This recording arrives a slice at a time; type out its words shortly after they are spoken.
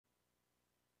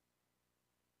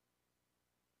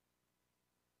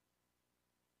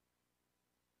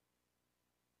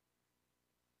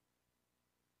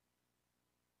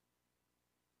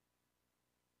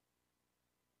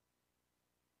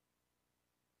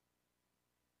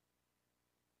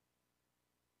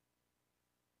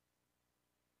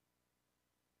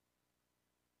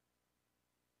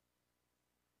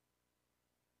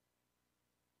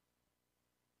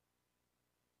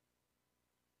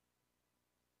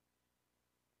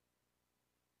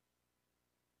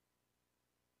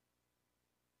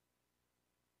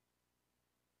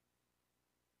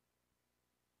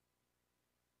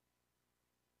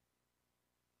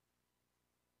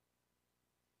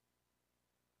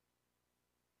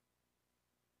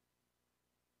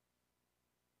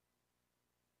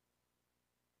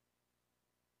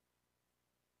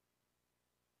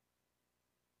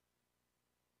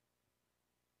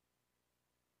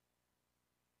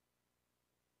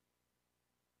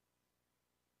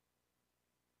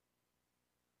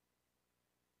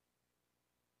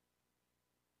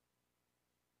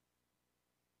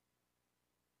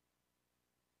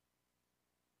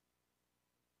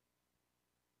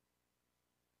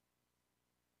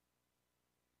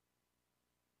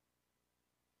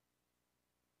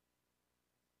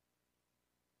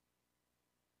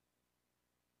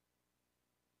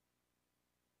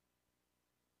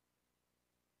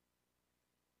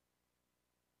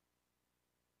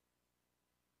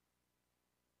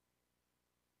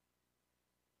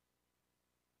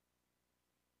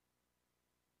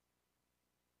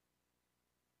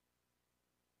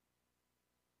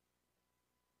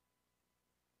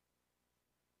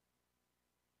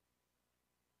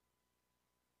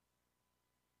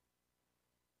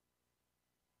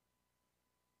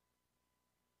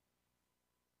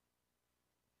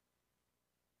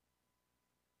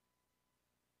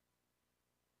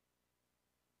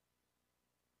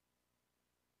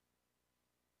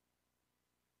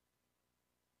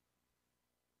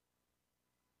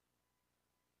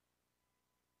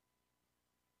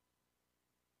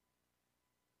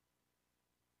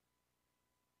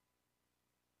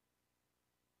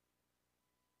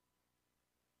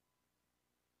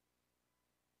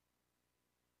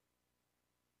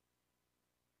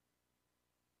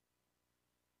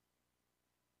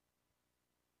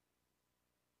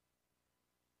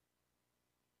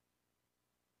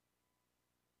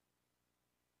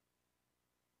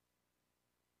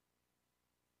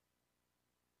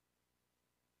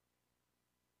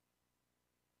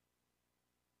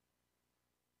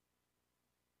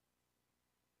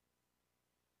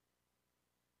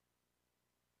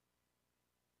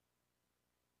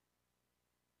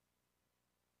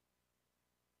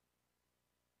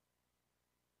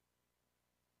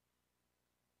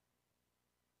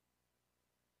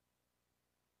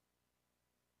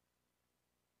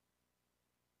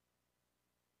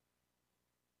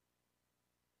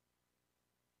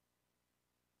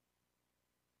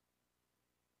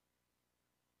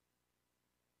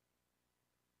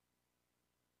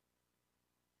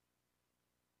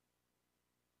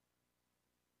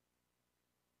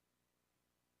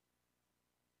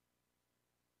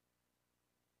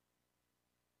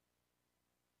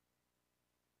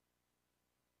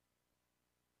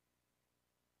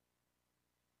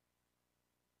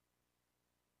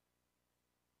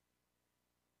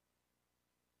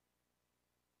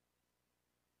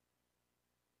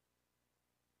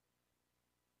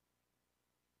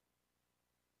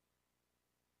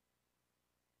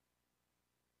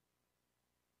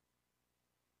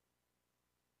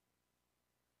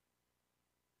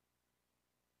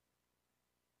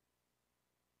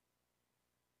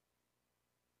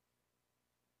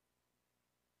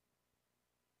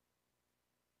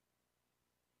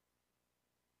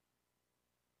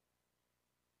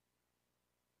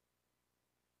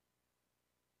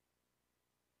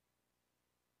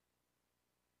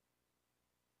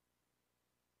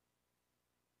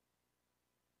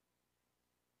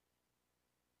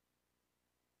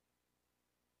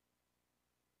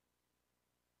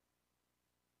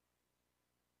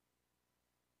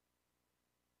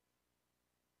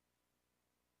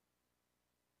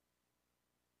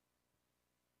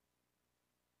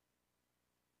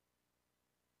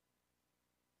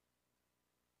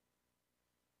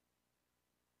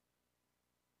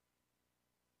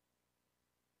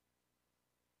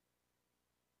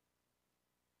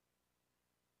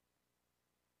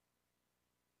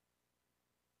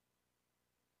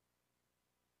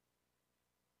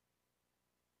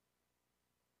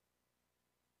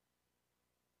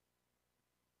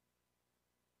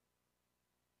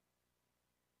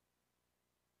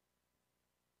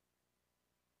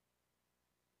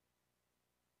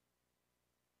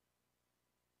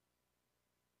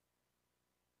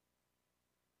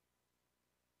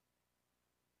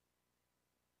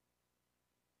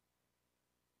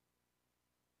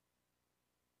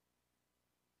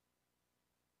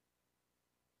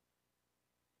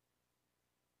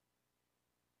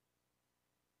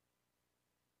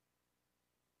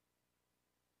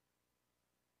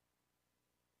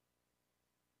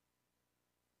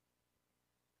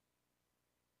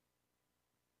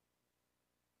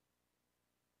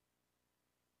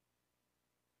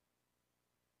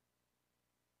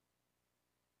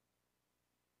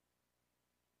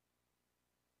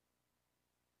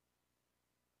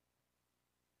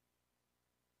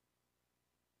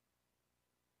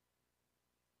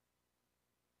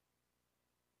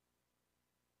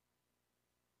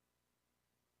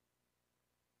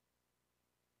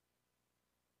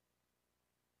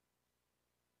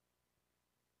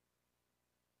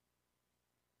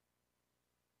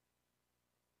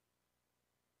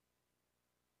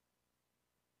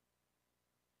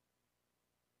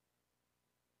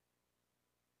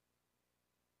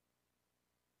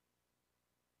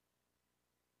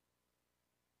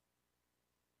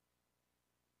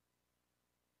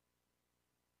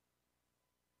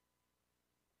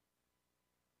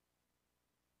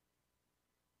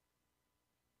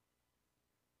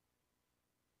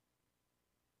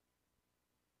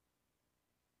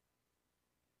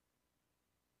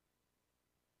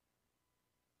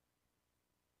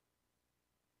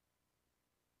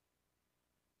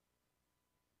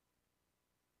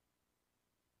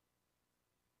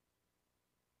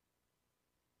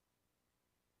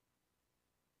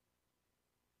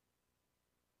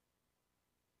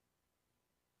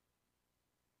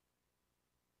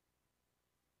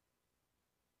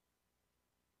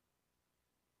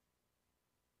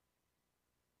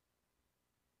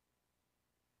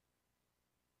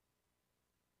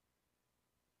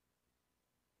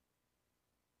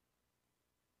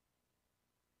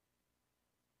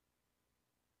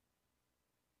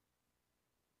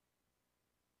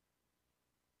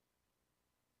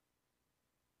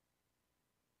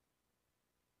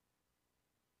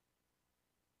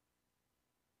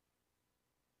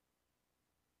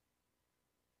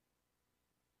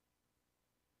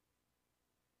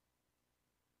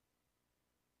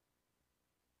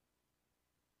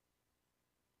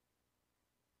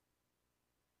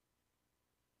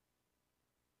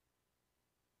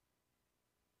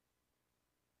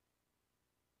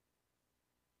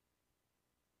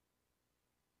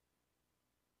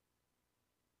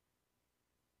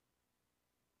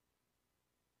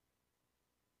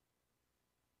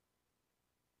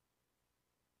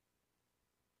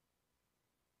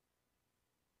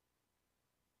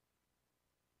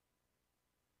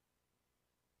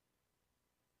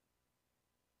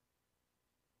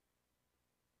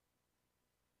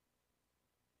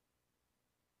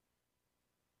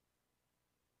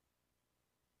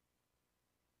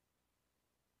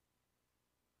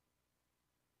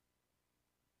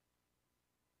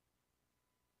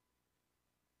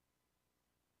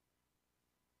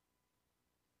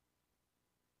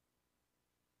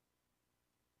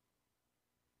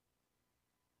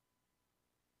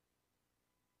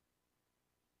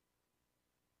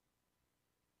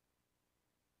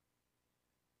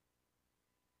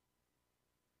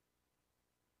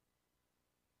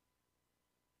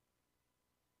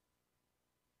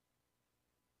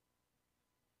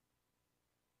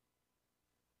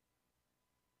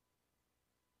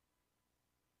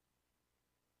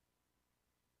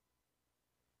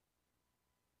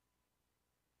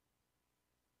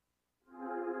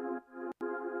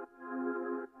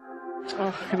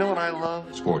You know what I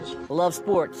love? Sports. Love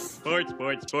sports. Sports.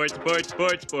 When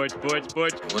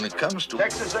It comes to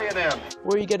Texas A&M.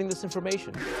 Where are you getting this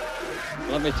information?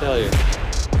 Let me tell you.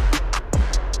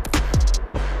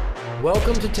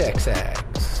 Welcome to TexAgs.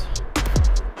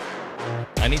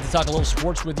 I need to talk a little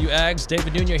sports with you, Ags.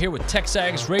 David Nuño here with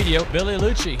TexAgs Radio. Billy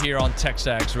Liucci here on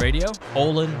TexAgs Radio.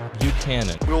 Olin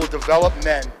Buchanan. We will develop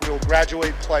men, we will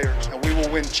graduate players, and we will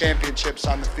win championships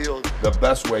on the field. The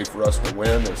best way for us to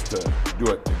win is to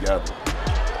do it together.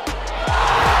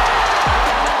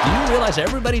 Do you realize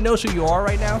everybody knows who you are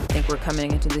right now? I think we're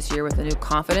coming into this year with a new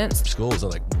confidence. Schools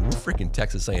are like, we're freaking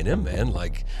Texas A&M, man.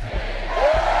 Like,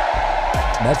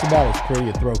 that's about as pretty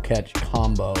a throw-catch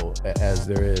combo as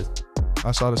there is.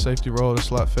 I saw the safety roll, the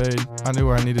slot fade. I knew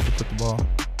where I needed to put the ball.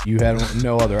 You had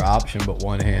no other option but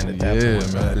one hand at that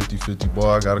point. Yeah, man, 50-50 ball,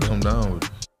 I got to come down with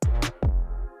it.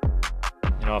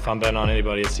 You know, if I'm betting on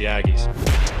anybody, it's the Aggies.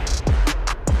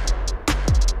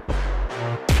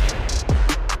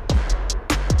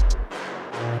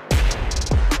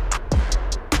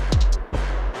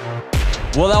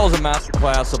 Well, that was a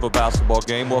masterclass of a basketball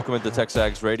game. Welcome into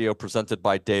TexAgs Radio, presented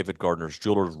by David Gardner's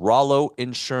Jewelers, Rollo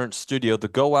Insurance Studio. The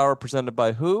Go Hour presented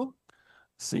by who?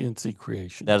 CNC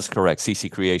Creation. That is correct. CC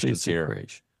Creations here.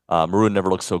 Creation. Maroon never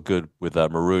looks so good with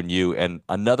Maroon U. And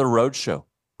another road show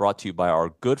brought to you by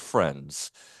our good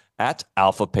friends at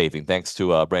Alpha Paving. Thanks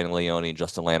to Brandon Leone and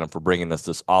Justin Lanham for bringing us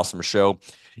this awesome show.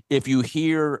 If you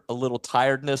hear a little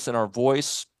tiredness in our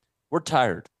voice, we're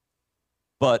tired.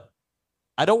 But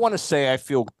I don't want to say I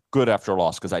feel good after a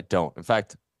loss, because I don't. In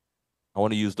fact, I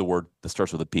want to use the word that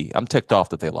starts with a P. I'm ticked off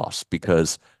that they lost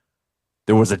because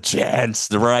there was a chance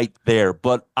right there.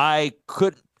 But I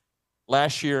couldn't.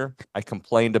 Last year, I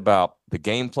complained about the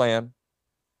game plan.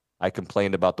 I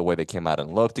complained about the way they came out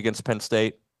and looked against Penn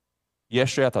State.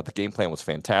 Yesterday, I thought the game plan was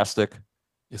fantastic.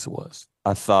 Yes, it was.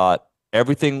 I thought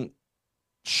everything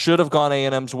should have gone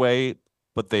A&M's way,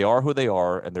 but they are who they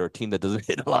are, and they're a team that doesn't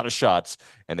hit a lot of shots,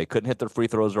 and they couldn't hit their free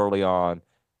throws early on,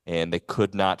 and they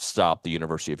could not stop the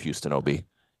University of Houston OB.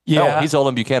 Yeah. Oh, he's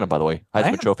Olin Buchanan, by the way,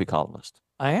 Heisman Trophy columnist.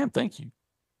 I am, thank you.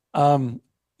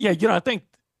 Yeah, you know, I think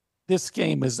this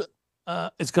game is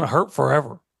it's going to hurt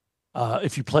forever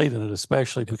if you played in it,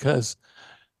 especially because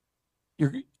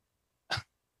you're going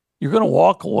to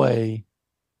walk away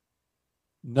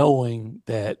knowing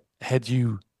that had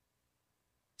you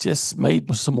just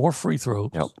made some more free throws,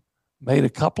 made a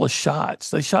couple of shots.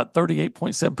 They shot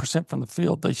 38.7% from the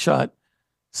field. They shot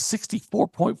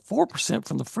 64.4%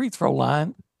 from the free throw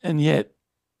line, and yet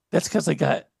that's because they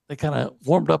kind of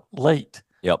warmed up late.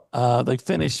 Yep. They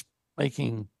finished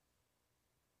making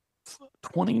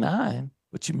 29,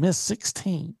 but you missed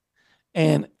 16.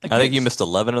 And I think you missed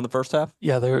 11 in the first half.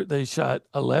 Yeah, they shot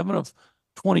 11 of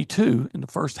 22 in the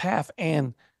first half,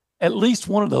 and at least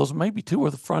one of those, maybe two,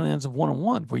 were the front ends of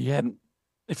 1-on-1, where you hadn't,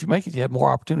 if you make it, you had more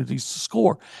opportunities to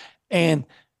score. And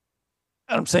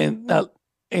I'm saying now,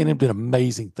 A&M did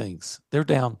amazing things. They're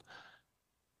down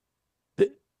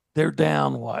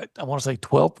what? I want to say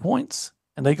 12 points,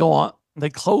 and they go on. They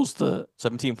closed the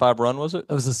 17-5 run, was it?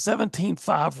 It was a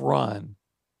 17-5 run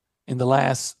in the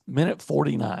last minute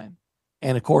 49.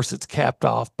 And of course, it's capped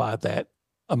off by that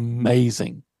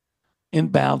amazing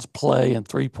inbounds play and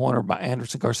three-pointer by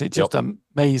Anderson Garcia. Just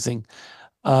amazing.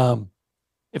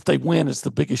 If they win, it's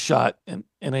the biggest shot in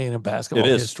A&M basketball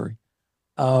history.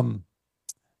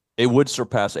 It would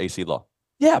surpass AC Law.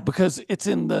 Yeah, because it's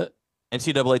in the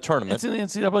NCAA tournament. It's in the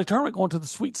NCAA tournament going to the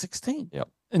Sweet 16. Yep.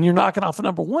 And you're knocking off a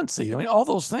number one seed. I mean, all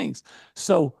those things.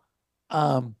 So,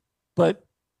 but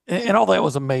all that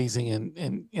was amazing,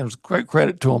 and it was great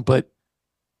credit to them. But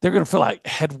they're going to feel like,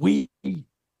 had we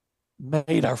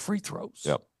made our free throws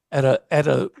at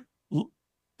a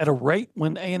rate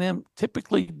when A&M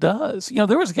typically does. You know,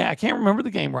 there was a game, I can't remember the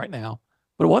game right now,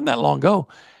 but it wasn't that long ago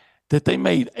that they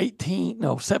made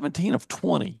 17 of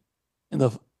 20 in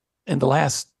the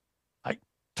last like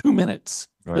 2 minutes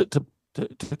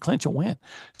to clinch a win.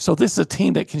 So this is a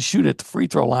team that can shoot at the free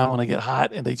throw line when they get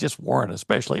hot, and they just weren't,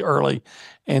 especially early.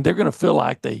 And they're going to feel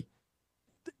like they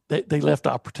left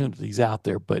opportunities out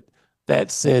there. But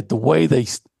that said, the way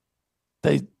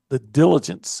the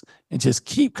diligence and just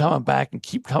keep coming back,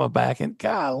 and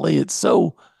golly, it's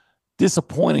so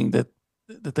disappointing that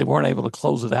they weren't able to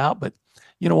close it out. But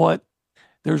you know what?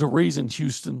 There's a reason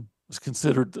Houston was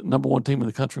considered the number one team in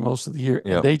the country most of the year.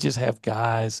 And they just have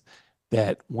guys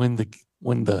that when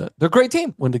they're a great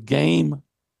team. When the game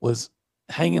was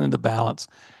hanging in the balance,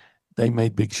 they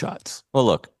made big shots. Well,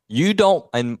 look, you don't,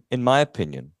 in my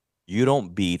opinion, you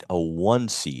don't beat a 1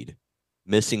 seed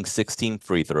missing 16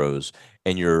 free throws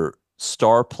and your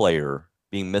star player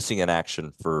being missing in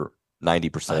action for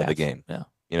 90% of the game. Yeah.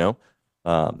 You know,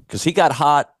 because he got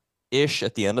hot-ish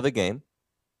at the end of the game.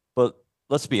 But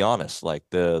let's be honest, like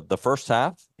the first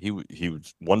half, he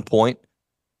was 1 point,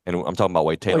 and I'm talking about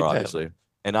Wade Taylor, obviously.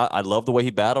 And I love the way he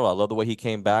battled. I love the way he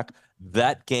came back.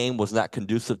 That game was not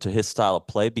conducive to his style of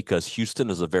play because Houston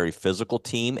is a very physical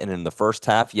team. And in the first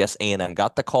half, yes, A&M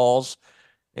got the calls.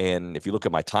 And if you look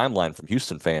at my timeline from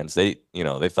Houston fans, they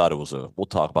thought it was we'll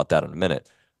talk about that in a minute.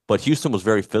 But Houston was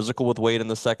very physical with Wade in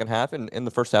the second half and in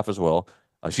the first half as well.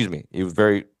 He was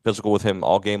very physical with him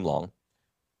all game long.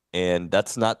 And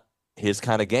that's not his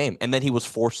kind of game. And then he was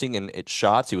forcing in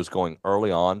shots. He was going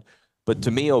early on. But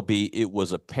to me, OB, it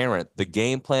was apparent. The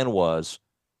game plan was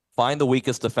find the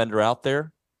weakest defender out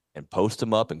there and post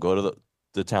him up and go to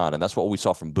the town. And that's what we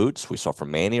saw from Boots. We saw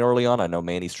from Manny early on. I know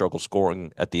Manny struggled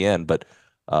scoring at the end, but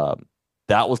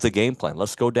that was the game plan.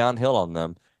 Let's go downhill on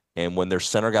them. And when their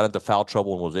center got into foul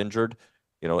trouble and was injured,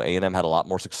 A&M had a lot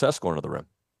more success going to the rim.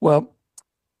 Well,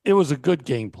 it was a good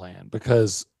game plan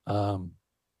because,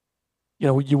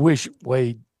 you wish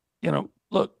Wade,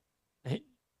 look,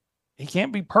 he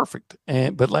can't be perfect.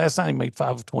 But last night he made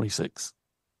 5 of 26.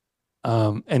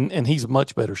 And he's a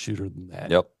much better shooter than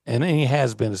that. Yep. And he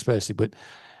has been especially. But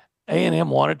A&M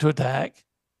wanted to attack,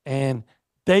 and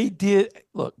they did.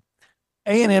 Look,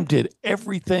 A&M did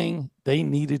everything they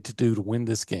needed to do to win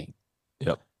this game.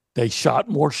 Yep. They shot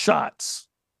more shots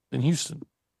than Houston.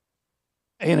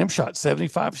 A&M shot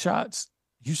 75 shots.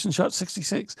 Houston shot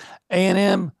 66.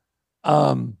 A&M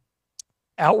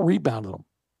out-rebounded them.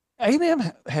 A&M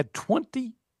had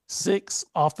 26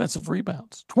 offensive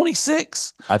rebounds.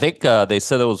 26. I think they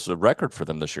said it was a record for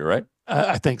them this year, right?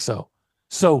 I think so.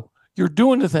 So you're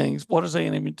doing the things. What does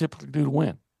A&M typically do to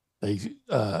win? They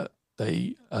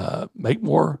make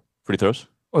more free throws,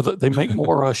 or they make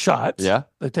more shots. Yeah,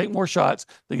 they take more shots.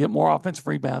 They get more offensive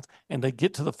rebounds, and they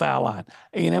get to the foul line.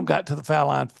 A&M got to the foul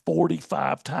line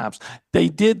 45 times. They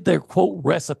did their quote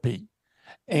recipe.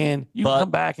 And you can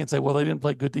come back and say, well, they didn't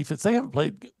play good defense. They haven't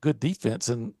played good defense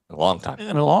in a long time.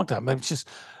 In a long time. I mean, it's just,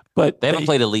 but they haven't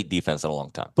played elite defense in a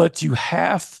long time. But you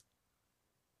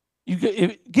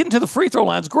getting to the free throw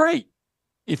line is great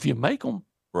if you make them.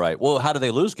 Right. Well, how do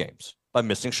they lose games? By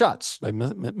missing shots. By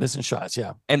missing shots,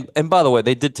 yeah. And by the way,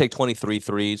 they did take 23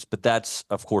 threes, but that's,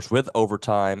 of course, with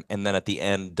overtime and then at the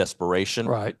end, desperation.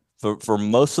 Right. For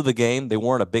most of the game, they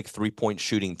weren't a big three-point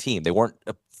shooting team. They weren't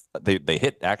they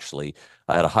hit actually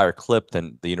at a higher clip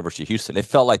than the University of Houston. It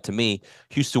felt like to me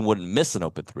Houston wouldn't miss an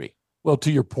open three. Well, to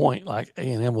your point, like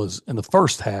A&M was in the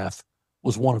first half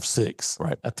was 1 of 6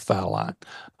 right at the foul line.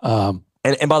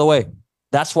 And by the way,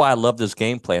 that's why I love this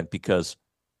game plan because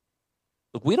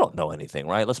look, we don't know anything,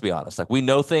 right? Let's be honest. Like we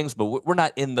know things, but we're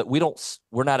not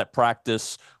we're not at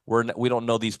practice. We don't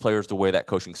know these players the way that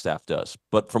coaching staff does.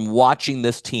 But from watching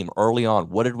this team early on,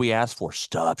 what did we ask for?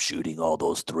 Stop shooting all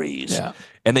those threes. Yeah.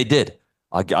 And they did.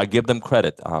 I give them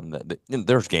credit.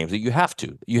 There's games that you have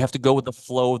to go with the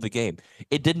flow of the game.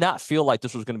 It did not feel like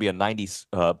this was going to be a 90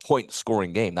 point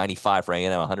scoring game, 95 for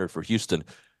A&M, 100 for Houston,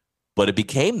 but it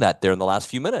became that there in the last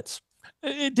few minutes.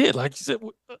 It did. Like you said,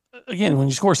 again, when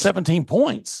you score 17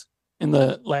 points in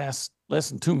the less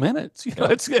than 2 minutes,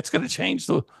 it's going to change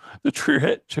the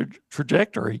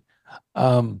trajectory.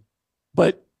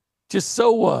 But just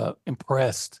so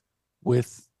impressed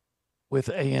with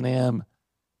A&M.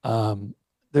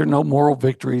 There are no moral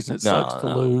victories, and it sucks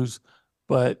to lose.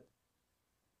 But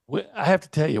I have to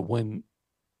tell you, when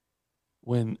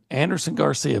Anderson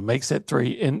Garcia makes that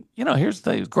three, and here's the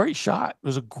thing, it was a great shot. It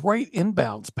was a great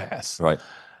inbounds pass. Right.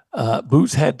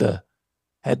 Boots had to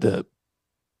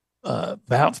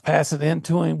bounce pass it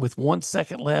into him with 1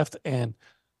 second left, and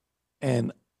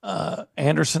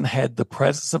Anderson had the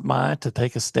presence of mind to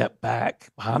take a step back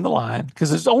behind the line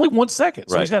because there's only 1 second.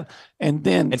 So he's got, and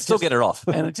still get it off.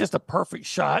 And it's just a perfect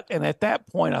shot. And at that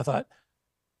point, I thought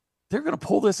they're going to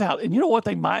pull this out. And you know what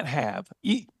they might have?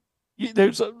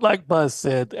 There's like Buzz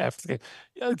said after the game,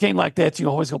 a game like that, you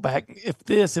always go back. If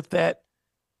that,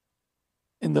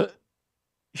 in the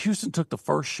Houston took the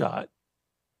first shot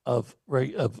of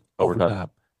overtime,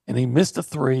 and he missed a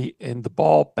three, and the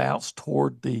ball bounced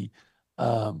toward to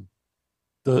our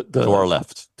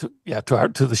left,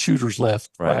 to the shooter's left,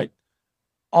 right,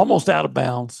 almost out of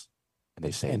bounds, and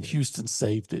they saved Houston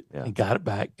saved it and got it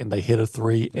back, and they hit a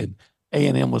three, and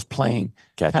A&M was playing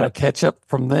catch up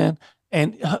from then.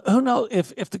 And who knows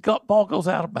if the ball goes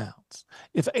out of bounds,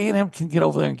 if A&M can get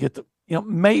over there and get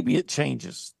maybe it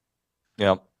changes.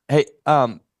 Yeah. Hey,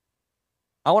 I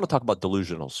want to talk about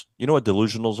delusionals. You know what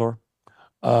delusionals are?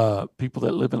 People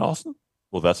that live in Austin.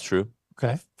 Well, that's true.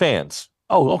 Okay. Fans.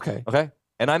 Oh, okay. Okay.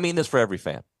 And I mean this for every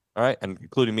fan. All right. And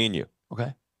including me and you.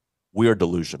 Okay. We are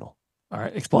delusional. All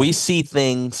right, explain. We see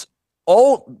things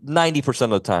 90% of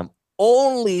the time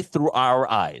only through our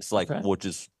eyes, which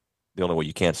is the only way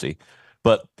you can see.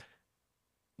 But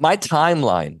my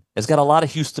timeline has got a lot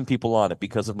of Houston people on it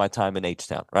because of my time in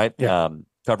H-Town, right? Yeah.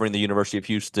 Covering the University of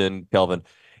Houston, Kelvin.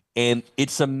 And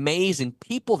it's amazing.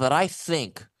 People that I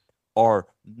think are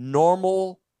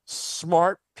normal,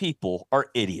 smart people are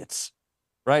idiots,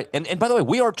 right? And by the way,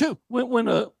 we are too.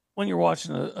 When you're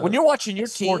watching when you're watching your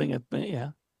sporting team, event, yeah.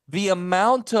 The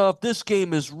amount of this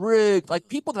game is rigged, like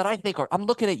people that I think are, I'm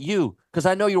looking at you because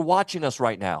I know you're watching us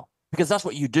right now because that's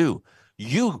what you do.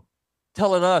 You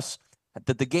telling us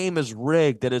that the game is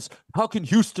rigged, that is, how can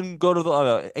Houston go to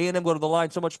the A&M go to the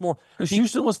line so much more? Because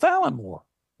Houston was fouling more.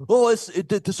 Well,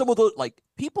 to some of those like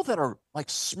people that are like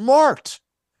smart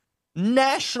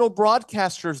national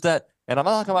broadcasters that, and I'm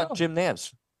not talking about Jim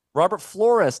Nance. Robert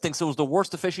Flores thinks it was the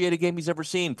worst officiated game he's ever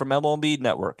seen from MLB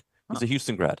Network. He's a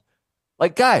Houston grad.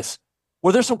 Like, guys,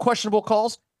 were there some questionable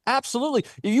calls? Absolutely.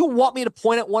 If you want me to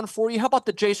point at one for you, how about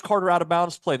the Jace Carter out of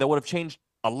bounds play that would have changed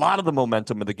a lot of the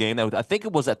momentum of the game? I think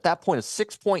it was at that point a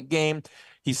 6-point game.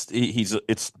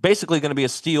 It's basically going to be a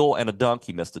steal and a dunk.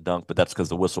 He missed a dunk, but that's because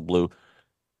the whistle blew.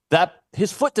 That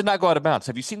his foot did not go out of bounds.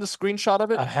 Have you seen the screenshot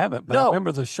of it? I haven't, but no. I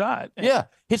remember the shot. Yeah,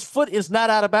 his foot is not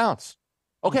out of bounds.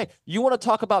 Okay, you want to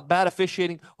talk about bad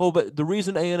officiating? Oh, but the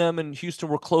reason A&M and Houston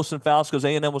were close in fouls because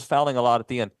A&M was fouling a lot at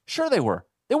the end. Sure they were.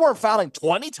 They weren't fouling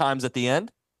 20 times at the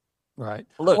end. Right.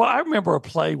 Look, well, I remember a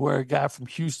play where a guy from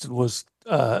Houston was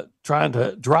trying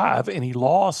to drive, and he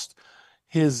lost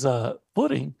his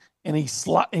footing, and he's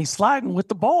sliding with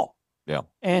the ball. Yeah.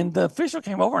 And the official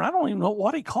came over, and I don't even know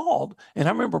what he called. And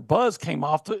I remember Buzz came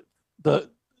off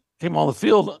came on the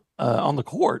field on the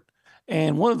court,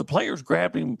 and one of the players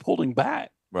grabbed him and pulled him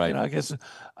back. Right. You know, I guess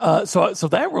so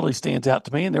that really stands out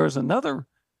to me. And there was another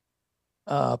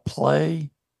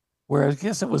play where I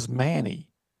guess it was Manny,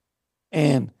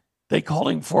 and they called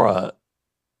him for a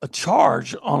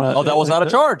charge on a. Oh, that was not a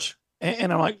charge.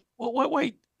 And I'm like, well,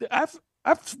 wait.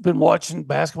 I've been watching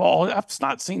basketball. I've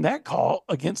not seen that call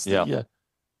against the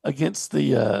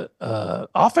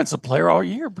offensive player all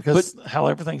year because how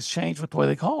everything's changed with the way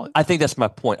they call it. I think that's my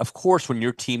point. Of course, when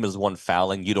your team is the one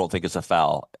fouling, you don't think it's a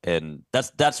foul, and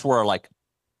that's where, like,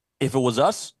 if it was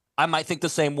us, I might think the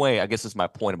same way. I guess is my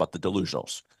point about the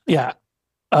delusionals. Yeah,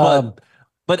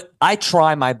 but I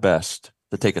try my best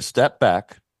to take a step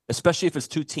back, especially if it's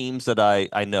two teams that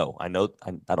I know. I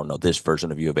don't know this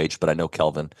version of U of H, but I know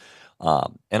Kelvin.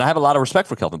 And I have a lot of respect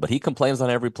for Kelvin, but he complains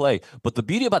on every play. But the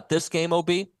beauty about this game, OB,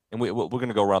 and we're going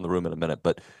to go around the room in a minute,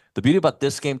 but the beauty about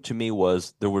this game to me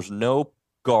was there was no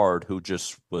guard who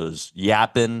just was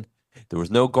yapping. There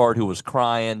was no guard who was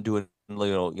crying, doing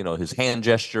his hand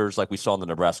gestures like we saw in the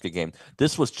Nebraska game.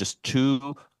 This was just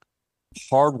two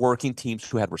hardworking teams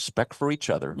who had respect for each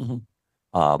other. Mm-hmm.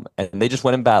 And they just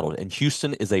went and battled. And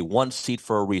Houston is a 1 seed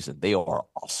for a reason. They are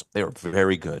awesome. They are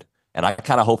very good. And I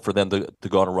kind of hope for them to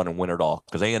go on a run and win it all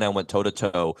because A&M went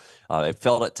toe-to-toe. It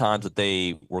felt at times that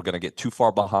they were going to get too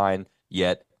far behind,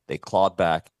 yet they clawed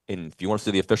back. And if you want to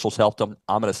say the officials helped them,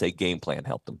 I'm going to say game plan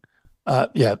helped them.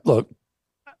 Yeah, look,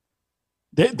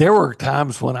 there were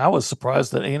times when I was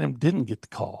surprised that A&M didn't get the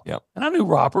call. Yep. And I knew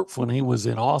Robert when he was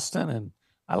in Austin, and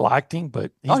I liked him,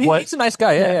 but he's a nice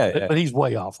guy. Yeah. But he's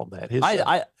way off on that.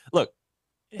 Look,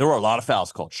 there were a lot of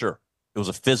fouls called. Sure. It was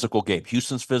a physical game.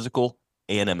 Houston's physical.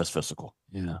 A&M is physical.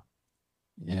 Yeah.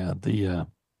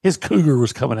 His cougar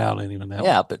was coming out in him in that.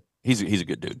 Yeah, but he's a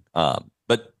good dude.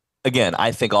 But again,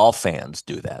 I think all fans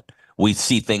do that. We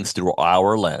see things through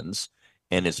our lens,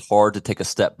 and it's hard to take a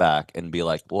step back and be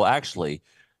like, well, actually,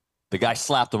 the guy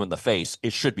slapped him in the face.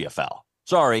 It should be a foul.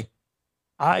 Sorry.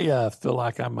 I feel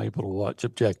like I'm able to watch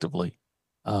objectively,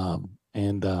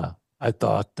 and I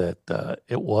thought that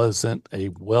it wasn't a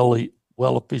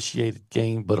well officiated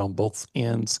game, but on both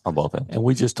ends. On both ends. And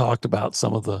we just talked about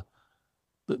some of the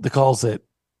calls that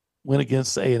went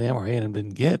against A&M or A&M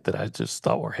didn't get that I just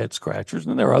thought were head scratchers.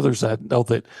 And there are others I know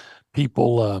that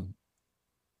people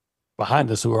behind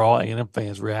us who are all A&M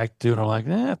fans react to and are like,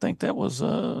 I think that was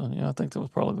I think that was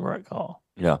probably the right call.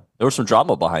 Yeah. There was some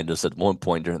drama behind us at one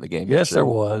point during the game. Yes, there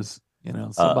was.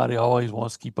 Somebody always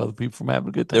wants to keep other people from having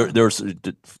a good time. There's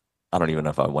I don't even know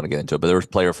if I want to get into it, but there was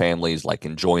player families like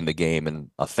enjoying the game, and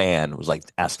a fan was like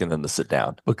asking them to sit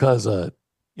down because 9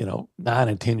 and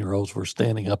 10-year-olds were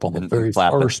standing up on the very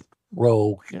first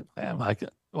row. I'm like,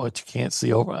 what you can't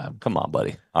see over. Come on,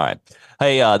 buddy. All right.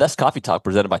 Hey, that's Coffee Talk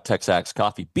presented by TexAgs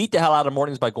Coffee. Beat the hell out of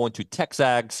mornings by going to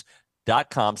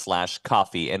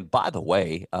texags.com/coffee. And by the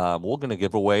way, we're going to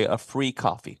give away a free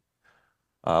coffee.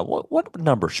 What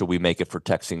number should we make it for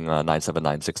texting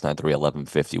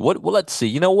 979-693-1150? Well, let's see.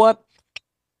 You know what?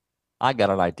 I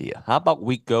got an idea. How about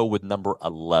we go with number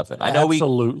 11? I know we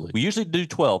usually do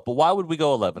 12, but why would we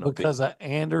go 11? Because of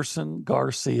Anderson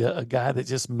Garcia, a guy that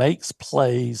just makes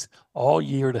plays all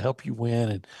year to help you win.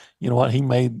 And you know what? He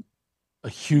made a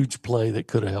huge play that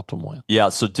could have helped him win. Yeah,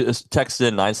 so text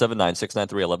in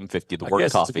 979-693-1150. The word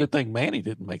guess coffee. It's a good thing Manny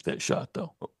didn't make that shot,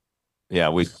 though. Yeah,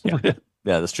 yeah,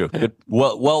 that's true. Good.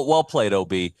 Well played,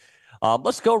 OB.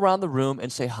 Let's go around the room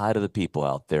and say hi to the people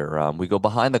out there. We go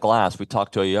behind the glass. We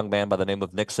talk to a young man by the name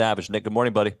of Nick Savage. Nick, good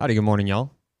morning, buddy. Howdy, good morning,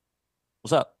 y'all.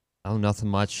 What's up? Oh, nothing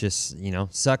much. Just,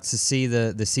 sucks to see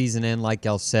the season end, like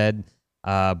y'all said.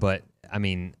 But, I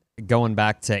mean, going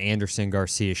back to Anderson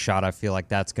Garcia's shot, I feel like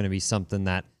that's going to be something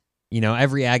that,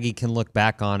 every Aggie can look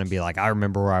back on and be like, I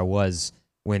remember where I was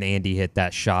when Andy hit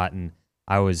that shot, and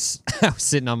I was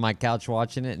sitting on my couch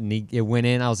watching it, and it went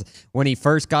in. When he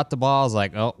first got the ball, I was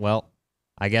like, oh, well,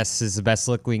 I guess this is the best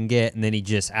look we can get. And then he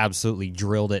just absolutely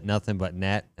drilled it, nothing but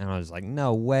net. And I was like,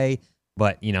 no way.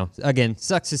 But, again,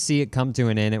 sucks to see it come to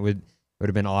an end. It would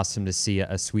have been awesome to see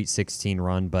a Sweet 16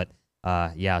 run. But,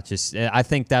 I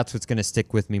think that's what's going to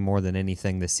stick with me more than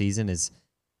anything this season is,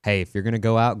 hey, if you're going to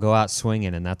go out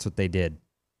swinging. And that's what they did.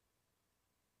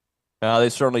 They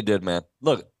certainly did, man.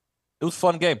 Look, it was a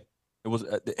fun game. It was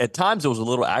at times it was a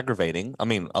little aggravating. I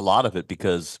mean, a lot of it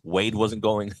because Wade wasn't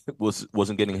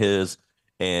getting his.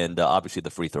 And obviously the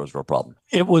free throws were a problem.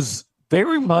 It was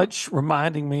very much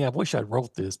reminding me. I wish I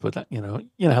wrote this, but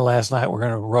last night we're going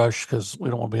to rush because we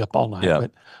don't want to be up all night. Yeah,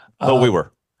 but we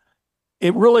were.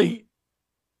 It really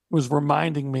was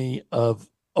reminding me of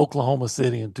Oklahoma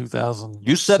City in 2000.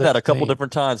 You said that a couple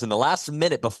different times in the last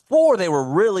minute before they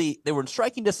were in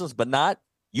striking distance, but not.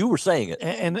 You were saying it,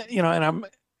 and I'm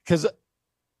because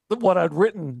what I'd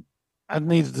written, I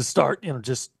needed to start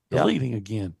just deleting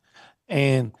again,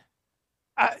 and.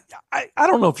 I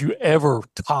don't know if you ever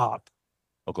topped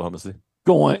Oklahoma City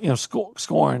going,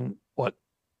 scoring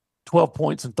 12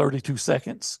 points in 32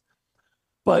 seconds.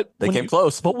 But they came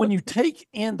close. But when you take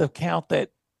into account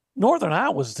that Northern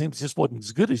Iowa's team just wasn't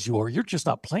as good as you are, you're just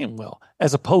not playing well,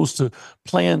 as opposed to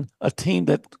playing a team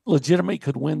that legitimately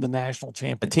could win the national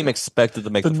championship. The team expected to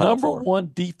make the number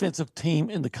one defensive team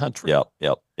in the country.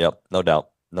 Yep. No doubt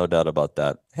about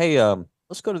that. Hey,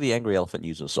 let's go to the Angry Elephant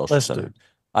News and Social Center. Do.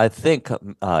 I think,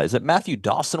 is it Matthew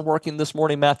Dawson working this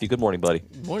morning? Matthew, good morning, buddy.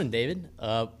 Good morning, David.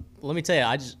 Let me tell you,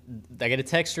 I got a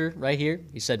texter right here.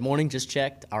 He said, morning, just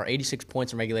checked. Our 86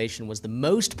 points in regulation was the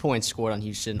most points scored on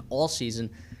Houston all season,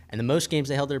 and the most games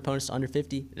they held their opponents to under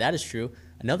 50. That is true.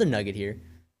 Another nugget here.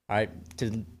 All right,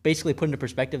 to basically put into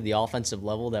perspective the offensive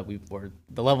level the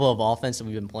level of offense that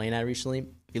we've been playing at recently.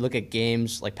 If you look at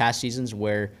games like past seasons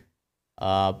where,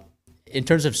 in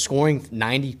terms of scoring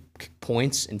 90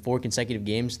 points in 4 consecutive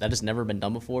games, that has never been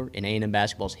done before in A&M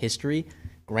basketball's history.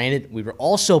 Granted, we were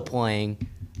also playing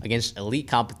against elite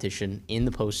competition in the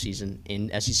postseason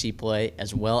in SEC play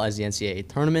as well as the NCAA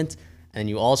tournament. And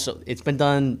it's been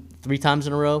done 3 times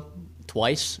in a row,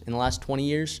 twice in the last 20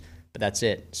 years, but that's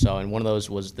it. So, and one of those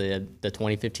was the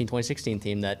 2015-2016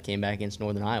 team that came back against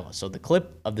Northern Iowa. So the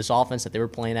clip of this offense that they were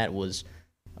playing at was,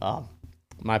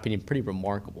 in my opinion, pretty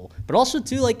remarkable. But also,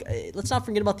 too, let's not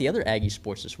forget about the other Aggie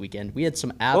sports this weekend. We had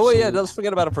some absolute... Oh, yeah, let's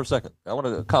forget about it for a second. I want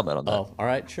to comment on that. Oh, all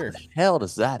right, sure. How the hell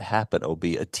does that happen, OB?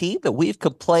 A team that we've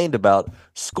complained about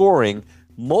scoring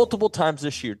multiple times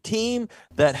this year. Team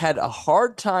that had a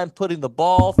hard time putting the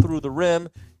ball through the rim,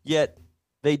 yet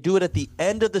they do it at the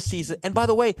end of the season. And by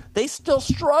the way, they still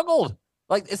struggled.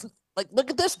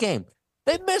 Look at this game.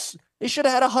 They missed. They should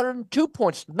have had 102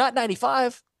 points, not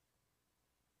 95.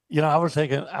 I would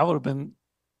have been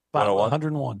about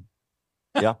 101.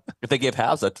 Yeah. If they gave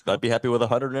halves, I'd be happy with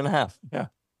 100 and a half. Yeah.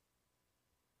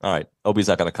 All right. Obi's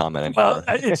not going to comment anymore.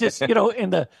 Well, it's just,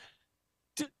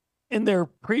 in their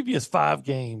previous 5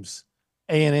 games,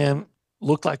 A&M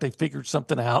looked like they figured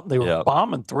something out. They were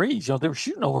bombing threes. They were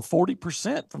shooting over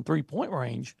 40% from 3-point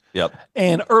range. Yep.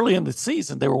 And early in the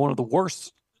season, they were one of the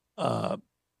worst,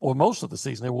 or most of the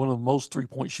season, they were one of the most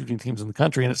 3-point shooting teams in the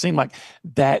country. And it seemed like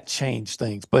that changed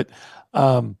things. But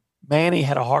Manny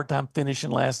had a hard time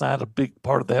finishing last night. A big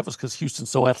part of that was because Houston's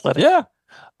so athletic.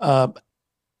 Yeah.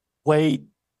 Wade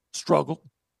struggled.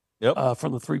 Yep.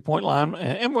 From the 3-point line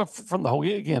and from the whole,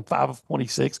 again, 5 of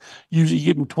 26. Usually you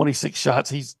give him 26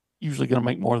 shots. He's usually going to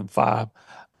make more than 5.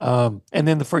 And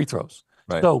then the free throws.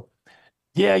 Right. So,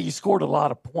 yeah, you scored a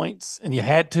lot of points and you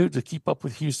had to keep up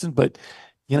with Houston, but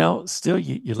still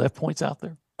you left points out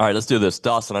there. All right, let's do this.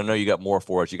 Dawson, I know you got more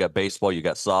for us. You got baseball, you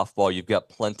got softball, you've got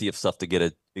plenty of stuff to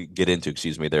get get into,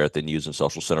 there at the News and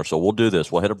Social Center. So we'll do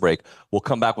this. We'll hit a break. We'll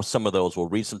come back with some of those. We'll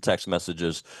read some text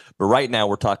messages. But right now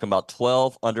we're talking about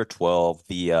 12 under 12.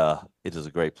 It is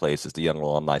a great place. It's the Young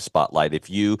Alumni Spotlight. If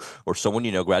you or someone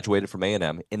you know graduated from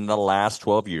A&M in the last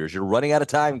 12 years, you're running out of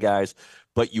time, guys.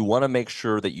 But you want to make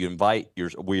sure that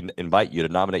we invite you to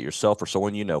nominate yourself or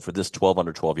someone you know for this 12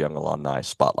 under 12 Young Alumni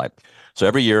Spotlight. So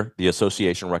every year, the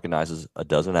association recognizes a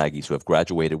dozen Aggies who have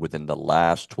graduated within the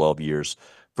last 12 years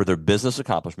for their business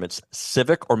accomplishments,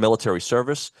 civic or military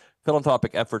service,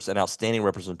 philanthropic efforts, and outstanding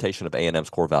representation of A&M's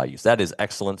core values. That is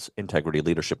excellence, integrity,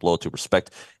 leadership, loyalty,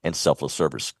 respect, and selfless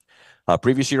service.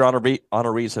 Previous year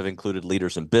honorees have included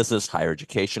leaders in business, higher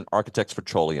education, architects,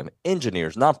 petroleum,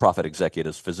 engineers, nonprofit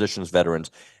executives, physicians,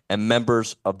 veterans, and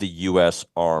members of the U.S.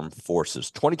 Armed Forces.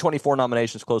 2024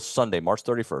 nominations close Sunday, March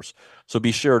 31st, so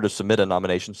be sure to submit a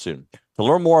nomination soon. To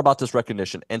learn more about this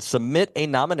recognition and submit a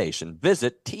nomination,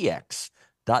 visit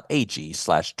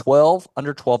tx.ag/12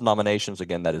 under 12 nominations.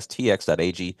 Again, that is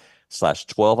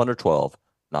tx.ag/12 under 12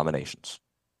 nominations.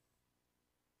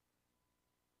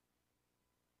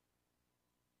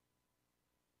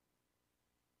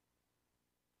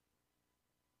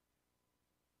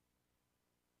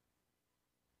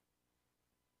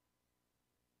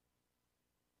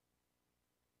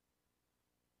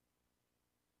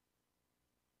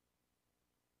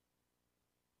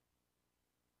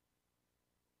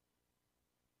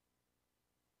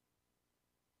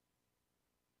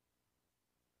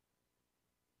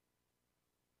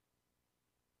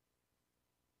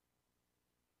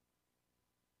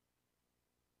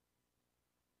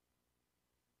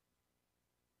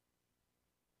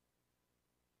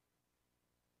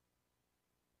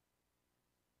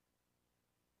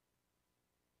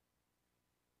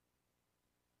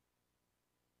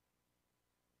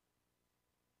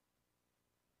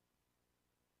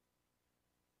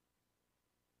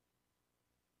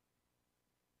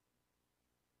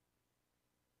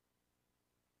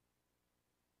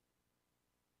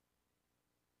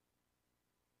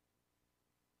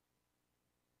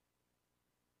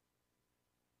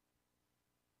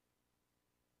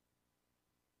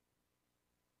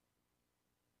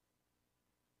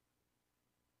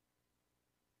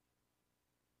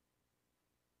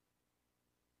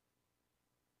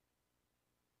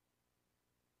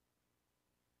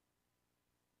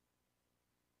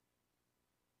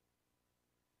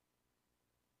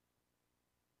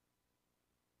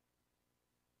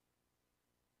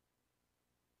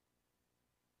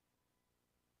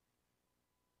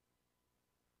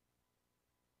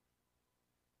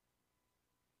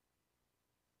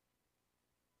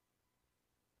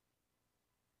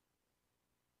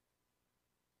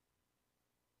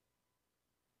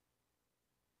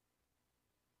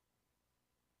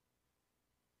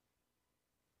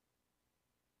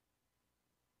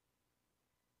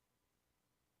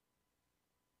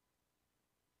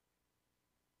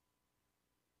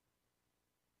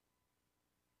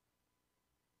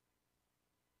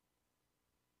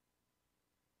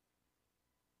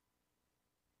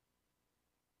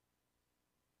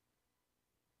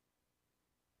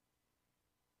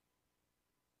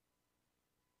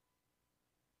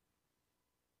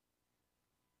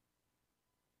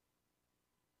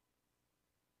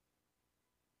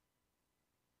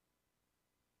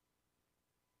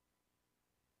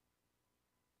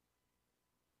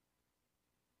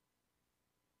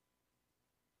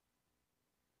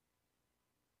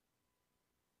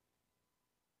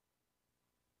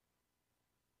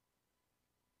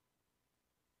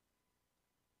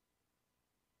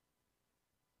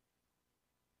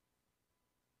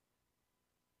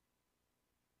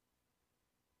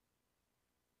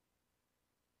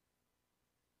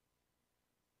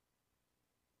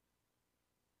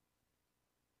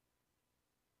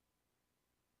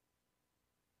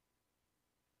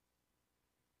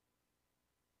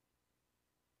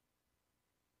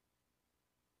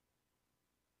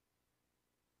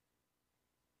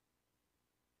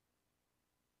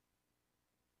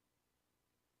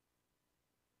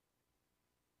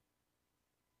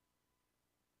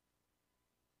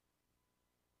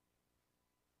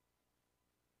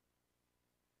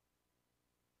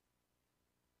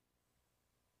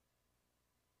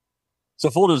 So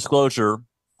full disclosure,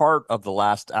 part of the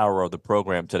last hour of the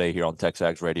program today here on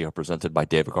TexAgs Radio, presented by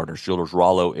David Gardner's Jewelers,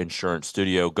 Rollo Insurance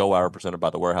Studio, Go Hour presented by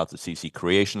the Warehouse at CC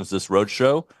Creations. This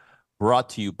roadshow brought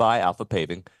to you by Alpha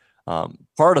Paving.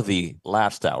 Part of the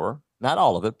last hour, not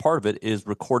all of it, part of it is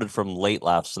recorded from late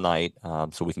last night,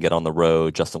 so we can get on the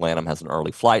road. Justin Lanham has an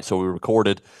early flight, so we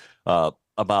recorded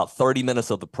about 30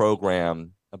 minutes of the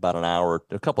program about an hour,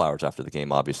 a couple hours after the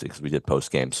game, obviously, because we did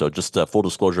post-game. So just full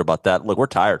disclosure about that. Look, we're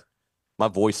tired. my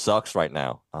voice sucks right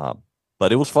now.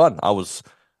 But it was fun.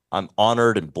 I'm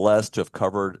honored and blessed to have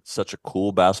covered such a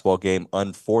cool basketball game.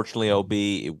 Unfortunately, OB,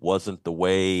 it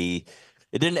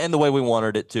didn't end the way we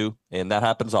wanted it to, and that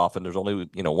happens often. There's only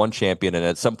one champion, and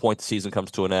at some point the season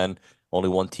comes to an end. Only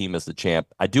one team is the champ.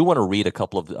 I do want to read a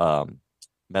couple of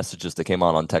messages that came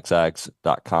on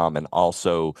texags.com, and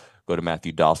also go to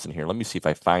Matthew Dawson here. Let me see if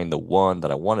I find the one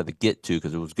that I wanted to get to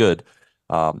because it was good.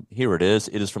 Here it is.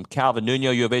 It is from Calvin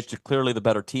Nuño. U of H is clearly the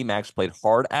better team. Ags played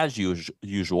hard as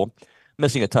usual.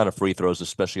 Missing a ton of free throws,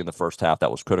 especially in the first half. That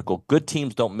was critical. Good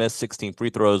teams don't miss 16 free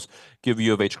throws. Give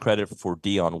U of H credit for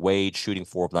Dion Wade. Shooting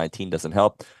 4 of 19 doesn't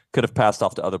help. Could have passed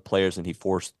off to other players, and he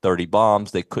forced 30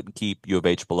 bombs. They couldn't keep U of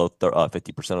H below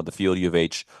 50% of the field. U of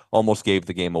H almost gave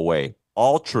the game away.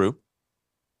 All true.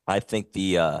 I think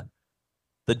the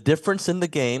difference in the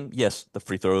game, yes, the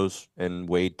free throws and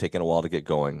Wade taking a while to get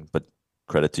going, but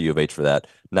credit to U of H for that.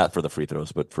 Not for the free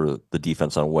throws, but for the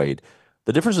defense on Wade.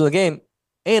 The difference in the game,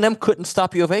 A&M couldn't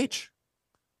stop U of H.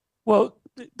 Well,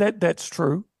 that's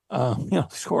true. They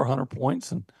score 100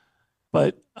 points,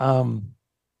 but like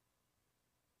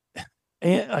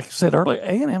I said earlier,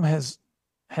 A&M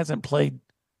hasn't played,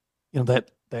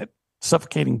 that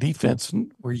suffocating defense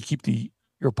where you keep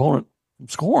your opponent from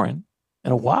scoring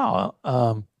in a while.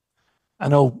 I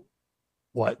know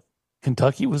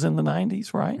Kentucky was in the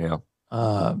 90s, right? Yeah.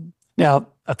 Now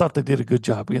I thought they did a good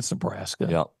job against Nebraska.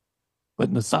 Yeah. But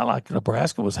it's not like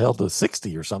Nebraska was held to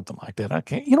 60 or something like that. I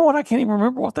can't even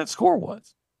remember what that score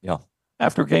was. Yeah.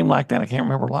 After a game like that, I can't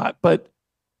remember a lot. But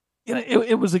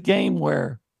it was a game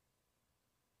where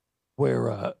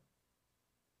it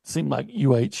seemed like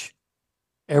UH,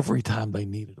 every time they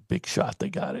needed a big shot, they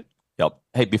got it. Yep.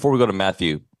 Hey, before we go to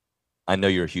Matthew, I know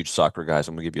you're a huge soccer guy, so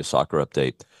I'm going to give you a soccer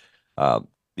update. The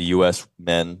U.S.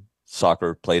 men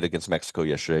soccer played against Mexico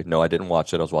yesterday. No, I didn't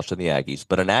watch it. I was watching the Aggies.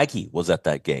 But an Aggie was at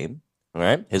that game. All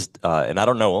right. And I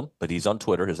don't know him, but he's on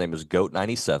Twitter. His name is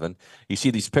Goat97. You see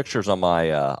these pictures on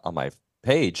my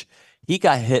page. He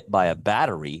got hit by a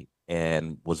battery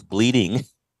and was bleeding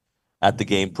at the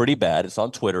game pretty bad. It's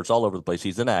on Twitter. It's all over the place.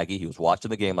 He's an Aggie. He was watching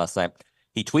the game last night.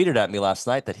 He tweeted at me last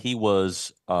night that he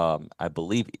was, I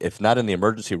believe, if not in the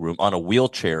emergency room, on a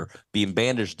wheelchair being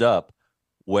bandaged up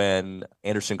when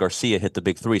Anderson Garcia hit the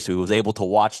big three. So he was able to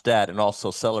watch that and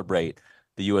also celebrate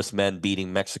the U.S. men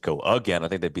beating Mexico again. I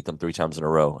think they beat them 3 times in a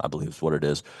row, I believe is what it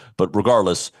is. But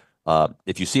regardless,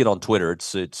 if you see it on Twitter,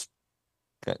 it's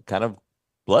kind of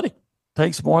bloody.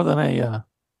 Takes more than a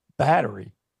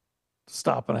battery to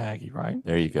stop an Aggie, right?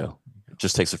 There you go. It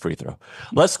just takes a free throw.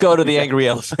 Let's go to the Angry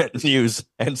Elephant News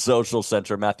and Social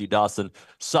Center. Matthew Dawson,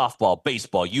 softball,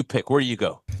 baseball, you pick. Where do you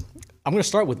go? I'm going to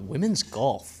start with women's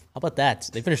golf. How about that?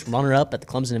 They finished runner-up at the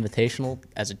Clemson Invitational.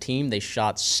 As a team, they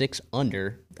shot 6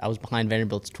 under. I was behind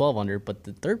Vanderbilt's 12 under, but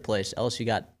the third place, LSU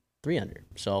got 3 under.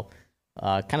 So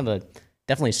kind of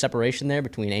definitely a separation there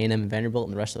between A&M and Vanderbilt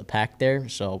and the rest of the pack there.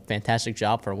 So fantastic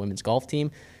job for our women's golf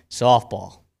team.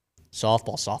 Softball.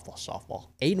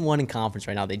 8-1 in conference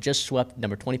right now. They just swept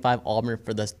number 25 Auburn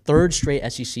for the 3rd straight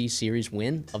SEC series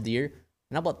win of the year.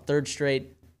 And how about 3rd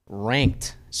straight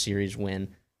ranked series win?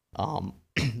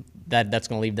 That's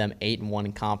going to leave them 8-1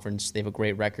 in conference. They have a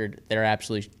great record. They're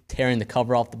absolutely tearing the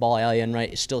cover off the ball. Allie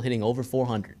Enright is still hitting over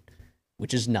 400,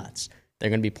 which is nuts. They're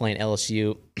going to be playing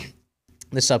LSU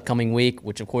this upcoming week,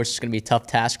 which of course is going to be a tough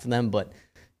task for them. But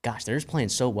gosh, they're just playing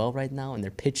so well right now, and their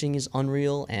pitching is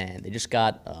unreal. And they just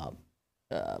got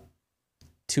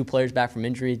 2 players back from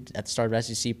injury at the start of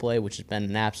SEC play, which has been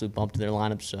an absolute bump to their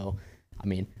lineup. So, I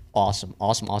mean, awesome.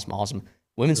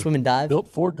 Women's swim and dive. Built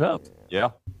Ford tough. Yeah,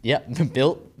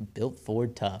 built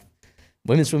Ford tough.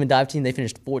 Women's swim and dive team, they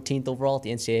finished 14th overall at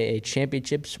the NCAA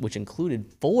championships, which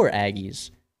included 4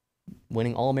 Aggies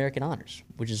winning All-American honors,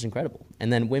 which is incredible.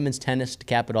 And then women's tennis, to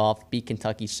cap it off, beat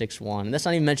Kentucky 6-1. And that's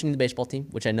not even mentioning the baseball team,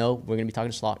 which I know we're going to be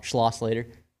talking to Schloss later.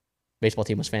 Baseball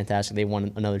team was fantastic. They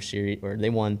won another series, or they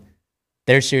won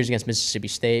their series against Mississippi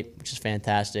State, which is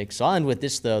fantastic. So I'll end with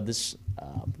this, though.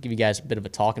 Give you guys a bit of a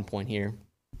talking point here.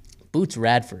 Boots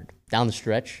Radford, down the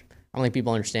stretch. I don't think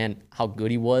people understand how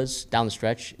good he was down the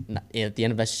stretch at the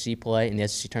end of SEC play in the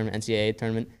SEC tournament, NCAA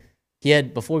tournament.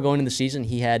 Before going into the season,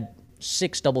 he had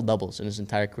 6 double-doubles in his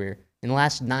entire career. In the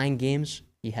last 9 games,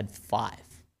 he had 5.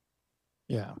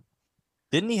 Yeah.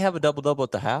 Didn't he have a double-double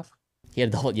at the half? He had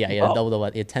a double. Yeah, he had a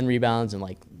double-double. He had 10 rebounds and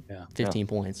 15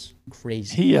 points.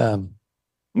 Crazy. I'm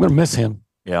going to miss him.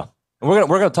 Yeah. And we're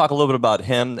gonna talk a little bit about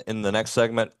him in the next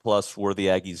segment, plus where the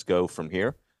Aggies go from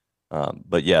here.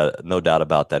 But yeah, no doubt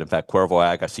about that. In fact, Cuervo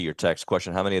Ag, I see your text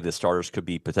question. How many of the starters could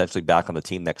be potentially back on the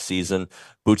team next season?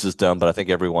 Boots is done, but I think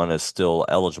everyone is still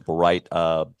eligible, right?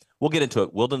 We'll get into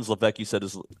it. Wildens Levesque, you said,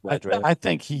 is graduating. I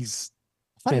think he's.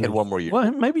 I think he had one more year.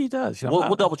 Well, maybe he does.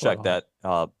 We'll double check that.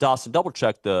 Dawson, double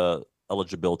check the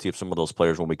eligibility of some of those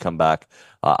players when we come back.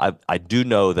 I do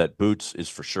know that Boots is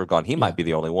for sure gone. He might be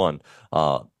the only one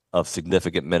of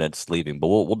significant minutes leaving, but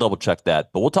we'll double check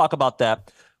that. But we'll talk about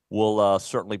that. We'll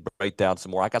certainly break down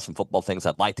some more. I got some football things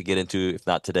I'd like to get into, if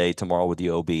not today, tomorrow with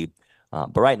the OB.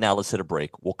 But right now, let's hit a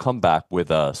break. We'll come back with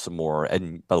some more.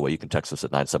 And by the way, you can text us at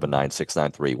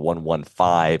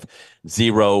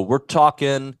 979-693-1150. We're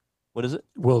talking, what is it?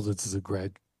 Wildens is a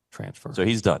grad transfer. So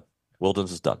he's done.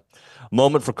 Wildens is done.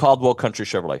 Moment for Caldwell Country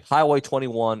Chevrolet. Highway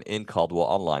 21 in Caldwell,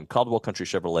 online,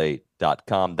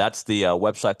 caldwellcountrychevrolet.com. That's the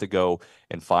website to go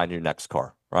and find your next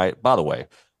car, right? By the way,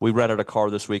 we rented a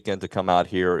car this weekend to come out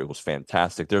here. It was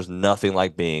fantastic. There's nothing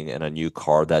like being in a new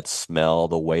car. That smell,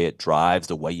 the way it drives,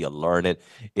 the way you learn it.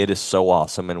 It is so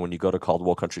awesome. And when you go to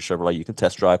Caldwell Country Chevrolet, you can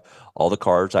test drive all the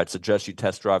cars. I'd suggest you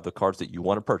test drive the cars that you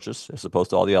want to purchase as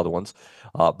opposed to all the other ones.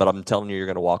 But I'm telling you, you're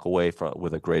going to walk away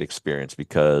with a great experience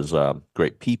because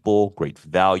great people, great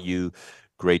value,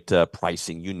 great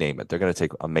pricing, you name it. They're going to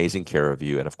take amazing care of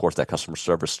you. And, of course, that customer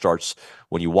service starts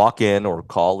when you walk in or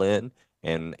call in.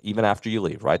 And even after you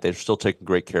leave, right? They're still taking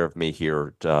great care of me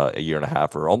here a year and a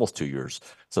half or almost 2 years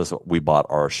since we bought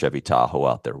our Chevy Tahoe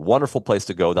out there. Wonderful place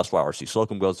to go. That's why RC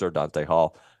Slocum goes there, Dante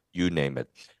Hall, you name it.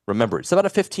 Remember, it's about a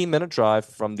 15-minute drive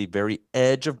from the very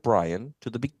edge of Bryan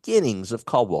to the beginnings of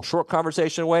Caldwell. Short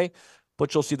conversation away,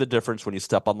 but you'll see the difference when you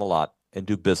step on the lot and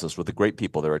do business with the great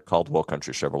people there at Caldwell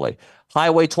Country Chevrolet.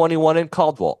 Highway 21 in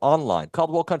Caldwell, online,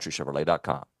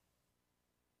 caldwellcountrychevrolet.com.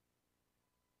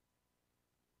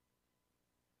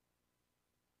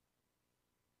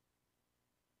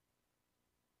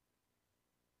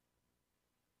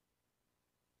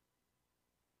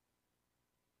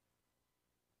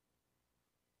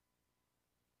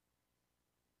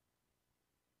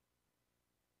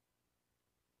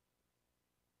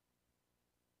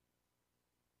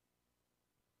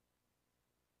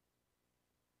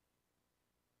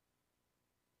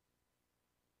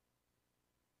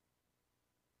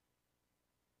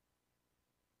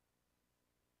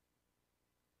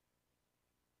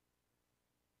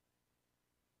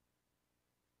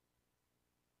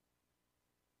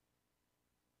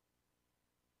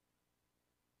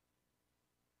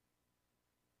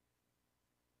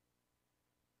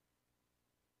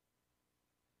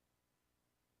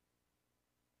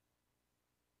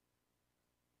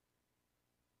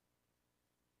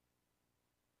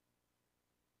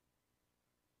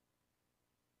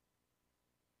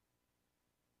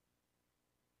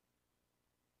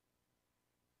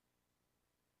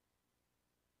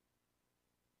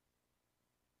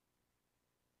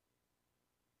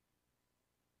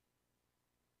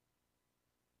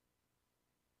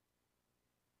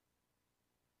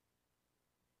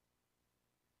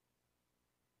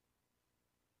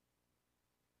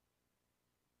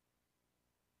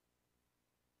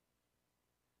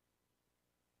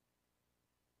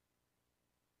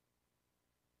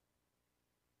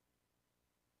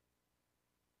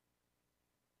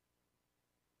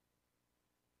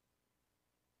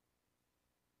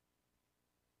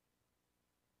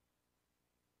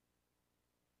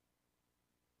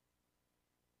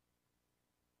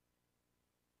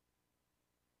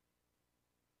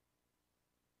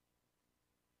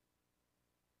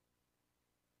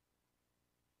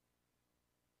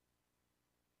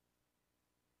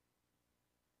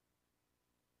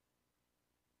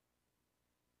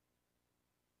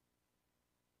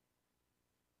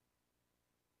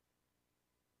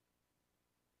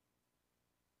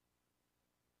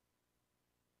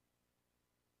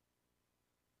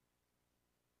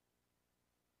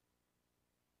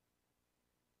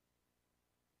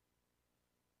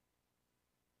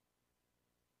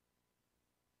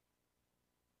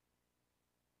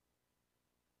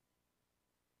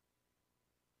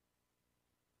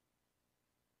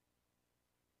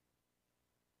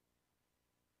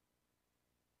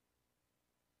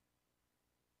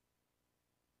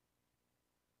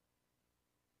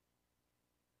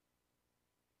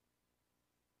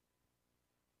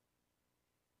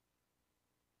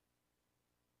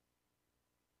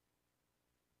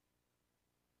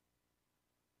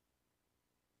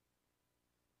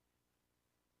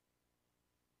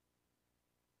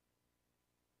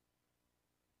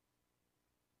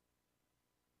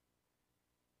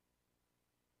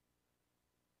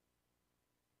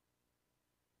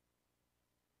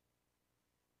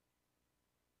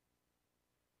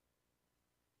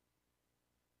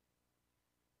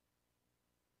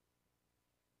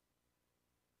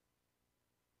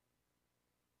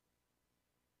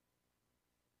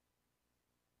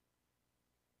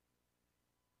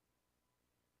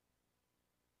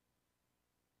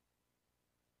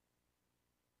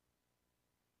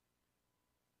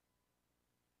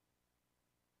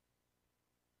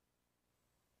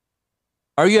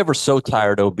 Are you ever so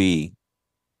tired, OB,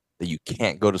 that you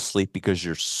can't go to sleep because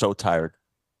you're so tired?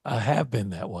 I have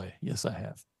been that way. Yes, I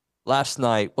have. Last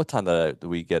night, what time did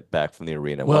we get back from the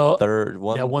arena? Well,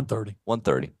 1:30.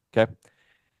 1:30. Okay.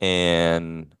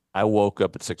 And I woke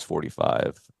up at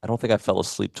 6:45. I don't think I fell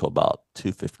asleep till about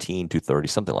 2:15, 2:30,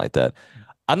 something like that.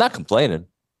 I'm not complaining.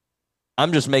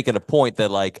 I'm just making a point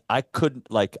that I couldn't,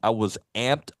 I was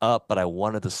amped up, but I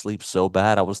wanted to sleep so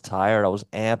bad. I was tired. I was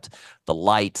amped. The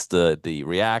lights, the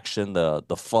reaction, the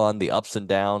fun, the ups and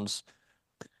downs.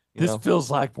 This feels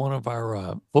like one of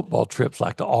our football trips,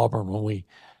 like to Auburn, when we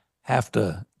have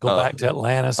to go back to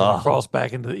Atlanta and cross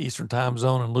back into the Eastern time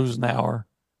zone and lose an hour.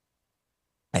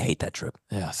 I hate that trip.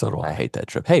 Yeah, so do I. I hate that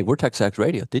trip. Hey, we're TexAgs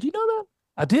Radio. Did you know that?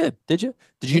 I did. Did you?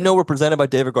 Did you know we're presented by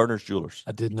David Gardner's Jewelers?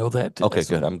 I did know that too. Okay,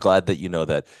 good. I'm glad that you know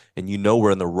that. And you know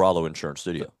we're in the Rollo Insurance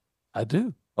Studio. I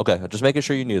do. Okay, I'm just making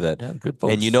sure you knew that. Yeah, good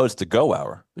folks. And you know it's the Go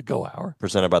Hour. The Go Hour.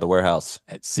 Presented by the Warehouse.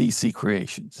 At CC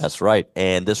Creations. That's right.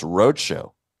 And this road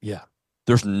show. Yeah.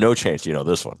 There's no chance you know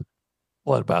this one.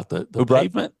 What about the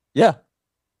pavement? Yeah.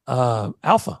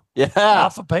 Alpha. Yeah.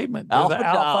 Alpha pavement. They're Alpha the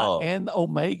Alpha dog. and the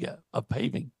Omega of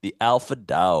paving. The Alpha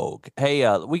Dog.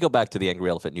 Hey, we go back to the Angry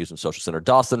Elephant News and Social Center.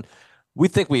 Dawson, we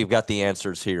think we've got the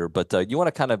answers here, but you want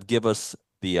to kind of give us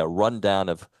the rundown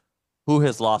of who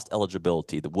has lost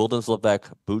eligibility? The Wildens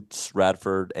Levesque, Boots,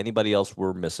 Radford, anybody else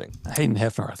we're missing? Hayden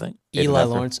Hefner, I think. Eli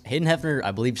Lawrence. Hayden Hefner,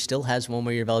 I believe, still has 1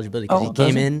 more year of eligibility because he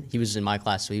came in. He was in my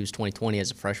class, so he was 2020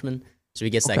 as a freshman. So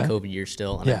he gets that COVID year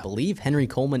still. And I believe Henry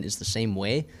Coleman is the same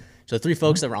way. So the 3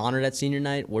 folks that were honored at senior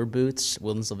night were Boots,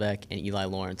 Wildens Levesque, and Eli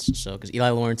Lawrence. So because Eli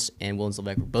Lawrence and Wildens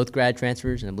Levesque were both grad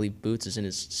transfers, and I believe Boots is in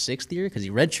his 6th year because he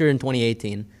redshirted in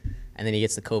 2018, and then he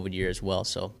gets the COVID year as well.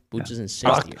 So Boots is in his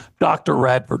 6th year. Dr.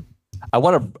 Radford. I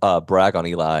want to brag on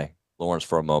Eli Lawrence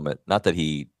for a moment. Not that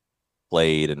he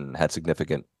played and had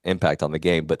significant impact on the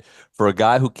game, but for a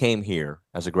guy who came here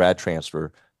as a grad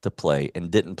transfer to play and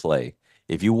didn't play,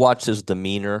 if you watch his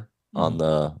demeanor on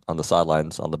the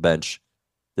sidelines, on the bench,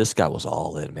 this guy was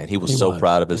all in, man. He was so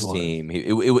proud of his team.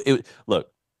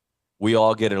 Look, we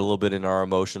all get a little bit in our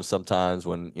emotions sometimes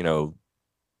when,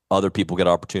 other people get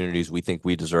opportunities we think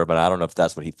we deserve, and I don't know if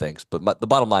that's what he thinks. But the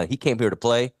bottom line, he came here to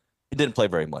play. He didn't play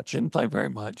very much. Didn't play very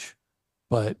much.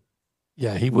 But,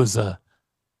 yeah, he was about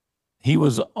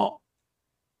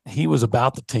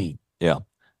the team. Yeah.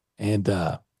 And,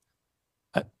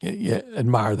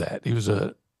 admire that. He was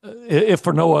if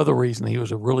for no other reason, he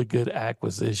was a really good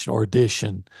acquisition or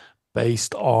addition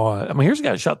based on, here's a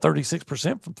guy that shot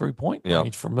 36% from 3-point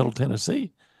range from Middle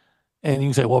Tennessee. And you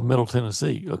can say, well, Middle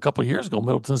Tennessee, a couple of years ago,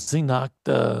 Middle Tennessee knocked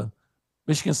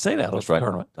Michigan State out of the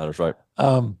tournament. That is right.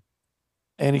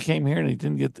 And he came here and he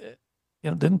didn't get,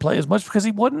 didn't play as much because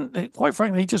he wasn't, quite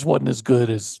frankly, he just wasn't as good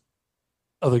as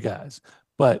other guys.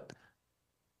 But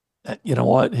you know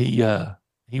what? He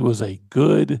was a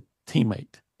good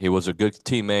teammate. He was a good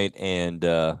teammate, and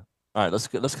all right,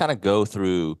 let's kind of go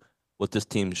through what this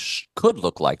team could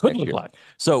look like next year.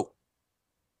 So,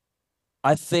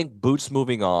 I think Boots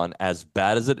moving on, as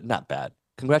bad as it, not bad.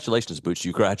 Congratulations, Boots!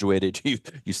 You graduated.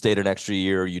 You stayed an extra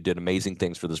year. You did amazing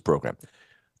things for this program.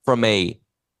 From a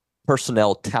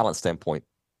personnel talent standpoint,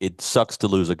 it sucks to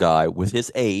lose a guy with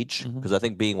his age because I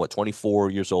think being 24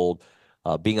 years old,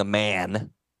 being a man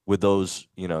with those,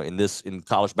 in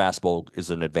college basketball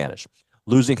is an advantage.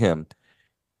 Losing him,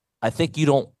 I think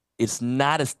it's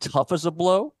not as tough as a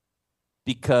blow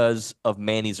because of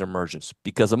Manny's emergence.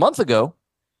 Because a month ago,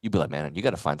 you'd be like, man, you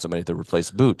got to find somebody to replace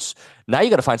Boots. Now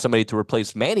you got to find somebody to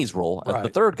replace Manny's role as the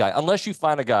third guy, unless you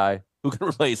find a guy who can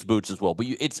replace Boots as well. But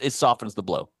it softens the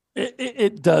blow.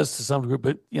 It does to some degree,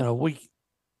 but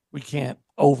we can't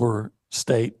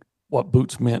overstate what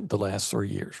Boots meant the last 3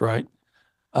 years, right?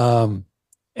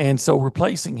 And so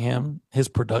replacing him, his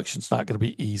production's not going to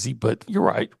be easy, but you're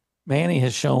right. Manny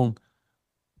has shown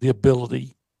the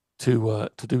ability to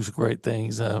do some great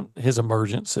things. His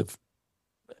emergence, if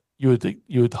you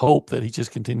would hope that he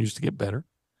just continues to get better.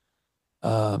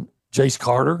 Jace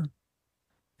Carter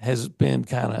has been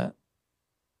kind of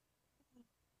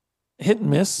hit and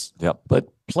miss, but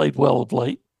played well of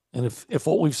late. And if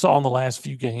what we've saw in the last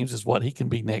few games is what he can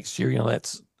be next year,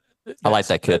 I like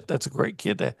that kid. That's a great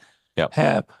kid to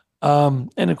have.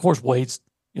 And of course, Wade's,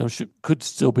 could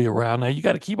still be around. Now you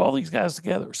got to keep all these guys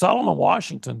together. Solomon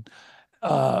Washington,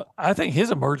 I think his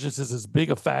emergence is as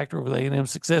big a factor of A&M's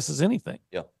success as anything.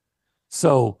 Yeah.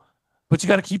 So, but you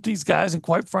got to keep these guys, and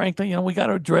quite frankly, we got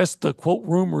to address the quote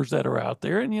rumors that are out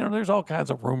there. And there's all kinds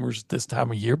of rumors this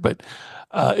time of year, but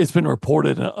it's been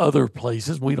reported in other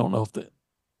places. We don't know if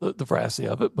the veracity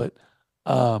of it, but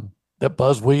that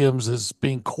Buzz Williams is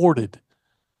being courted,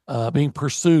 being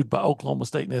pursued by Oklahoma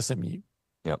State and SMU.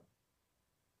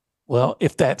 Well,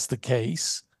 if that's the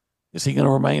case, is he going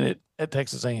to remain at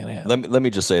Texas A&M? Let me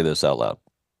just say this out loud.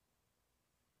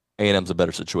 A&M's a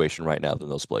better situation right now than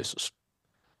those places.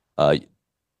 I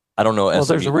don't know. Well,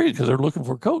 SMU, there's a reason, because they're looking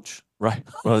for a coach. right?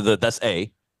 Well, that's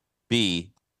A.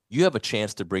 B, you have a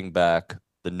chance to bring back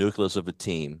the nucleus of a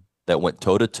team that went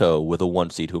toe-to-toe with a 1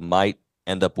 seed who might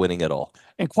end up winning it all.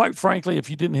 And quite frankly, if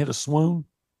you didn't hit a swoon,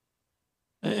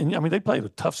 and I mean, they played a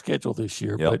tough schedule this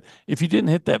year, but if you didn't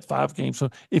hit that 5-game,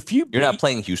 so if you're not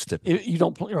playing Houston, you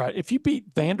don't play right. If you beat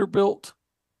Vanderbilt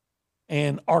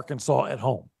and Arkansas at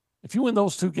home, if you win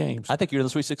those 2 games, I think you're in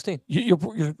the Sweet 16. You're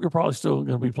probably still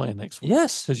going to be playing next week.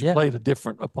 Yes, because you played a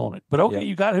different opponent. But okay,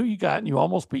 you got who you got, and you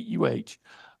almost beat UH.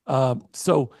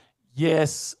 So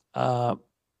yes, we're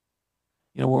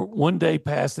one day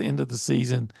past the end of the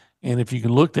season, and if you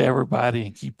can look to everybody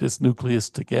and keep this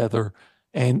nucleus together.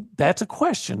 And that's a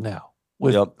question now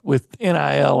with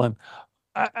NIL, and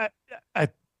I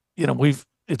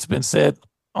it's been said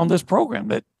on this program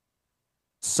that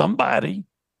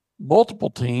multiple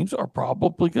teams are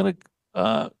probably going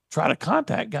to try to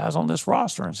contact guys on this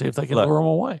roster and see if they can lure them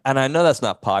away. And I know that's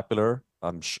not popular.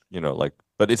 I'm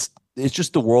but it's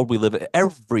just the world we live in.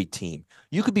 Every team,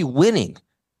 you could be winning.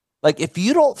 Like, if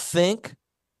you don't think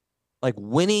like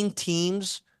winning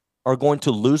teams are going to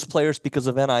lose players because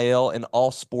of NIL in all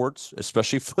sports,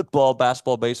 especially football,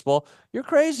 basketball, baseball, you're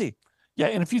crazy. Yeah,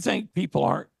 and if you think people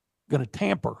aren't going to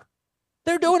tamper,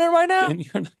 they're doing it right now.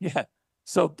 And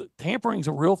so tampering's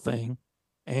a real thing,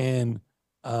 and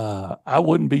I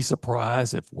wouldn't be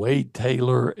surprised if Wade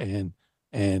Taylor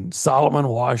and Solomon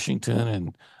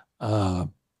Washington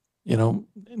and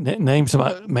name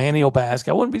some Manny O'Bask.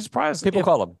 I wouldn't be surprised people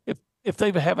call them if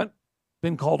they haven't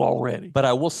been called already. But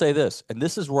I will say this, and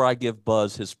this is where I give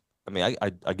Buzz his. I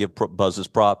give Buzz his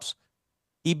props.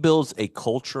 He builds a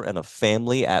culture and a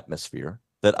family atmosphere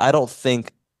that I don't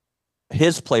think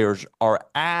his players are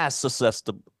as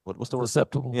susceptible. What's the word?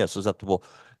 Susceptible. Yeah, susceptible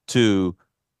to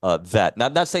that. Now,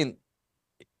 I'm not saying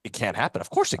it can't happen.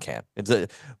 Of course it can.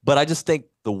 But I just think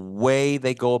the way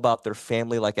they go about their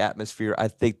family-like atmosphere, I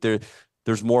think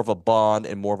there's more of a bond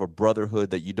and more of a brotherhood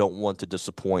that you don't want to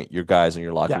disappoint your guys in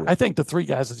your locker room. I think the 3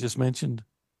 guys I just mentioned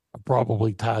are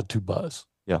probably tied to Buzz.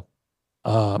 Yeah.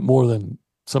 More than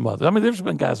some others. I mean, there's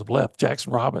been guys who've left.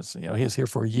 Jackson Robinson, he was here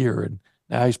for a year, and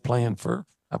now he's playing for,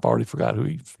 I've already forgot who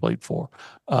he's played for.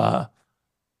 Hassan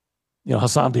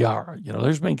Diarra.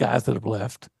 There's been guys that have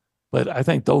left, but I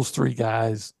think those 3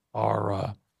 guys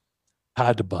are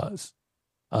tied to Buzz.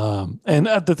 And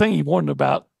the thing you warned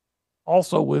about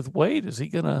also with Wade, is he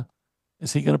gonna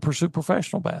pursue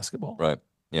professional basketball? Right.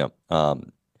 Yeah.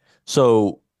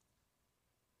 So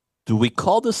do we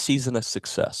call this season a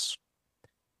success?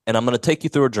 And I'm going to take you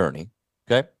through a journey.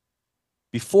 Okay.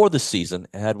 Before the season,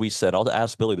 had we said, I'll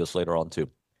ask Billy this later on too.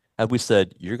 Had we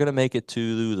said, you're going to make it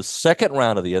to the second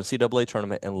round of the NCAA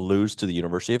tournament and lose to the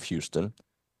University of Houston.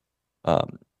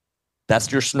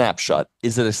 That's your snapshot.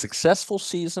 Is it a successful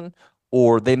season?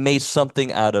 Or they made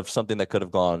something out of something that could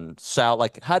have gone south?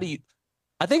 Like, I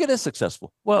think it is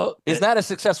successful. Well, it's not as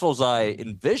successful as I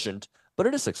envisioned, but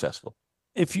it is successful.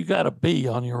 If you got a B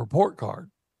on your report card,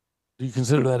 do you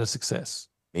consider that a success?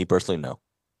 Me personally, no.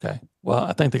 Okay. Well,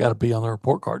 I think they got a B on their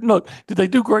report card. No, did they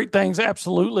do great things?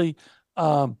 Absolutely.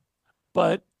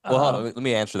 But let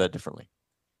me answer that differently.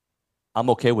 I'm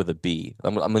okay with a B.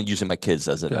 I'm using my kids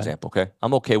as an example. Okay.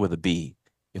 I'm okay with a B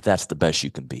if that's the best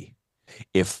you can be.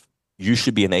 If you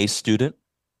should be an A student,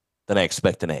 then I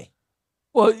expect an A.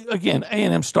 Well, again,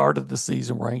 A&M started the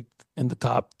season ranked in the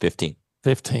top 15.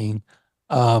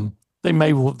 They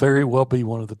may very well be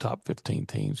one of the top 15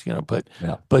 teams,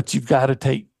 but you've got to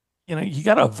take, you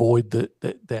got to avoid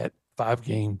that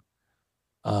 5-game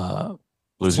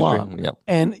slump. Yeah.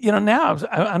 And, now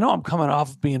I know I'm coming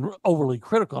off of being overly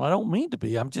critical, and I don't mean to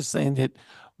be. I'm just saying that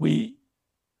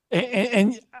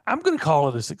and I'm going to call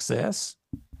it a success.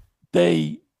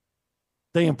 They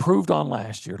improved on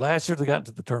last year. Last year they got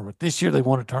into the tournament. This year they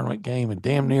won a tournament game and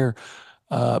damn near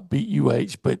beat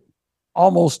UH, but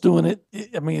almost doing it.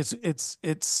 I mean, it's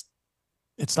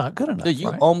not good enough.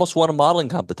 You almost won a modeling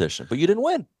competition, but you didn't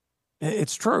win.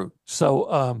 It's true.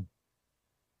 So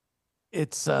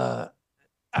it's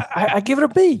I give it a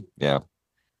B. Yeah.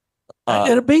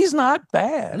 And a B is not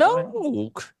bad.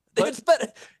 No, it's better.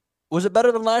 Was it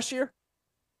better than last year?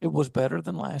 It was better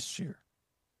than last year.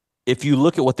 If you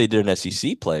look at what they did in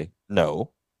SEC play, no.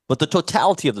 But the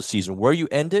totality of the season, where you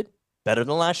ended, better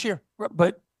than last year.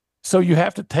 But so you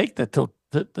have to take the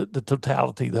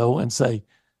totality though and say,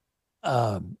 they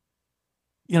were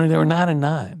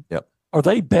 9-9. Yep. Are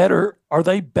they better? Are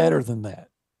they better than that?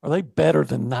 Are they better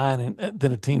than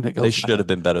than a team that goes? They should have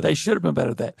been better. They should have been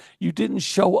better than that. You didn't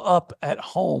show up at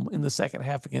home in the second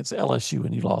half against LSU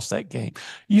and you lost that game.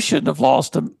 You shouldn't have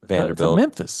lost to Vanderbilt. To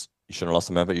Memphis. You shouldn't have lost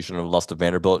to Memphis. You shouldn't have lost to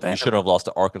Vanderbilt. You shouldn't have lost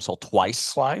to Arkansas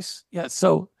twice. Yeah.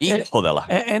 So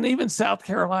and even South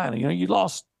Carolina, you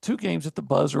lost 2 games at the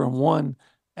buzzer and 1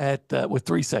 with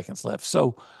 3 seconds left.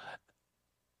 So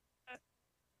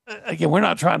again, we're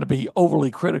not trying to be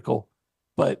overly critical,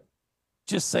 but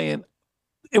just saying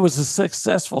it was a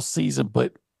successful season,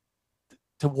 but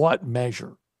to what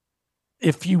measure?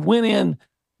 If you went in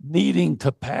needing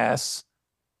to pass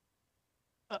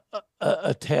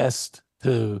a test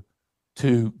to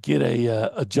get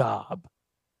a job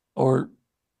or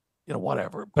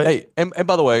whatever. But hey, and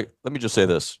by the way, let me just say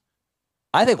this.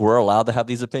 I think we're allowed to have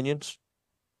these opinions.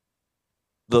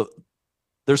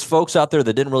 There's folks out there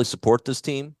that didn't really support this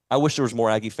team. I wish there was more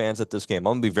Aggie fans at this game. I'm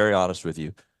going to be very honest with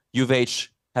you. U of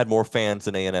H had more fans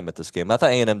than A&M at this game. I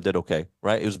thought A&M did okay,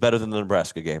 right? It was better than the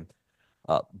Nebraska game.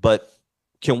 But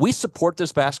can we support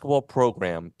this basketball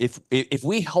program if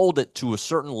we hold it to a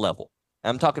certain level?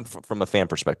 I'm talking from a fan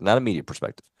perspective, not a media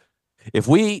perspective. If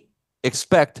we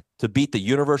expect to beat the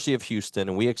University of Houston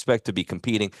and we expect to be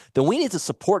competing, then we need to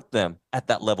support them at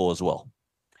that level as well.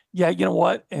 Yeah, you know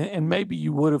what? And maybe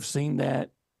you would have seen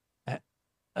that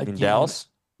in Dallas.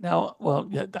 Now, well,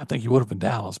 yeah, I think you would have been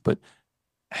Dallas, but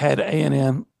had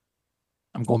A&M,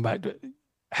 I'm going back to,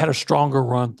 had a stronger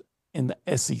run in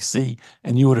the SEC,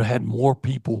 and you would have had more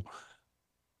people.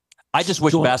 I just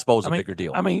wish basketball was a bigger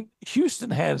deal. I mean,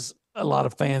 Houston has a lot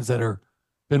of fans that are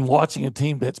been watching a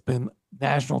team that's been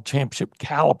national championship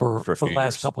caliber for the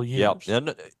last couple of years. Yeah,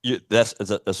 and that's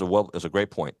a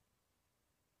great point.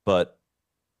 But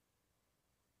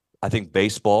I think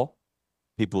baseball,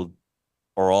 people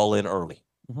are all in early,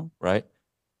 right?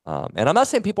 And I'm not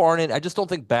saying people aren't in. I just don't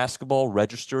think basketball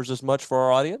registers as much for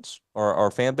our audience or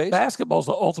our fan base. Basketball's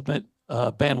the ultimate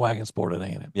bandwagon sport at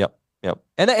A&M. Yep.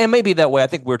 And maybe that way. I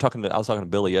think I was talking to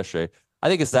Billy yesterday. I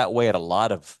think it's that way at a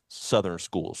lot of Southern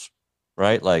schools,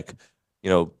 right? Like,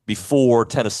 before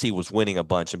Tennessee was winning a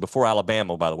bunch, and before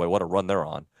Alabama, by the way, what a run they're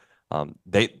on.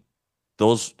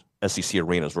 Those SEC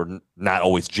arenas were not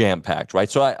always jam packed,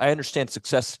 right? So I understand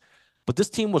success, but this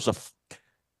team was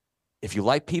if you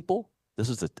like people. This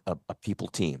is a people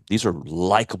team. These are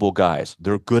likable guys.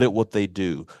 They're good at what they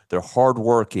do. They're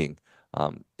hardworking.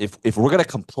 If we're gonna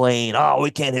complain, we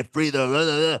can't hit free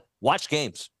throw, watch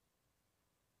games.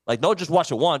 Like, don't just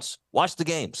watch it once. Watch the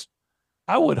games.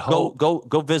 I would hope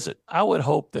go visit. I would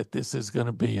hope that this is going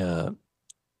to be a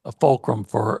fulcrum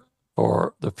for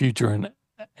the future in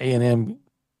A&M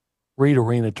Reed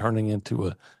Arena turning into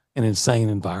an insane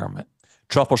environment.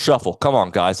 Truffle shuffle. Come on,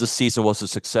 guys. This season was a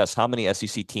success. How many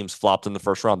SEC teams flopped in the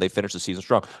first round? They finished the season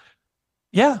strong.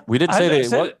 Yeah, we didn't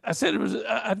say I said it was.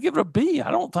 I'd give it a B. I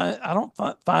don't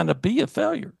find a B a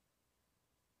failure,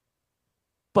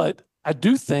 but I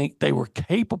do think they were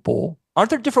capable. Aren't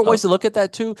there different ways to look at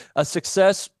that too? A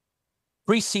success,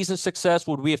 preseason success.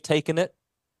 Would we have taken it?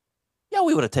 Yeah,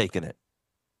 we would have taken it.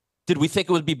 Did we think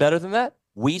it would be better than that?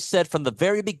 We said from the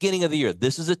very beginning of the year,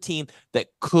 this is a team that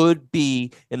could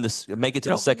be make it to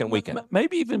the second weekend.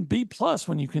 Maybe even B+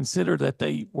 when you consider that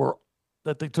they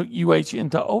took UH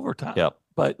into overtime. Yep.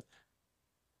 But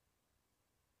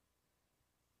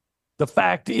the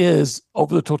fact is,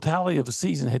 over the totality of the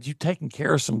season, had you taken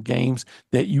care of some games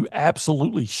that you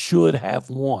absolutely should have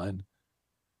won,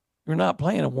 you're not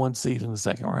playing a 1 seed in the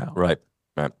second round. Right.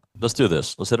 Let's do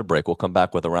this. Let's hit a break. We'll come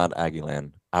back with Around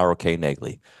Aggieland. Our Kay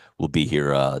Naegeli will be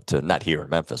here not here in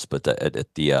Memphis, but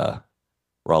at the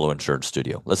Rollo Insurance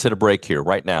Studio. Let's hit a break here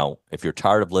right now. If you're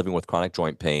tired of living with chronic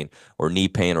joint pain or knee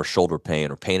pain or shoulder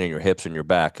pain or pain in your hips and your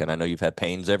back, and I know you've had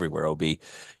pains everywhere, OB,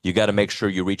 you got to make sure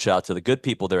you reach out to the good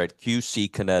people there at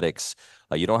QC Kinetics.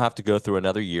 You don't have to go through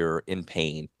another year in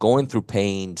pain. Going through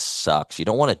pain sucks. You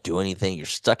don't want to do anything. You're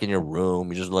stuck in your room.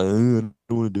 You're just like, I don't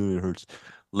want to do it. It hurts.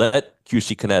 Let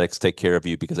QC Kinetics take care of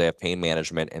you because they have pain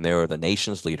management and they are the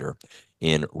nation's leader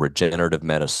in regenerative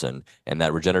medicine. And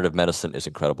that regenerative medicine is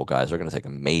incredible, guys. They're going to take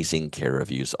amazing care of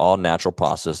you. It's all natural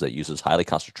process that uses highly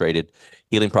concentrated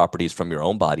healing properties from your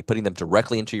own body, putting them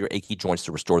directly into your achy joints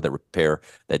to restore that repair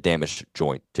that damaged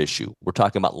joint tissue. We're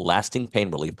talking about lasting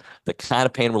pain relief, the kind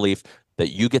of pain relief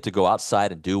that you get to go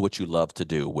outside and do what you love to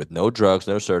do with no drugs,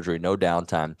 no surgery, no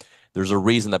downtime. There's a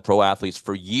reason that pro athletes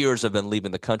for years have been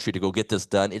leaving the country to go get this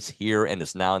done. It's here and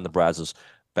it's now in the Brazos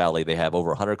Valley. They have over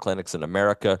 100 clinics in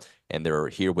America, and they're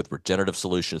here with regenerative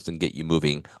solutions to get you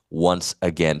moving once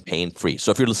again, pain-free.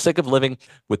 So if you're sick of living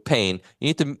with pain, you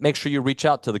need to make sure you reach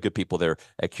out to the good people there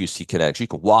at QC Kinetics. You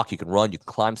can walk, you can run, you can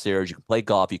climb stairs, you can play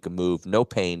golf, you can move. No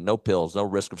pain, no pills, no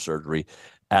risk of surgery.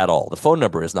 at all. The phone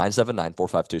number is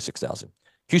 979-452-6000.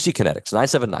 QC Kinetics,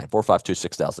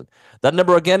 979-452-6000. That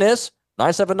number again is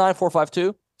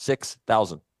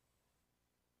 979-452-6000.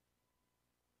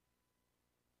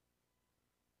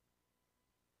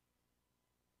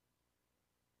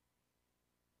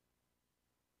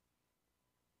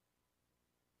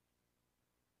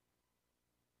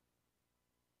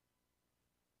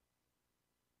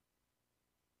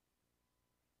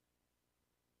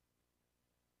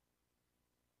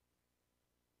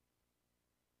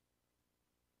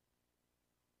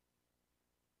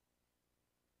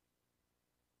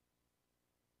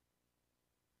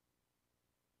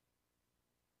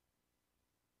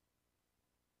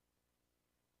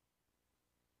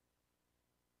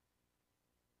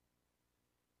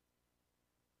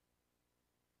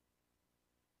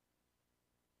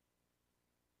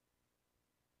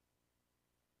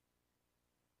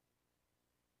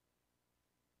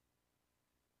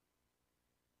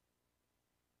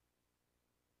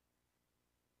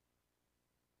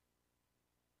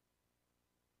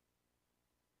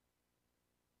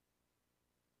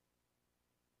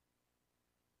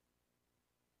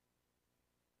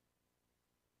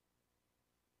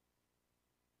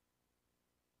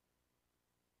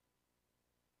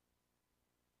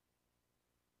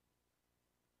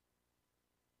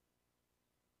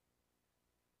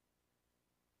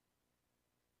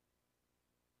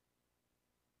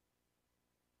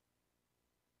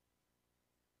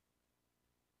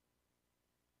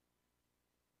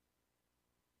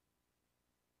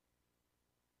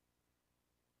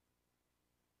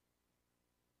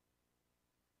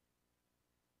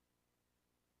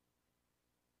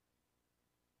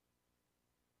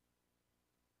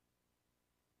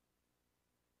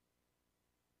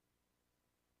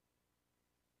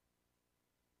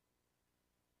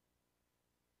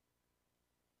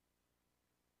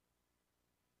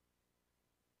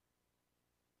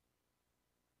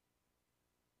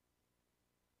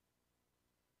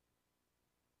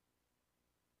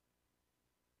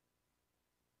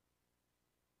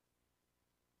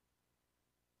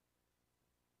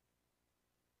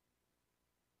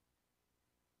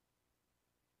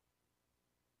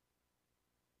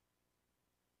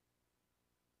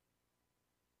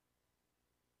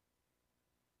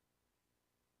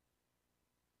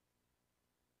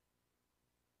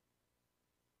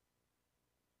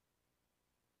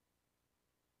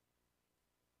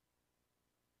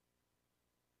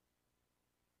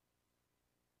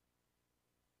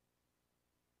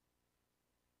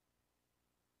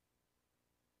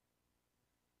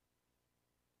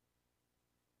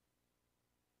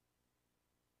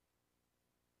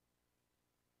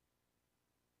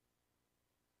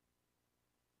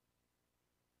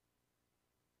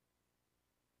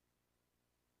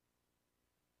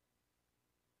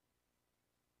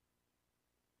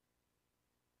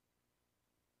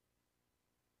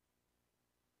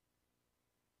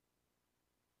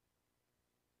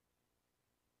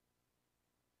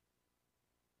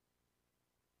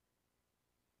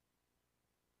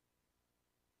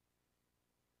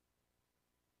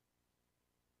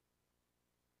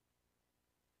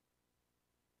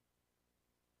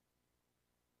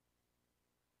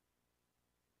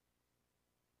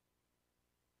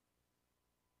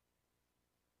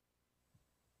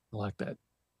 I like that.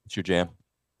 It's your jam.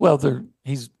 Well,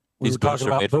 he's talking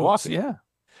about boots. Yeah.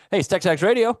 Hey, it's TexAgs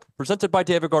Radio, presented by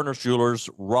David Gardner's Jewelers,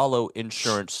 Rollo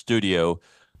Insurance Studio.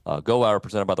 Go Hour,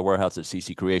 presented by the Warehouse at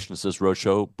CC Creations. This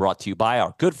roadshow brought to you by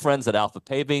our good friends at Alpha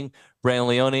Paving. Brandon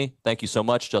Leone, thank you so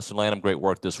much. Justin Lanham, great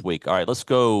work this week. All right, let's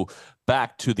go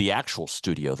back to the actual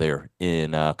studio there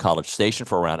in College Station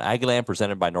for Around Aggieland,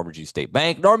 presented by Norman G. State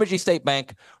Bank. Norman G. State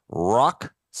Bank,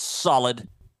 rock solid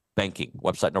banking.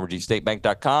 Website,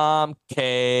 normanggstatebank.com.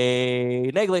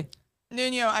 Kay Naegeli.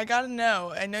 Nuño, I got to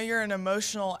know, I know you're an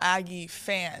emotional Aggie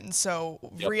fan, so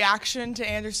reaction to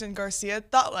Anderson Garcia,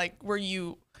 were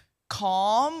you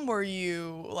calm? Were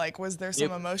you, was there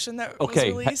some emotion that was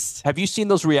released? Have you seen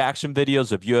those reaction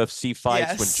videos of UFC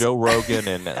fights when Joe Rogan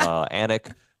and John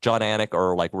Anik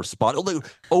are, responding?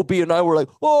 OB and I were like,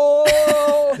 oh!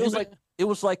 It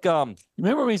was like you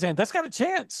remember me saying that's got a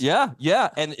chance. Yeah.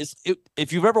 And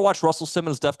if you've ever watched Russell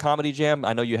Simmons' Def Comedy Jam,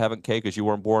 I know you haven't, Kay, because you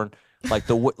weren't born.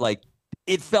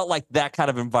 It felt like that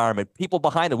kind of environment. People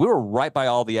behind it. We were right by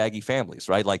all the Aggie families,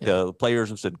 right? The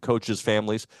players and coaches'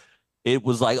 families. It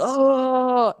was like,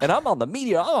 oh, and I'm on the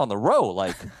media, I'm on the row.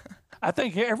 I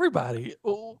think everybody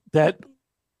that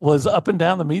was up and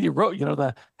down the media road,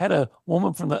 I had a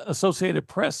woman from the Associated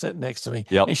Press sitting next to me.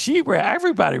 Yep. And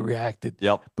everybody reacted.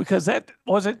 Yep. Because that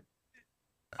wasn't,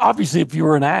 obviously, if you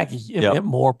were an Aggie, it meant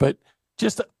more, but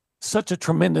just such a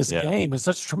tremendous game and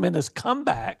such a tremendous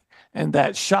comeback. And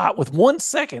that shot with 1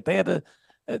 second, they had to.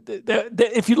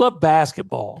 If you love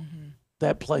basketball,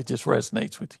 that play just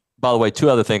resonates with you. By the way, two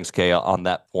other things, Kay, on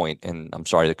that point, and I'm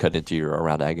sorry to cut into your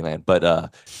Around Aggieland,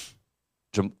 but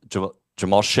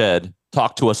Jamal Shed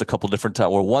talked to us a couple different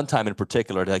times, or one time in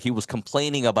particular, like he was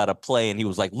complaining about a play and he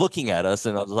was like looking at us,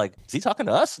 and I was like, is he talking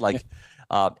to us? Like,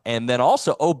 and then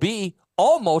also OB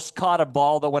almost caught a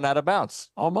ball that went out of bounds.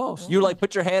 Almost. You like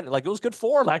put your hand, like it was good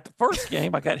form. Like the first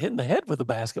game, I got hit in the head with a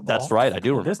basketball. That's right. I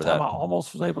do remember this time that. I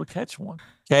almost was able to catch one.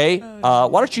 Okay. Why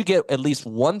don't you get at least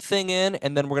one thing in,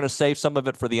 and then we're going to save some of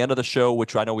it for the end of the show,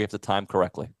 which I know we have to time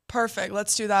correctly. Perfect.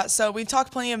 Let's do that. So we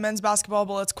talked plenty of men's basketball,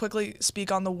 but let's quickly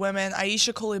speak on the women.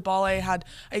 Aisha Coulibaly had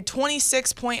a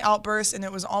 26-point outburst, and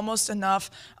it was almost enough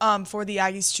for the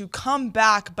Aggies to come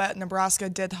back, but Nebraska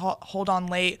did hold on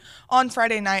late on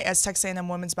Friday night as Texas A&M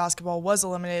women's basketball was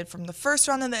eliminated from the first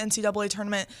round of the NCAA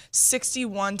tournament,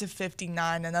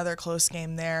 61-59. Another close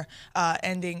game there,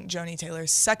 ending Joni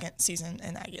Taylor's second season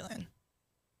in Aggieland.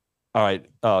 All right.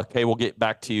 Kay, we'll get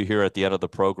back to you here at the end of the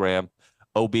program.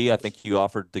 OB, I think you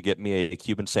offered to get me a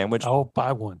Cuban sandwich. Oh,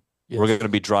 buy one. Yes. We're going to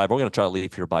be driving. We're going to try to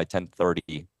leave here by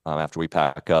 10:30 after we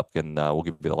pack up, and we'll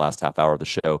give you the last half hour of the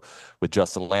show with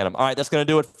Justin Lanham. All right, that's going to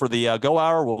do it for the Go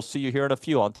Hour. We'll see you here in a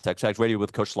few on TexAgs Radio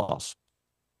with Coach Schloss.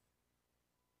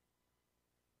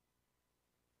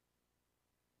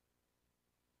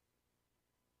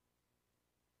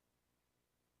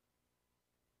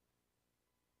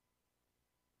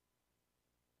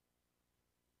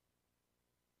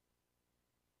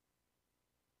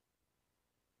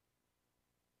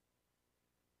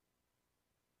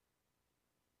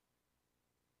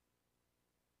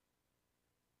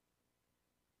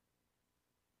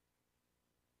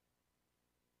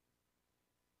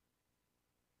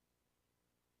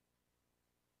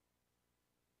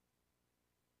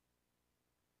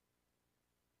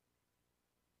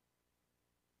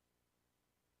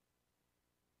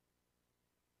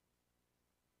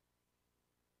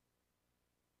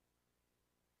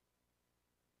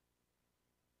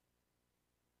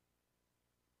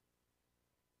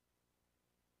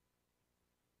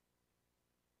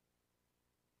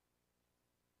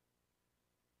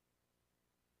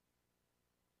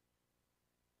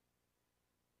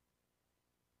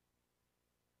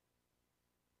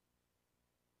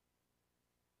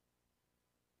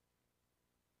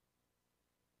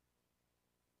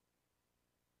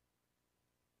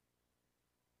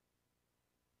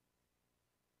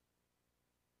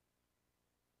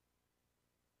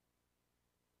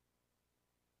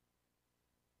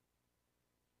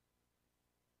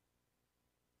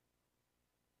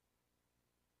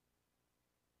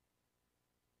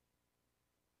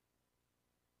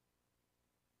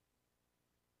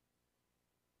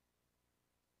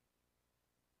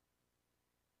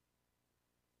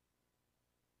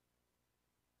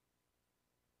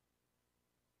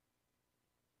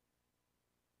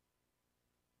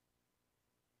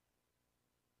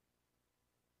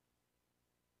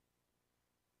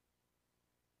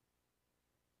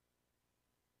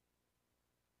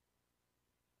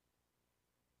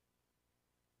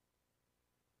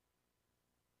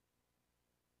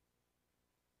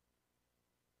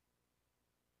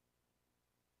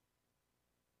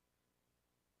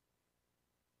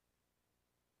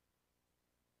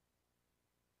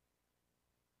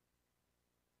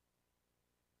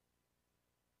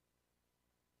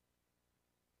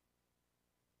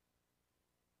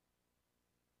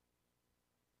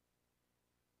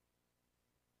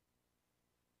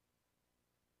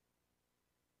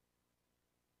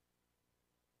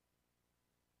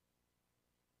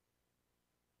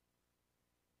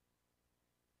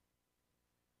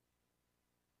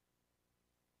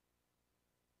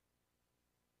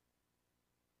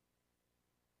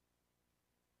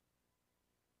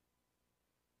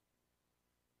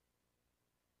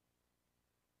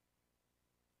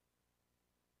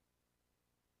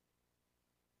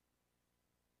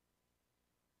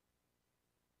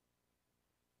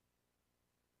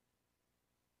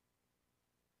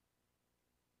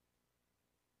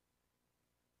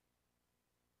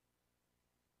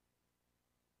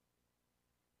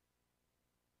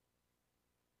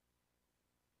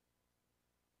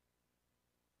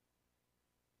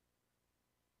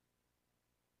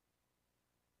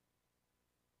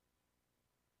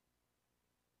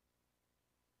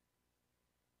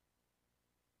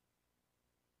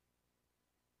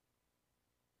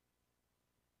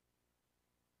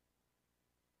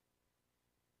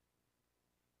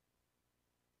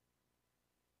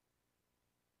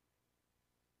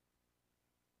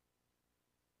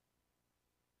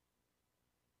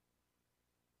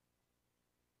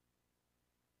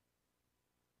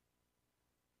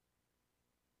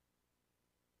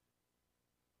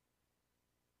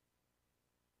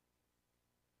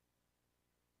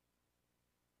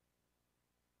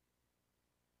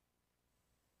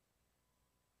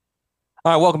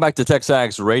 All right, welcome back to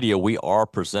TexAgs Radio. We are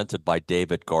presented by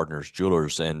David Gardner's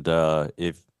Jewelers, and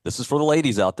if this is for the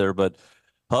ladies out there, but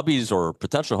hubbies or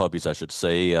potential hubbies, I should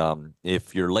say,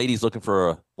 if your lady's looking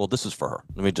for this is for her.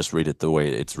 Let me just read it the way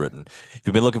it's written. If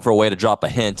you've been looking for a way to drop a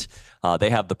hint, they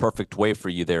have the perfect way for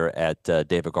you there at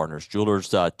David Gardner's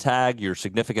Jewelers. Tag your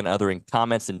significant other in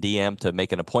comments and DM to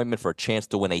make an appointment for a chance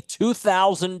to win a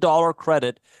 $2,000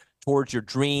 credit towards your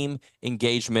dream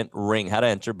engagement ring. How to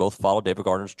enter, both follow David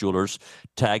Gardner's Jewelers.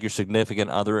 Tag your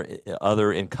significant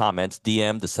other in comments.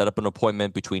 DM to set up an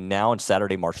appointment between now and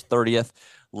Saturday, March 30th.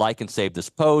 Like and save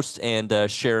this post, and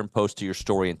share and post to your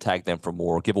story and tag them for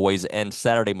more. Giveaways end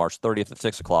Saturday, March 30th at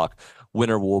 6 o'clock.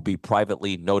 Winner will be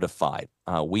privately notified.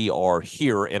 We are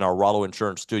here in our Rollo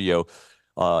Insurance studio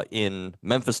in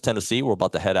Memphis, Tennessee. We're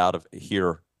about to head out of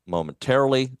here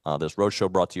momentarily. This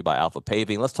roadshow brought to you by Alpha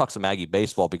Paving. Let's talk some Aggie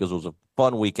baseball because it was a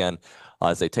fun weekend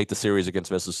as they take the series against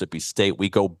Mississippi State. We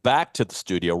go back to the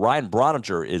studio. Ryan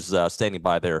Brauninger is standing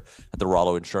by there at the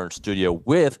Rollo Insurance studio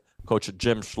with Coach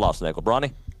Jim Schlossnagle.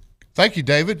 Bronny? Thank you,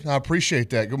 David. I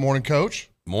appreciate that. Good morning, Coach.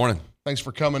 Morning. Thanks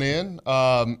for coming in.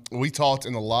 We talked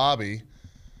in the lobby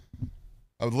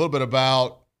a little bit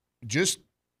about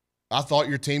I thought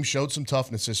your team showed some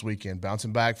toughness this weekend,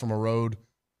 bouncing back from a road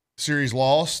series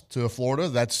loss to Florida.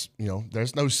 That's,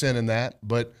 there's no sin in that.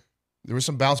 But there were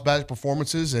some bounce-back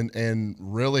performances, and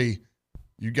really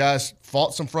you guys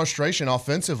fought some frustration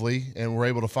offensively and were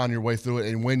able to find your way through it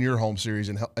and win your home series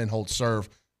and hold serve.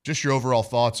 Just your overall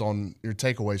thoughts on your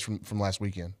takeaways from last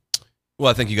weekend. Well,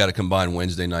 I think you got to combine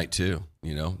Wednesday night too.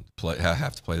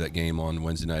 Have to play that game on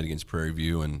Wednesday night against Prairie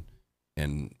View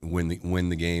and win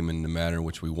the game in the manner in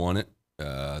which we won it.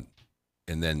 And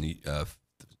then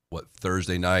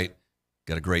Thursday night,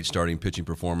 got a great starting pitching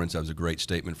performance. That was a great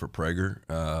statement for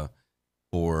Prager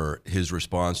for his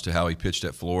response to how he pitched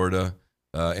at Florida,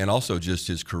 and also just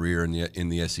his career in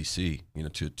the SEC.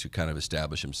 To kind of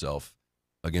establish himself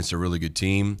against a really good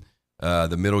team.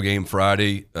 The middle game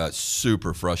Friday,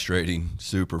 super frustrating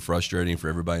for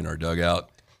everybody in our dugout.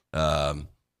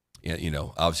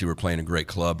 Obviously we're playing a great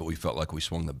club, but we felt like we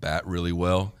swung the bat really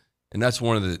well. And that's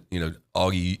one of the,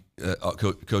 Aggie,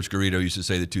 Coach Garrido used to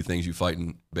say the two things you fight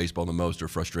in baseball the most are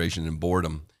frustration and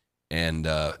boredom. And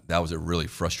that was a really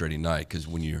frustrating night because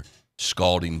when you're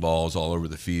scalding balls all over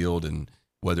the field, and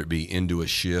whether it be into a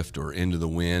shift or into the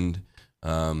wind,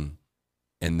 and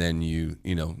then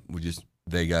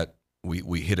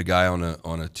we hit a guy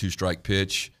on a two-strike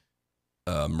pitch.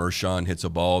 Mershon hits a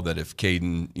ball that if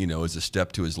Caden, is a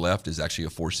step to his left, is actually a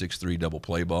 4.63 double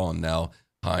play ball, and now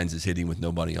Hines is hitting with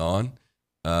nobody on.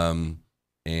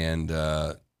 And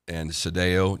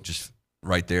Sadeo just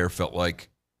right there felt like,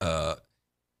 I'm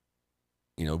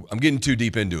getting too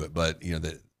deep into it, but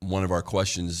that one of our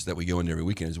questions that we go into every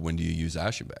weekend is, when do you use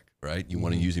Aschenbeck, right? You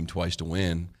want to use him twice to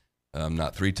win.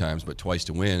 Not 3 times, but twice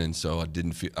to win. And so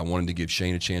I wanted to give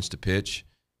Shane a chance to pitch.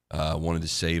 I wanted to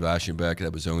save Aschenbeck.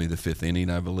 That was only the 5th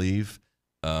inning, I believe.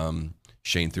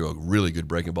 Shane threw a really good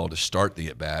breaking ball to start the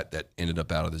at-bat that ended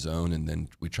up out of the zone, and then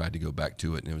we tried to go back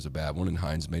to it, and it was a bad one, and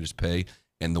Hines made us pay.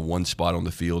 And the one spot on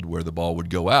the field where the ball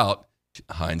would go out,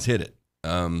 Hines hit it.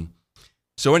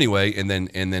 So anyway, and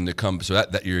then to come, so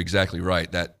that you're exactly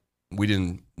right. That we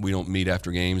don't meet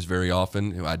after games very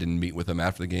often. I didn't meet with them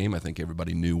after the game. I think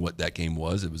everybody knew what that game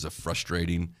was. It was a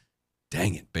frustrating,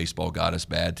 dang it, baseball got us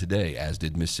bad today, as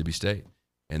did Mississippi State.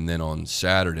 And then on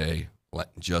Saturday,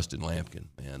 Justin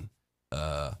Lanham, man,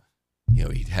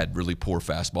 he had really poor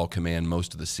fastball command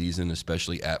most of the season,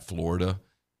 especially at Florida.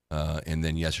 And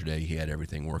then yesterday he had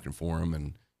everything working for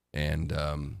him. And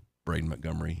Braden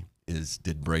Montgomery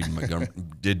did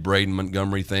Braden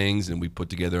Montgomery things, and we put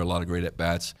together a lot of great at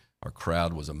bats. Our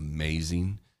crowd was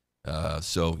amazing.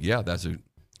 So yeah, that's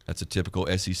a typical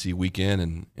SEC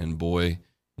weekend, and boy,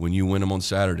 when you win them on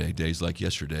Saturday, days like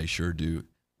yesterday sure do.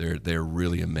 They're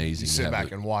really amazing. You sit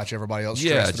back and watch everybody else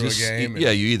stress through a game. You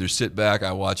either sit back.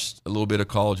 I watched a little bit of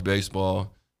college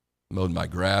baseball, mowed my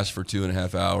grass for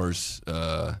 2.5 hours,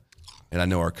 and I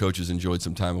know our coaches enjoyed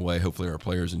some time away. Hopefully our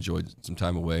players enjoyed some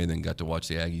time away, and then got to watch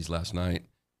the Aggies last night.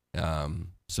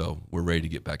 So we're ready to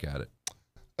get back at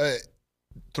it.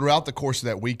 Throughout the course of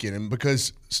that weekend, and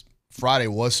because Friday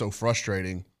was so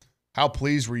frustrating, how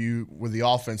pleased were you with the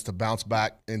offense to bounce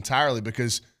back entirely?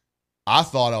 Because I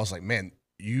was like, man,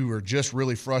 you were just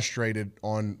really frustrated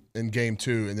in game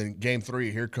 2, and then game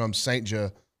 3, here comes St.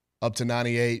 Joe up to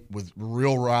 98 with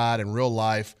real ride and real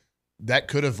life. That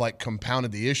could have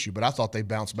compounded the issue, but I thought they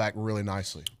bounced back really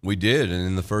nicely. We did, and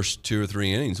in the first 2 or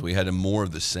 3 innings, we had more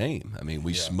of the same. I mean,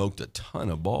 we smoked a ton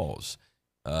of balls.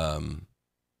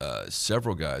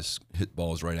 Several guys hit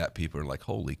balls right at people and like,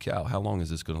 holy cow, how long is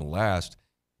this going to last?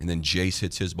 and then Jace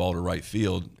hits his ball to right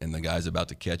field, and the guy's about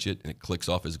to catch it, and it clicks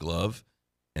off his glove,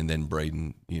 and then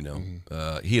Braden, he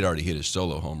had already hit his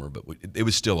solo homer, but it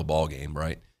was still a ball game,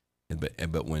 right?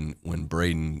 But when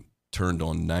Braden turned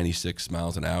on 96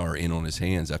 miles an hour in on his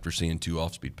hands after seeing 2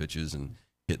 off-speed pitches and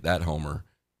hit that homer,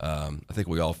 I think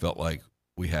we all felt like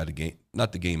we had a game,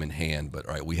 not the game in hand, but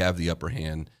right, we have the upper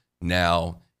hand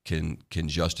now. Can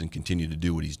Justin continue to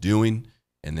do what he's doing?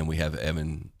 And then we have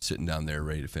Evan sitting down there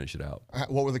ready to finish it out.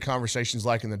 What were the conversations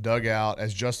like in the dugout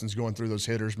as Justin's going through those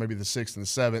hitters, maybe the 6th and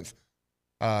the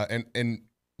 7th? And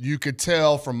you could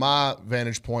tell from my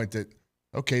vantage point that,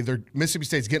 okay, Mississippi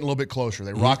State's getting a little bit closer.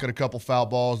 They rocket a couple foul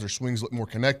balls. Their swings look more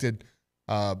connected.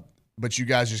 But you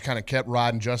guys just kind of kept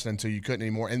riding Justin until you couldn't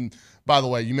anymore. And, by the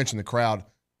way, you mentioned the crowd.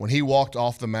 When he walked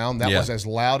off the mound, that was as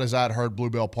loud as I'd heard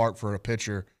Bluebell Park for a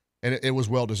pitcher. And it was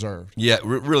well-desered. Yeah,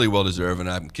 really well-deserved, and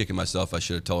I'm kicking myself. I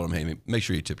should have told him, hey, make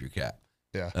sure you tip your cap.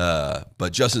 Yeah.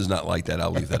 But Justin's not like that.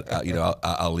 I'll leave that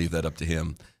I'll leave that up to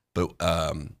him. But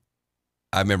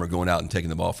I remember going out and taking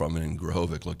the ball from him, and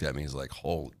Grahovic looked at me and was like,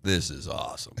 "Holy, this is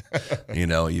awesome."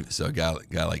 So a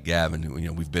guy like Gavin,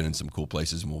 who, we've been in some cool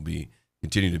places and we'll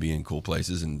continue to be in cool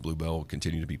places, and Bluebell will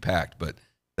continue to be packed. But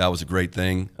that was a great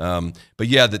thing. But,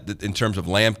 yeah, in terms of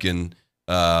Lampkin,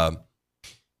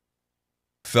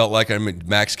 felt like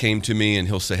Max came to me and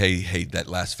he'll say, hey, that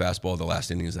last fastball, the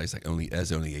last inning is like only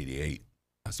 88.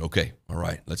 I said, okay, all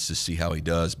right, let's just see how he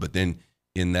does. But then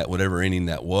in that whatever inning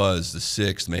that was, the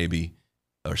 6th maybe,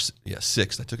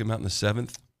 6th, I took him out in the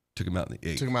 7th, took him out in the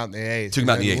 8th. Took him out in the 8th. Took him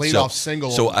out in the 8th. Leadoff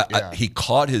single. So he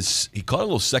caught a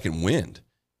little second wind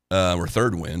or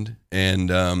third wind, and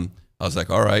I was like,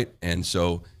 all right. And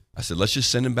so I said, let's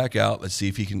just send him back out. Let's see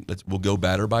if he can. We'll go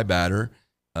batter by batter.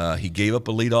 He gave up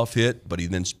a leadoff hit, but he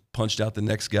then punched out the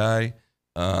next guy.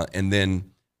 And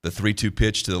then the 3-2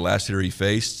 pitch to the last hitter he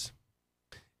faced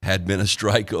had been a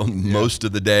strike on most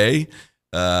of the day.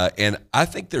 And I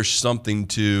think there's something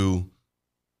to,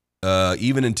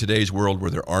 even in today's world where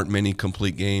there aren't many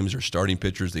complete games or starting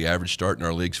pitchers, the average start in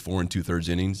our league's 4 2/3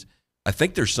 innings. I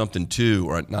think there's something to,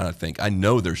 or not I think, I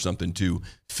know there's something to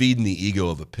feeding the ego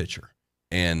of a pitcher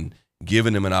and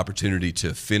giving him an opportunity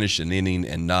to finish an inning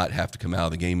and not have to come out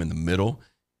of the game in the middle,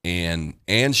 and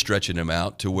stretching him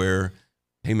out to where,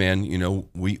 hey man,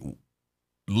 we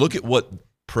look at what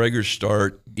Prager's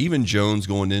start, even Jones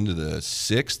going into the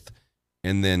 6th,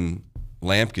 and then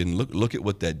Lampkin, look at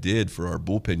what that did for our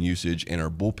bullpen usage and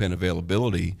our bullpen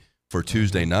availability for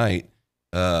Tuesday night,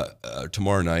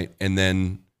 tomorrow night, and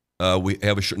then we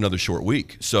have another short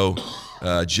week. So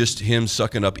just him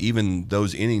sucking up even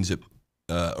those innings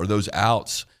or those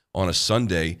outs on a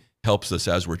Sunday helps us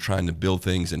as we're trying to build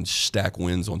things and stack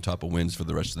wins on top of wins for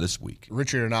the rest of this week.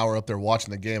 Richard and I were up there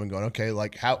watching the game and going, okay,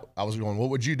 what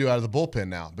would you do out of the bullpen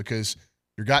now? Because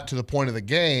you got to the point of the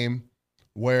game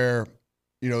where,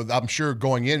 I'm sure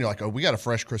going in, you're like, oh, we got a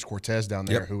fresh Chris Cortez down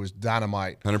there who is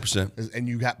dynamite. 100%. And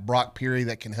you got Brock Peary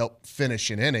that can help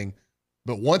finish an inning.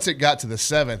 But once it got to the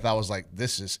 7th, I was like,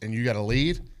 and you got a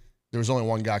lead. There was only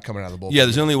one guy coming out of the bullpen. Yeah,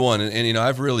 there's only one. And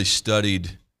I've really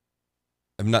studied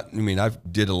 –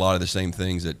 I've did a lot of the same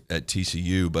things at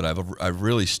TCU, but I've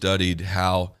really studied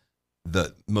how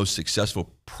the most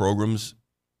successful programs,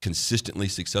 consistently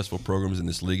successful programs in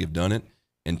this league have done it.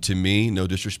 And to me, no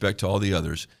disrespect to all the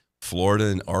others, Florida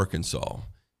and Arkansas,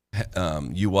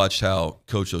 you watched how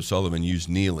Coach O'Sullivan used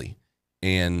Neely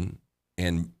and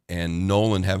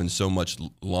Nolan having so much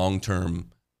long-term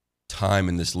time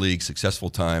in this league, successful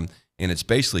time. And it's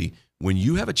basically when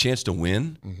you have a chance to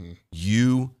win,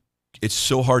 it's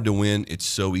so hard to win. It's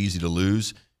so easy to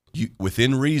lose.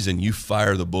 Within reason, you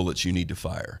fire the bullets you need to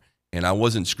fire. And I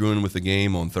wasn't screwing with the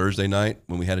game on Thursday night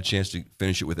when we had a chance to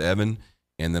finish it with Evan.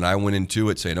 And then I went into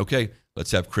it saying, okay,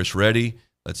 let's have Chris ready.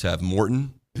 Let's have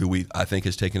Morton, who I think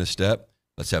has taken a step.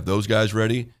 Let's have those guys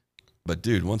ready. But,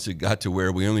 dude, once it got to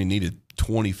where we only needed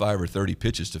 25 or 30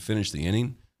 pitches to finish the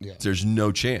inning, there's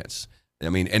no chance.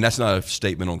 And that's not a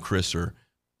statement on Chris or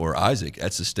Isaac.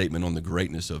 That's a statement on the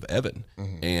greatness of Evan.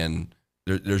 And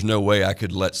there's no way I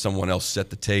could let someone else set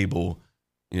the table,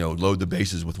 load the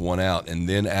bases with one out, and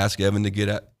then ask Evan to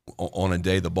get on a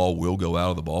day the ball will go out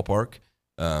of the ballpark.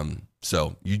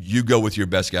 So you go with your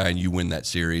best guy and you win that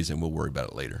series, and we'll worry about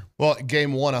it later. Well,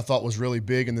 game 1 I thought was really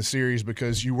big in the series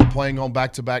because you were playing on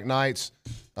back-to-back nights,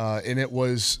 and it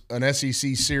was an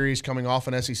SEC series coming off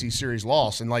an SEC series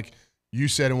loss. And like you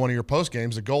said in one of your post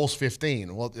games, the goal's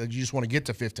 15. Well, you just want to get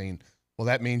to 15. Well,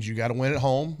 that means you got to win at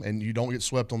home and you don't get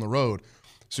swept on the road.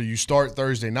 So you start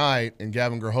Thursday night, and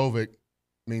Gavin Grahovic,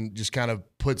 just kind of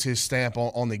puts his stamp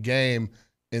on the game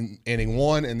in inning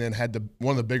 1, and then had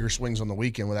one of the bigger swings on the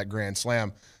weekend with that grand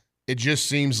slam. It just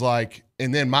seems like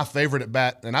And then my favorite at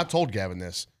bat, and I told Gavin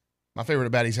this, my favorite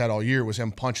at bat he's had all year was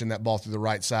him punching that ball through the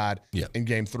right side in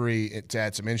Game 3 to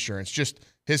add some insurance. Just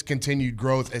his continued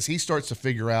growth as he starts to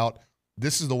figure out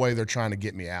this is the way they're trying to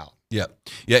get me out. Yeah.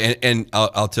 Yeah, and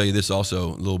I'll tell you this also,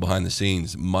 a little behind the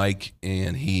scenes. Mike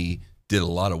and he did a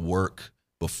lot of work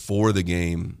before the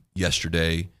game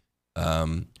yesterday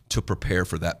to prepare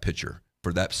for that pitcher,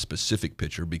 for that specific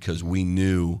pitcher, because we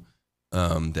knew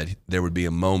that there would be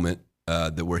a moment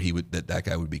that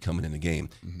guy would be coming in the game.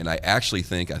 And I actually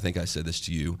think I said this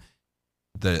to you,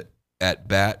 that at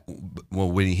bat,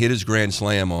 well, when he hit his grand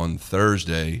slam on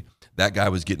Thursday, that guy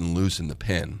was getting loose in the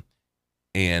pen.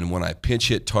 And when I pinch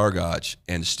hit Targac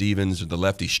and Stevens, the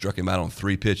lefty, struck him out on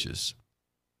 3 pitches,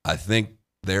 I think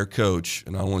their coach,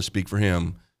 and I don't want to speak for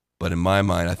him, but in my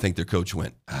mind, I think their coach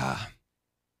went,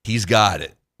 he's got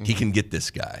it. He can get this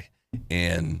guy.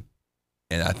 And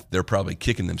they're probably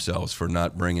kicking themselves for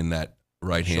not bringing that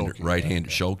right-handed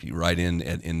Schulke right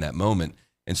in that moment.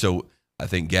 And so I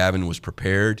think Gavin was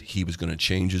prepared. He was going to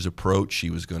change his approach. He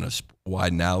was going to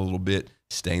widen out a little bit,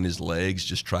 stain his legs,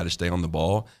 just try to stay on the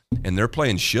ball. And they're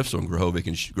playing shifts on Grohovic,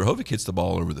 and Grohovic hits the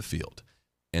ball over the field.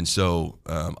 And so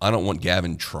I don't want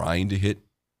Gavin trying to hit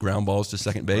ground balls to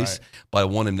second base, but I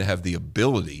want him to have the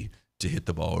ability to hit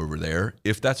the ball over there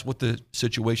if that's what the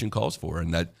situation calls for.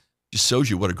 And that just shows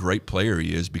you what a great player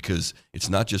he is, because it's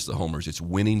not just the homers, it's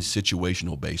winning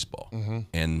situational baseball.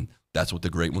 And that's what the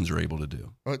great ones are able to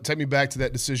do. Well, take me back to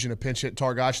that decision to pinch hit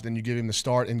Targac, then you give him the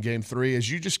start in Game 3 as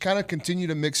you just kind of continue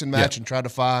to mix and match and try to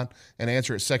find an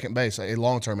answer at second base, a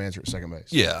long-term answer at second base.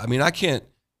 Yeah, I mean, I can't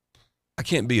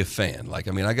be a fan. Like,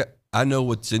 I mean, I know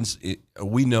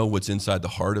we know what's inside the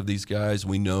heart of these guys.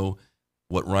 We know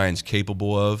what Ryan's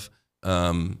capable of.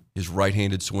 His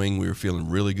right-handed swing we were feeling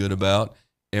really good about,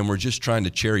 and we're just trying to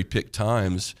cherry pick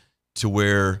times to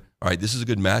where, all right, this is a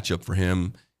good matchup for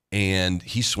him, and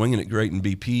he's swinging it great in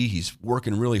BP. He's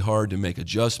working really hard to make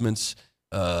adjustments.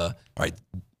 All right,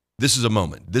 this is a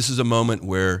moment. This is a moment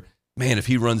where, man, if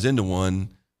he runs into one,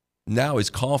 now his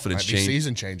confidence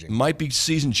might be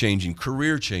season changing,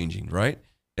 career changing, right?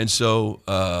 And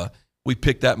so we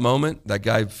picked that moment. That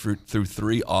guy threw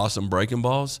 3 awesome breaking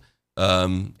balls,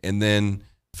 and then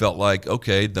felt like,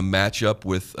 okay, the matchup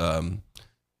with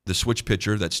the switch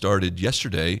pitcher that started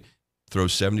yesterday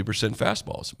throws 70%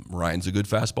 fastballs. Ryan's a good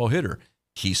fastball hitter.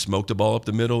 He smoked a ball up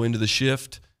the middle into the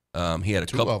shift. He had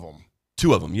Two of them.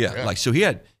 2 of them, yeah. Like, so he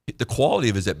had the quality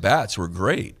of his at bats were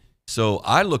great. So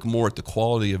I look more at the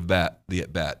quality of the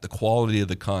at bat, the quality of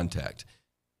the contact.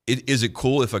 Is it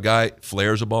cool if a guy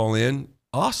flares a ball in?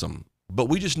 Awesome. But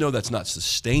we just know that's not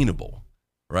sustainable,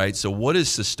 right? So what is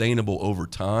sustainable over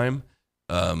time?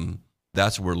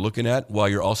 That's what we're looking at, while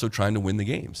you're also trying to win the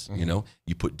games. You know,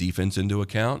 you put defense into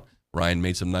account. Ryan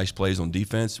made some nice plays on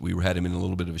defense. We had him in a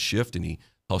little bit of a shift, and he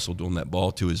hustled on that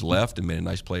ball to his left and made a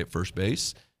nice play at first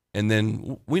base. And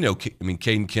then we know, I mean,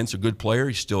 Caden Kent's a good player.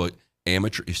 He's still an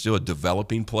amateur. He's still a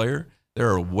developing player. There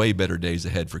are way better days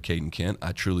ahead for Caden Kent.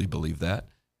 I truly believe that.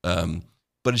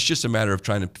 But it's just a matter of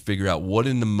trying to figure out what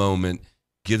in the moment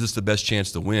gives us the best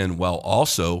chance to win, while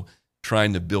also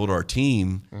trying to build our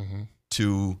team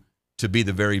to be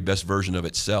the very best version of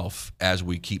itself as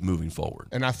we keep moving forward.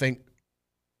 And I think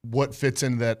what fits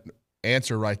into that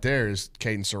answer right there is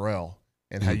Caden Sorrell,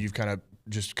 and how you've kind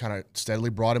of steadily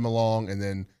brought him along, and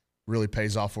then really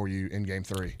pays off for you in Game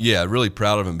 3. Yeah, really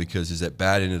proud of him, because his at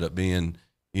bat ended up being,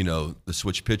 you know, the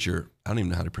switch pitcher. I don't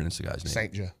even know how to pronounce the guy's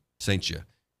name. Saint-Ja.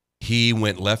 He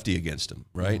went lefty against him,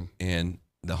 right? And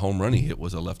the home run he hit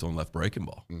was a left-on-left breaking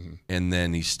ball. And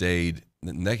then he stayed.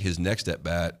 His next at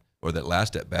bat, or that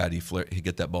last at bat, he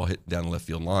get that ball hit down the left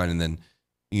field line, and then,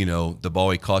 you know, the ball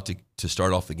he caught to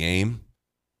start off the game,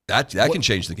 that can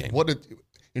change the game.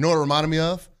 You know what it reminded me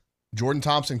of? Jordan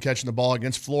Thompson catching the ball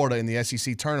against Florida in the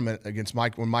SEC tournament against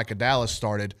when Micah Dallas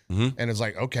started, and it's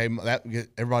like, okay,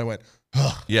 everybody went,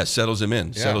 ugh. Yeah, settles him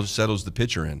in, settles the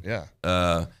pitcher in.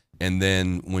 Yeah. And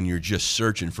then when you're just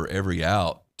searching for every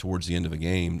out towards the end of a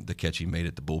game, the catch he made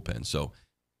at the bullpen. So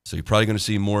you're probably going to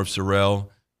see more of Sorrell,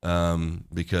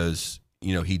 because,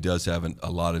 you know, he does have a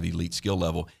lot of elite skill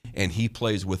level, and he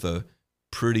plays with a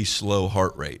pretty slow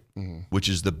heart rate, which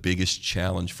is the biggest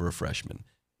challenge for a freshman.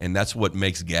 And that's what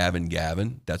makes Gavin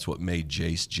Gavin. That's what made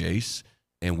Jace Jace.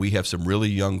 And we have some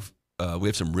really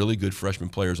really good freshman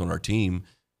players on our team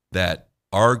that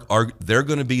they're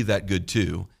going to be that good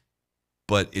too.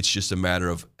 But it's just a matter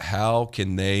of how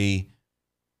can they.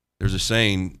 There's a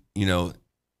saying, you know,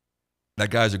 that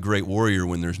guy's a great warrior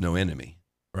when there's no enemy,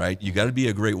 right? You got to be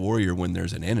a great warrior when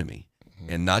there's an enemy,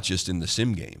 and not just in the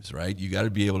sim games, right? You got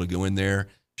to be able to go in there,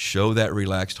 show that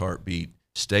relaxed heartbeat,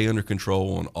 stay under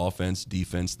control on offense,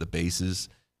 defense, the bases,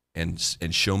 and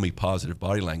show me positive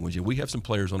body language. And we have some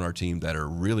players on our team that are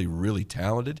really, really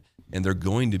talented, and they're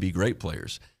going to be great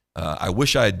players. I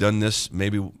wish I had done this.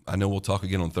 Maybe I know we'll talk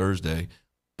again on Thursday,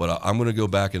 but I'm going to go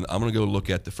back and I'm going to go look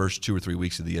at the first 2 or 3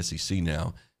 weeks of the SEC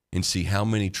now and see how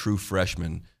many true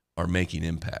freshmen are making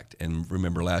impact. And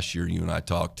remember last year, you and I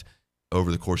talked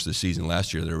over the course of the season.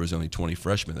 Last year there was only 20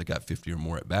 freshmen that got 50 or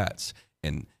more at bats,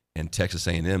 and Texas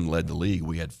A&M led the league.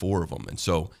 We had 4 of them, and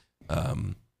so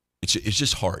it's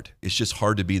just hard. It's just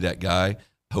hard to be that guy.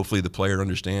 Hopefully the player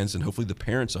understands, and hopefully the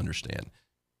parents understand.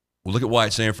 Well, look at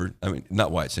Wyatt Sanford. I mean,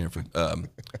 not Wyatt Sanford.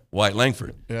 Wyatt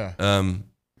Langford. Yeah.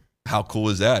 How cool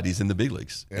is that? He's in the big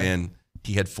leagues, yeah. and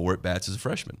he had 4 at bats as a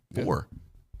freshman.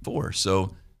 4.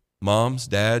 So, moms,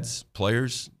 dads,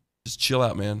 players, just chill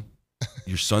out, man.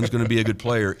 Your son's going to be a good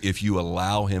player if you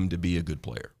allow him to be a good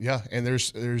player. Yeah, and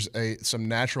there's some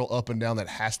natural up and down that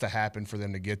has to happen for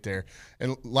them to get there.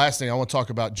 And last thing, I want to talk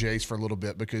about Jace for a little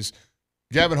bit, because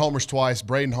Gavin homers twice,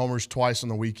 Braden homers twice on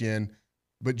the weekend,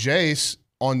 but Jace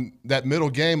on that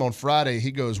middle game on Friday, he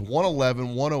goes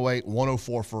 111, 108,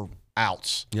 104 for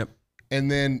outs. Yep. And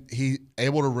then he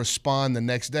able to respond the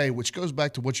next day, which goes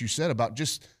back to what you said about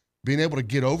just being able to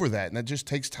get over that, and that just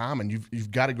takes time, and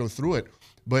you've got to go through it.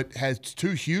 But has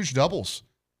 2 huge doubles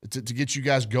to get you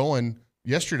guys going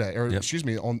yesterday, or excuse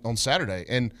me, on Saturday.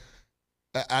 And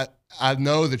I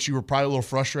know that you were probably a little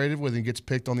frustrated when he gets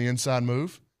picked on the inside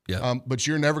move. Yeah. But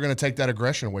you're never going to take that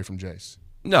aggression away from Jace.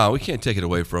 No, we can't take it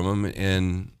away from him.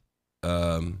 And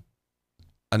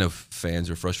I know fans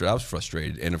are frustrated. I was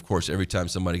frustrated. And, of course, every time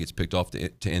somebody gets picked off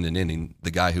to end an inning, the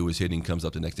guy who was hitting comes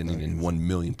up the next inning and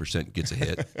 1,000,000% gets a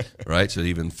hit, right? So it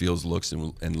even feels, looks,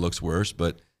 and looks worse.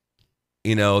 But,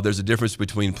 you know, there's a difference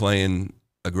between playing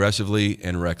aggressively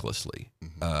and recklessly.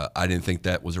 I didn't think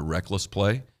that was a reckless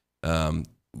play.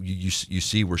 You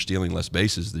see we're stealing less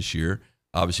bases this year,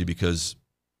 obviously, because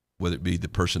whether it be the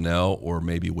personnel or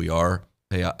maybe we are,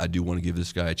 hey, I do want to give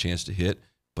this guy a chance to hit.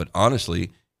 But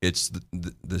honestly, it's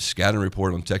the scouting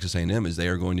report on Texas A&M is they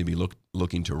are going to be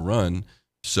looking to run,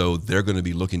 so they're going to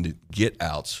be looking to get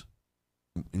outs,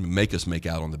 make us make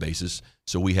out on the bases.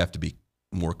 So we have to be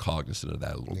more cognizant of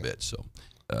that a little bit. So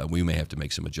we may have to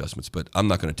make some adjustments, but I'm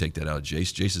not going to take that out of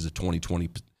Jace. Jace is a 2020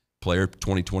 player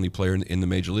in the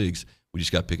major leagues. We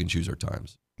just got to pick and choose our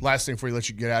times. Last thing before we let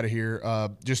you get out of here,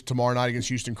 just tomorrow night against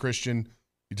Houston Christian,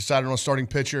 you decided on a starting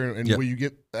pitcher, and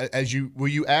will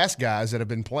you ask guys that have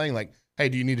been playing, like, hey,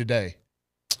 do you need a day?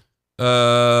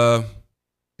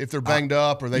 If they're banged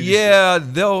up, or they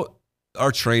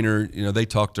our trainer, they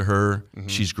talk to her. Mm-hmm.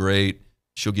 She's great.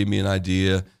 She'll give me an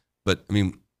idea. But I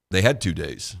mean, they had 2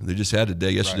 days. They just had a day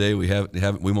yesterday.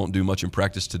 Right. We won't do much in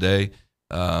practice today.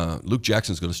 Luke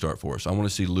Jackson's going to start for us. I want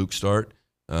to see Luke start.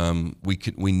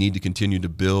 We need to continue to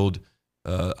build.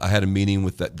 I had a meeting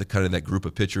with that group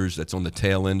of pitchers that's on the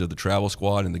tail end of the travel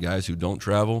squad and the guys who don't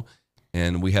travel.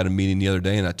 And we had a meeting the other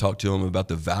day, and I talked to them about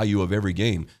the value of every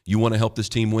game. You want to help this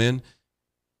team win?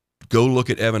 Go look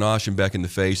at Evan Oschenbeck in the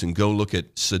face, and go look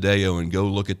at Sadeo, and go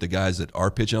look at the guys that are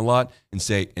pitching a lot, and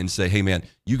say, hey man,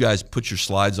 you guys put your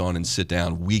slides on and sit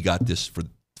down. We got this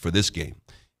for this game,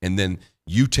 and then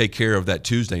you take care of that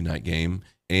Tuesday night game,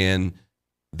 and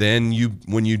then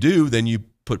when you do, then you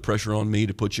put pressure on me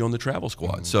to put you on the travel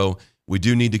squad. Mm-hmm. So we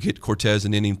do need to get Cortez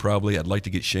an inning probably. I'd like to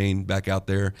get Shane back out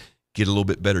there, get a little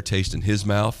bit better taste in his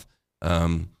mouth.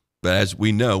 But as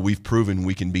we know, we've proven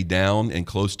we can be down and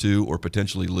close to, or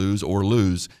potentially lose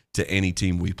to any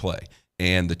team we play.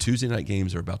 And the Tuesday night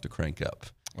games are about to crank up.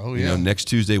 Oh, yeah. Next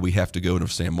Tuesday we have to go to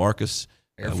San Marcos.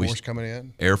 Air Force coming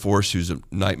in. Air Force, who's a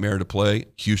nightmare to play.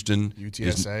 Houston.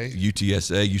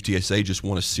 UTSA just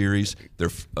won a series. They're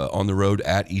on the road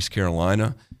at East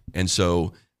Carolina. And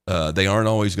so they aren't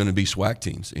always going to be SWAC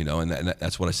teams, and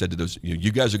that's what I said to those.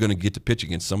 You guys are going to get to pitch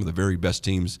against some of the very best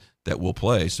teams that will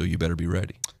play, so you better be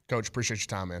ready. Coach, appreciate your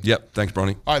time, man. Yep, thanks,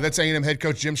 Brony. All right, that's A&M head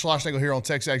coach Jim Schlossnagle here on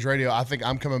TexAgs Radio. I think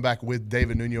I'm coming back with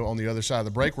David Nuño on the other side of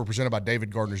the break. We're presented by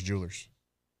David Gardner's Jewelers.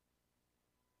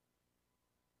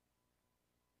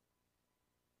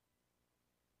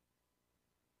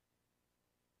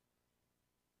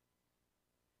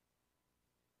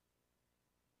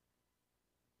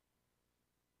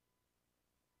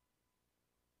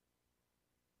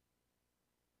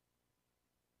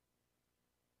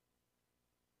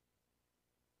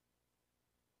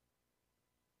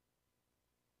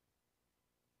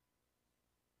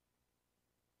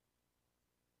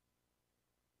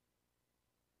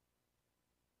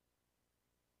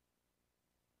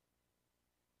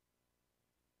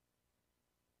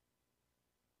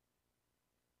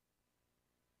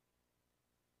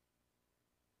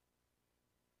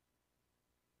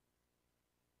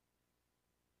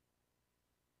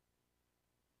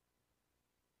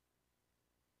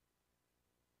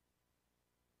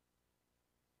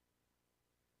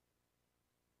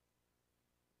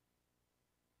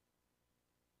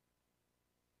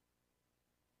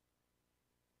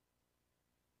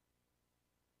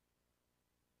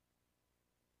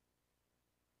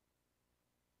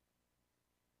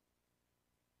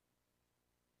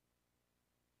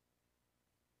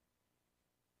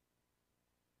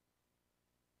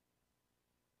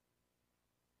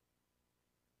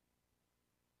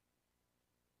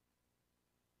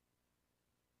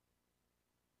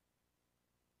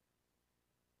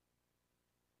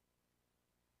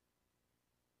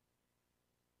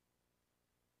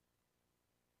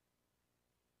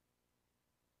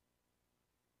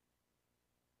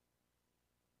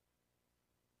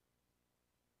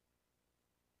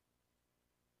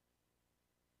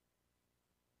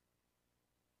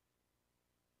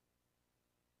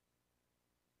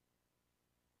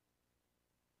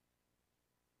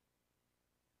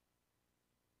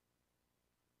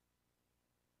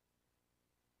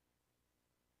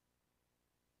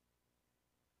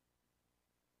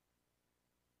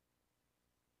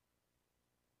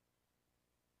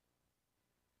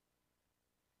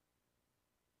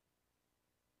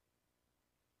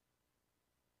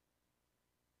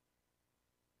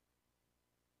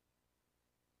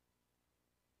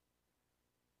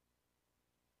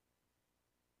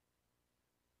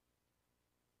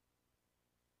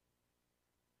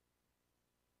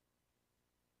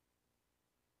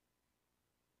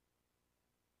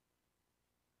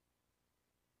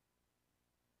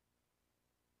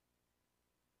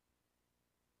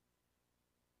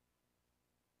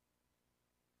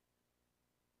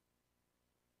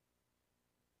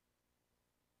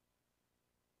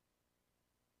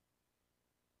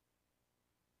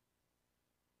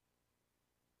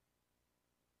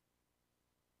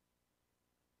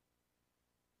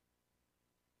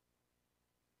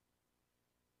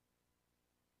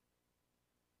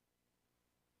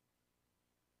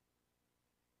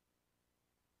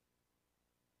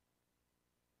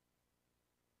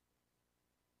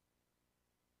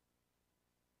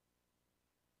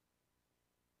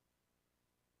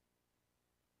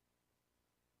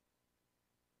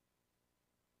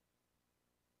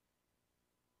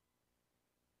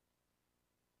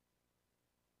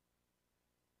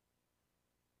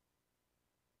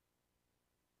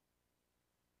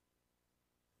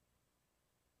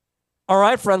 All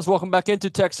right, friends, welcome back into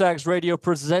TexAgs Radio,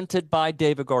 presented by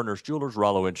David Gardner's Jewelers,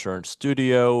 Rollo Insurance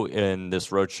Studio. And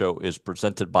this roadshow is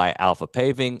presented by Alpha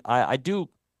Paving.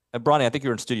 Bronny, I think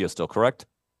you're in studio still, correct?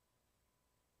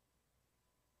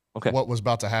 Okay. What was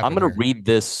about to happen? I'm going to read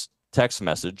this text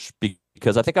message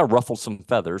because I think I ruffled some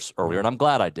feathers earlier, and I'm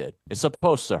glad I did. It's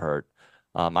supposed to hurt.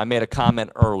 I made a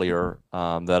comment earlier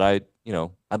that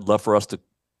I'd love for us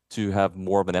to have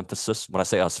more of an emphasis, when I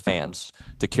say us fans,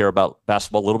 to care about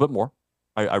basketball a little bit more.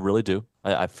 I really do.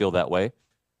 I feel that way.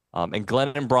 And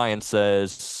Glenn and Brian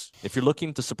says, if you're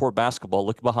looking to support basketball,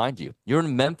 look behind you. You're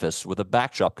in Memphis with a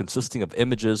backdrop consisting of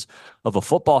images of a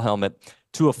football helmet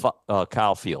to a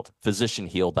Kyle Field. Physician,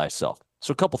 heal thyself.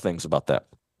 So a couple things about that.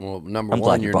 Well, number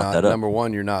one,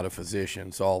 you're not a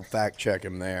physician, so I'll fact check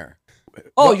him there.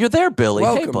 Oh, you're there, Billy.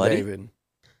 Welcome, hey, buddy. David.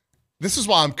 This is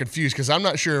why I'm confused, because I'm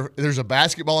not sure. There's a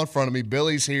basketball in front of me.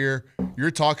 Billy's here.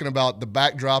 You're talking about the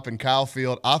backdrop in Kyle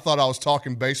Field. I thought I was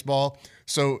talking baseball.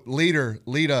 So, lead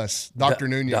us, Dr.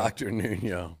 Nuño. Dr.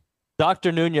 Nuño.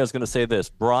 Dr. Nuño is going to say this.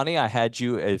 Bronny, I had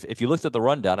you, if you looked at the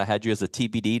rundown, I had you as a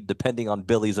TBD, depending on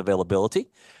Billy's availability.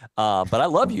 But I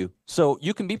love you. So,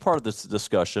 you can be part of this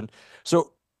discussion.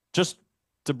 So, just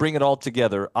to bring it all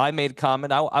together, I made a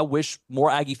comment. I wish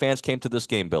more Aggie fans came to this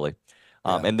game, Billy.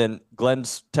 And then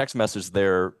Glenn's text message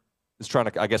there is trying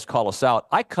to, I guess, call us out.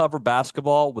 I cover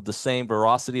basketball with the same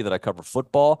veracity that I cover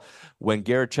football. When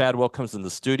Garrett Chadwell comes in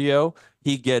the studio,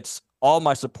 he gets all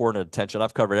my support and attention.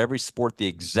 I've covered every sport the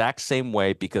exact same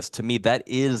way because, to me, that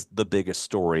is the biggest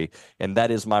story, and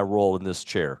that is my role in this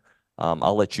chair.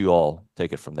 I'll let you all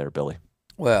take it from there, Billy.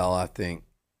 Well, I think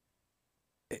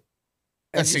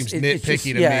that seems nitpicky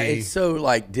to me. Yeah, it's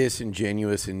so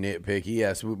disingenuous and nitpicky.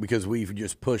 Yes, because we've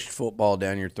just pushed football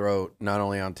down your throat, not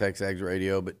only on TexAgs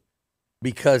Radio, but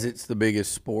because it's the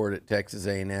biggest sport at Texas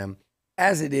A&M,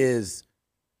 as it is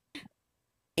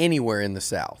anywhere in the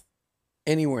South.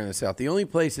 Anywhere in the South. The only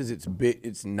places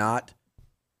it's not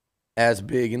as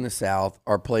big in the South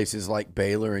are places like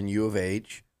Baylor and U of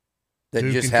H that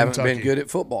Duke just and haven't Kentucky. been good at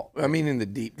football. I mean, in the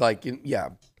deep,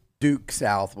 Duke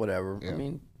South, whatever. Yeah. I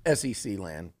mean, SEC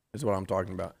land is what I'm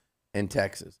talking about, and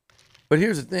Texas. But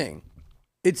here's the thing.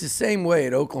 It's the same way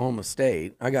at Oklahoma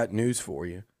State. I got news for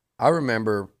you. I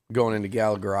remember going into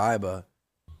Gallagher-Iba,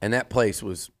 and that place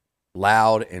was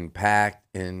loud and packed,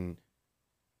 and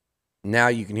now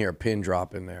you can hear a pin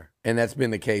drop in there. And that's been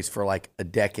the case for like a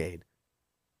decade.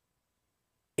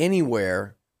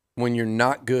 Anywhere, when you're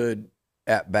not good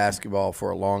at basketball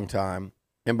for a long time,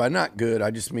 and by not good, I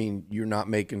just mean you're not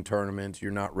making tournaments,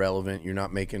 you're not relevant, you're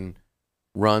not making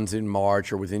runs in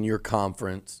March or within your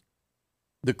conference,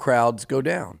 the crowds go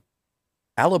down.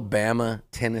 Alabama,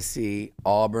 Tennessee,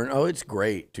 Auburn, it's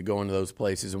great to go into those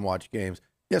places and watch games.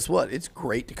 Guess what? It's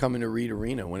great to come into Reed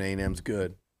Arena when A&M's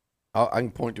good. I can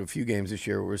point to a few games this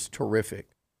year where it was terrific.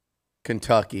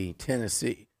 Kentucky,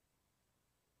 Tennessee.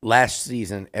 Last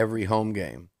season, every home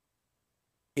game.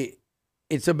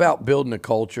 It's about building a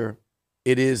culture.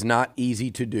 It is not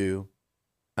easy to do.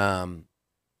 I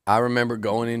remember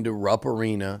going into Rupp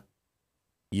Arena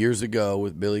years ago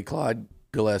with Billy Clyde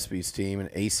Gillespie's team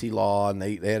and AC Law, and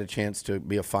they had a chance to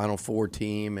be a Final Four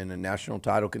team and a national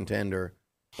title contender,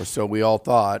 or so we all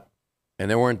thought. And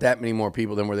there weren't that many more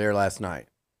people than were there last night.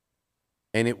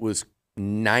 And it was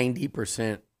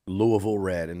 90% Louisville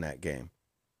red in that game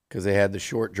because they had the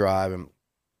short drive, and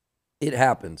it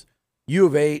happens. U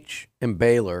of H and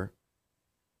Baylor.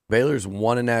 Baylor's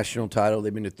won a national title.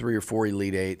 They've been to 3 or 4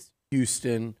 Elite Eights.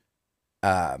 Houston,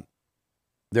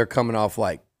 they're coming off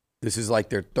this is like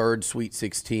their third Sweet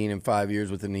 16 in 5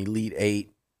 years with an Elite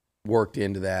Eight worked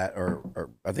into that.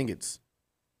 Or I think it's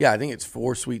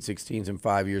 4 Sweet 16s in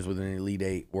 5 years with an Elite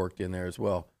Eight worked in there as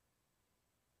well.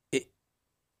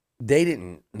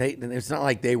 It's not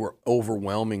like they were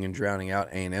overwhelming and drowning out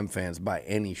A&M fans by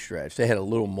any stretch. They had a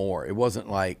little more. It wasn't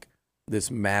like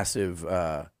this massive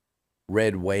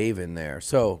red wave in there.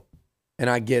 So, and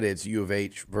I get it's U of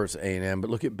H versus A&M, but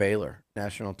look at Baylor,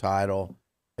 national title.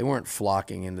 They weren't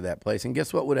flocking into that place. And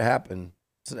guess what would have happened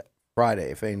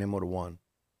Friday if A&M would have won?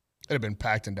 It'd have been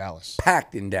packed in Dallas.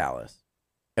 Packed in Dallas.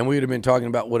 And we would have been talking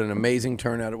about what an amazing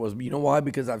turnout it was. But you know why?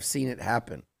 Because I've seen it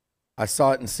happen. I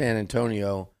saw it in San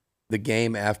Antonio the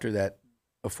game after that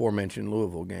aforementioned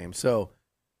Louisville game. So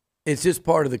it's just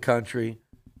part of the country.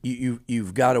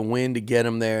 You've got to win to get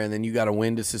them there, and then you got to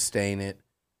win to sustain it.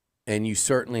 And you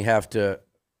certainly have to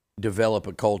develop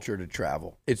a culture to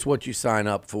travel. It's what you sign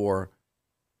up for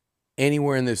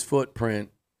anywhere in this footprint,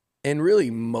 and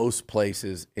really most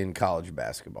places in college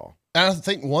basketball. And I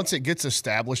think once it gets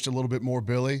established a little bit more,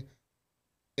 Billy,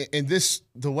 and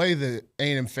the way the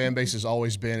A&M fan base has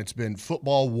always been, it's been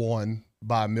football won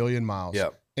by a million miles.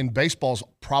 Yep. And baseball's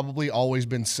probably always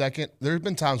been second. There have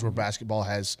been times where basketball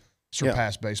has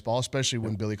surpassed baseball, especially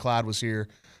when Billy Clyde was here.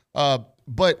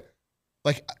 But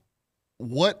like,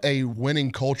 what a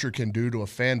winning culture can do to a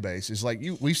fan base is like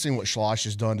we've seen what Schloss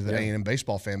has done to the A&M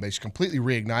baseball fan base, completely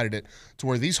reignited it to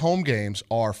where these home games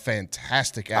are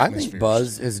fantastic atmospheres. I think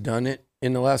Buzz has done it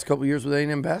in the last couple of years with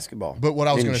A&M basketball. But what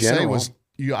I was going to say was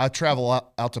I traveled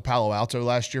out to Palo Alto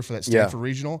last year for that Stanford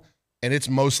Regional, and it's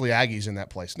mostly Aggies in that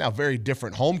place. Now, very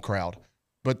different home crowd,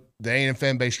 but the A&M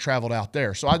fan base traveled out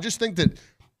there. So I just think that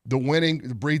the winning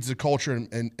breeds the culture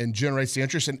and generates the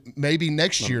interest. And maybe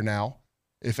next year now,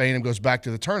 if A&M goes back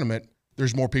to the tournament,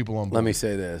 there's more people on board. Let me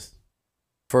say this.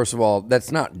 First of all,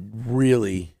 that's not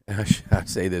really – I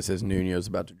say this as Nuño's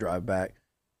about to drive back.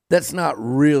 That's not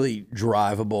really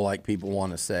drivable like people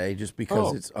want to say just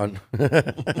because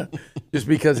just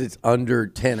because it's under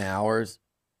 10 hours.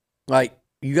 Like,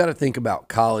 you got to think about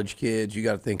college kids. You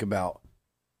got to think about,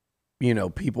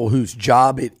 people whose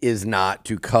job it is not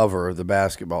to cover the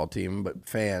basketball team, but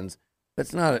fans.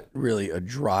 That's not really a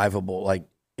drivable, like,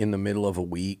 in the middle of a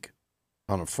week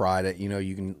on a Friday.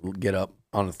 You can get up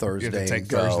on a Thursday you have to take and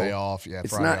go. Thursday off. Yeah, it's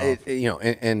Friday not, off.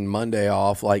 And Monday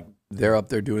off, like, they're up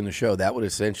there doing the show. That would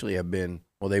essentially have been,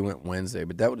 well, they went Wednesday,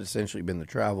 but that would essentially been the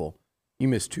travel. You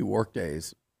miss 2 work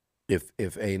days if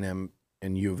A&M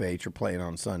and U of H are playing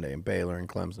on Sunday, and Baylor and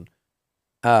Clemson.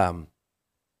 But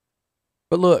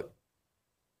look,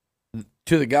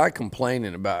 to the guy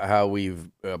complaining about how we've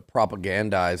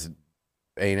propagandized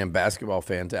A&M basketball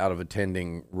fans out of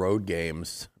attending road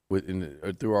games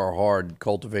through our hard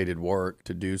cultivated work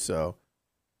to do so.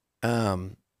 I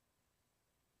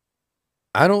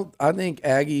think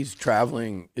Aggies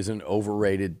traveling is an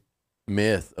overrated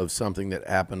myth of something that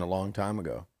happened a long time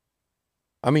ago.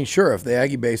 I mean, sure, if the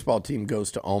Aggie baseball team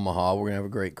goes to Omaha, we're going to have a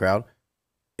great crowd.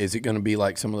 Is it going to be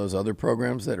like some of those other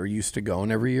programs that are used to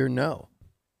going every year? No.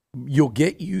 You'll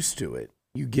get used to it.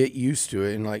 You get used to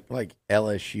it, and like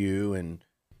LSU and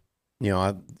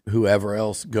whoever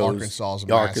else goes.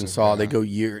 Arkansas, they go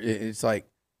year. It's like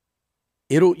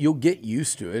you'll get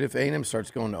used to it if A&M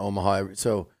starts going to Omaha.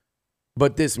 So,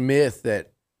 but this myth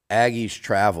that Aggies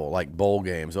travel like bowl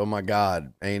games. Oh my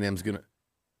God, A&M's gonna.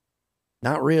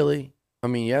 Not really. I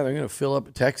mean, yeah, they're gonna fill up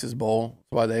a Texas Bowl.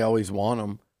 That's why they always want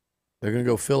them. They're gonna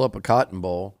go fill up a Cotton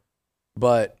Bowl,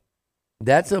 but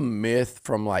that's a myth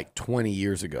from like 20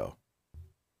 years ago,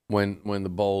 when the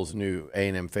bowls knew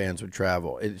A&M fans would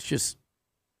travel.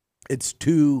 It's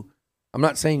too. I'm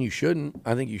not saying you shouldn't.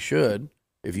 I think you should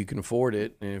if you can afford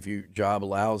it and if your job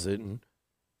allows it. And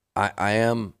I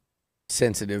am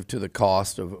sensitive to the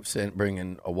cost of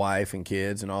bringing a wife and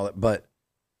kids and all that, but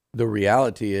the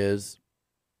reality is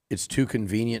it's too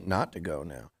convenient not to go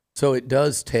now. So it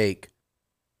does take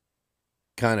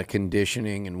kind of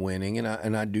conditioning and winning, and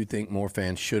I do think more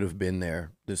fans should have been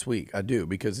there this week. I do,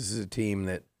 because this is a team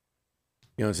that,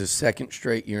 it's a second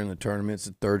straight year in the tournament. It's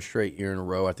the third straight year in a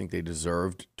row. I think they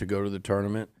deserved to go to the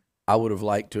tournament. I would have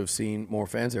liked to have seen more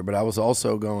fans there, but I was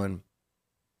also going,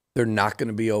 they're not going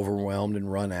to be overwhelmed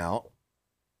and run out.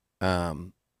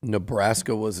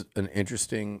 Nebraska was an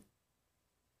interesting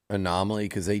anomaly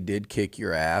because they did kick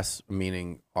your ass,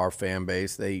 meaning our fan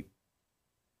base. They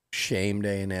shamed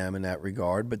A&M in that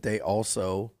regard, but they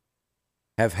also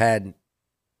have had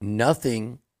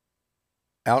nothing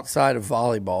outside of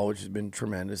volleyball, which has been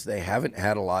tremendous. They haven't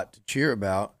had a lot to cheer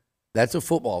about. That's a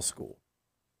football school.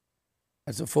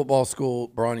 That's a football school,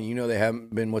 Brauninger. They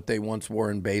haven't been what they once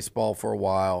were in baseball for a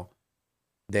while.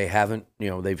 They haven't,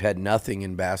 they've had nothing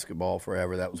in basketball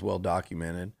forever. That was well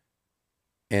documented.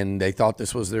 And they thought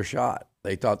this was their shot.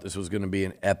 They thought this was going to be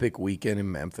an epic weekend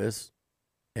in Memphis,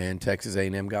 and Texas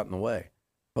A&M got in the way.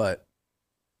 But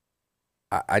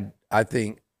I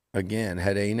think, again,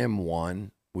 had A&M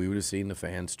won, we would have seen the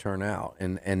fans turn out.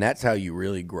 And that's how you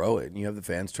really grow it. And you have the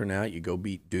fans turn out, you go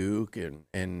beat Duke,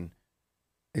 and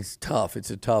it's tough.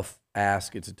 It's a tough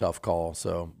ask. It's a tough call.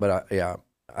 So, but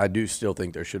I do still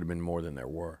think there should have been more than there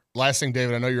were. Last thing,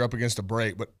 David, I know you're up against a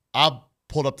break, but I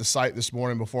pulled up the site this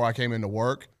morning before I came into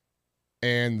work,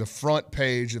 and the front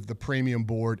page of the premium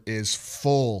board is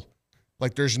full.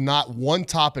 Like, there's not one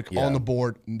topic on the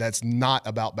board that's not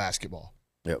about basketball.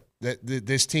 Yep.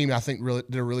 This team, I think, really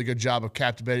did a really good job of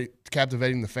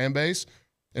captivating the fan base.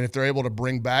 And if they're able to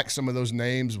bring back some of those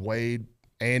names, Wade,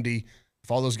 Andy,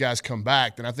 if all those guys come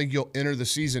back, then I think you'll enter the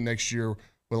season next year with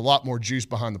a lot more juice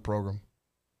behind the program.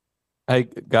 Hey,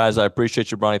 guys, I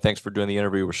appreciate you, Bronny. Thanks for doing the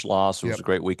interview with Schloss. It was a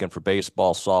great weekend for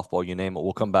baseball, softball, you name it.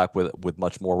 We'll come back with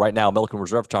much more. Right now, Milliken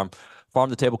Reserve time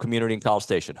farm-to-table community in College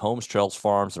Station, homes, trails,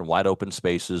 farms, and wide open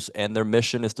spaces. And their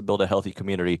mission is to build a healthy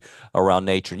community around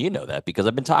nature. And you know that because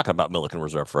I've been talking about Milliken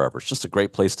Reserve forever. It's just a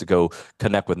great place to go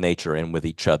connect with nature and with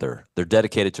each other. They're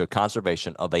dedicated to a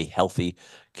conservation of a healthy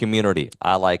community.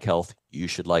 I like health. You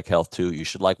should like health too. You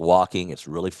should like walking. It's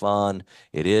really fun.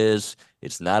 It is.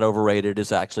 It's not overrated.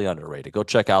 It's actually underrated. Go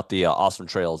check out the awesome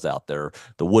trails out there,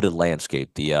 the wooded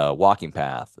landscape, the walking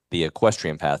path, the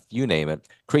equestrian path, you name it,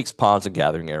 creeks, ponds, and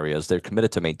gathering areas. They're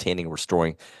committed to maintaining and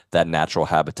restoring that natural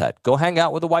habitat. Go hang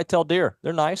out with the white-tailed deer.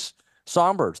 They're nice.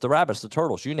 Songbirds, the rabbits, the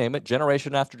turtles, you name it,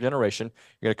 generation after generation.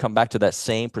 You're going to come back to that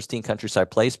same pristine countryside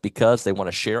place because they want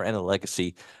to share in a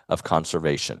legacy of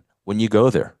conservation. When you go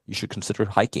there, you should consider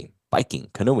hiking, biking,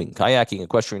 canoeing, kayaking,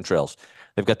 equestrian trails.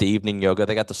 They've got the evening yoga,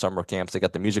 they got the summer camps, they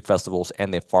got the music festivals,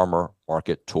 and the farmer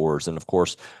market tours. And, of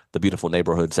course, the beautiful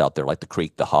neighborhoods out there like the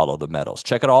creek, the hollow, the meadows.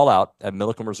 Check it all out at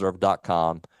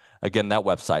millikenreserve.com. Again, that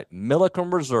website,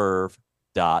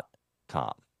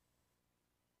 millikenreserve.com.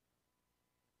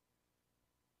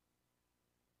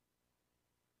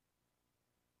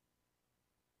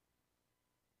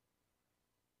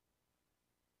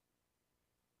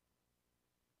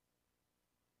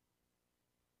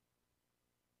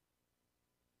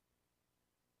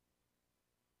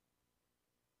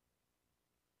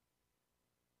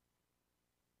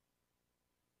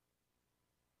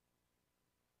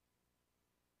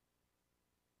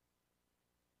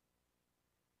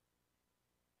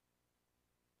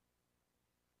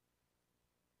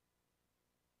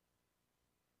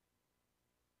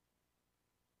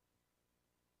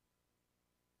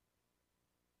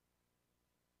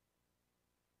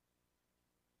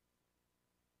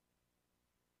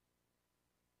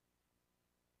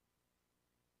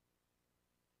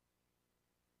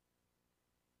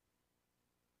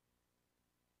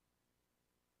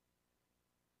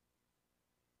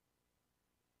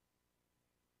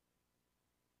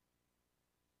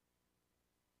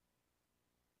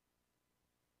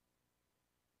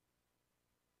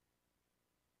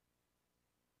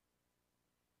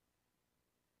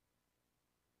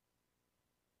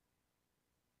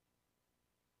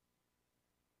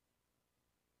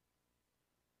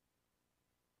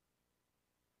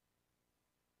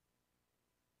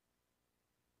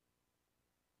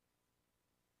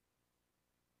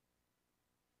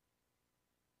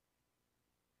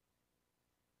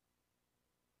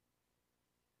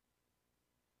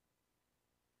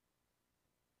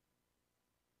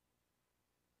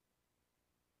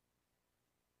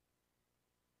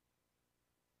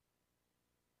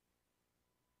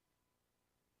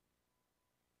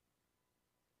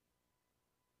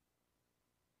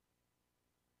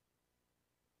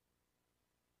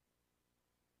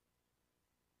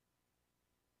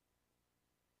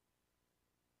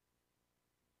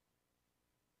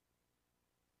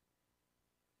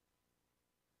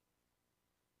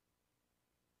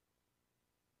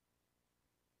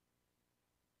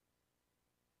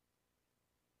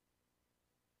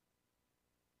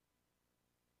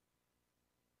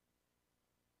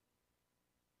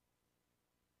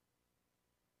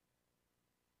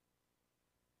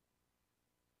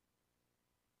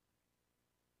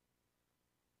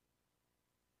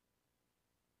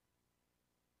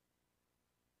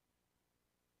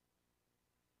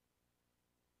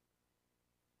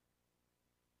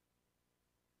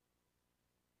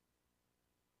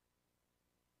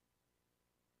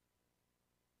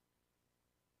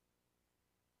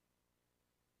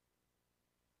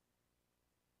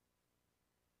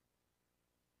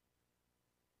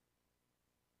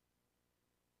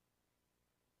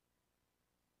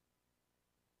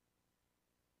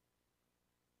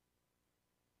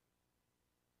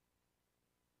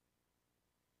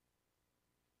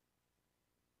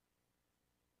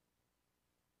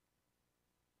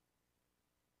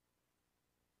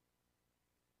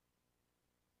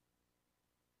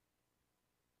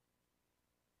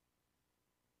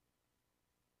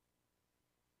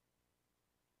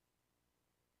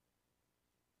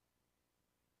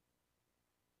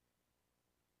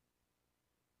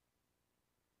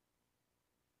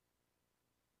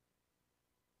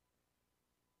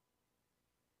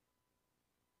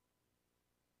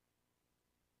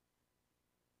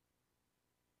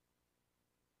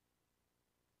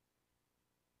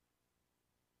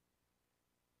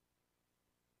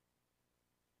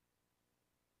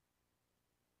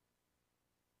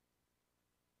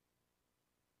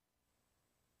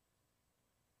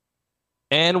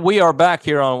 And we are back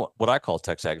here on what I call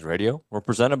TexAgs Radio. We're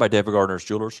presented by David Gardner's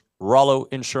Jewelers, Rollo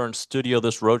Insurance Studio.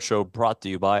 This roadshow brought to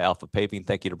you by Alpha Paving.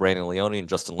 Thank you to Brandon Leone and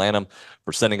Justin Lanham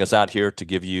for sending us out here to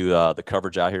give you the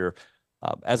coverage out here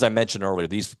As I mentioned earlier,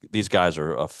 these guys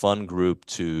are a fun group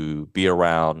to be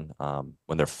around.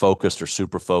 When they're focused, they're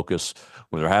super focused.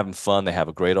 When they're having fun, they have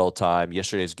a great old time.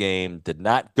 Yesterday's game did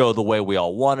not go the way we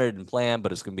all wanted and planned,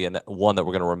 but it's going to be one that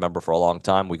we're going to remember for a long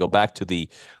time. We go back to the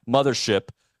mothership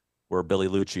where Billy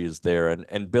Liucci is there.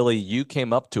 And Billy, you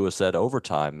came up to us at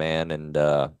overtime, man, and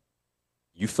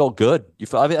you felt good.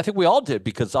 I think we all did,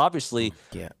 because obviously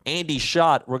Andy's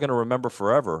shot we're going to remember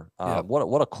forever.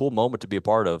 What a cool moment to be a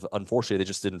part of. Unfortunately, they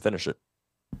just didn't finish it.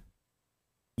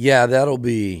 Yeah, that'll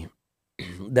be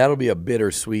a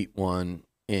bittersweet one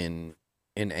in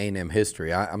A&M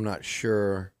history. I'm not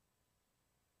sure.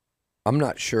 I'm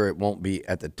not sure it won't be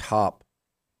at the top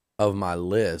of my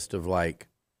list of like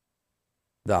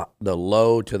the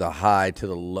low to the high to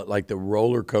the like the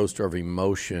roller coaster of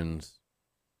emotions.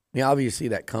 I mean, obviously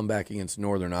that comeback against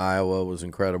Northern Iowa was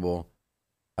incredible.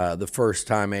 The first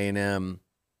time A&M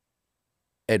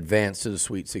advanced to the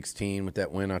Sweet 16 with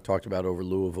that win I talked about over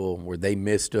Louisville, where they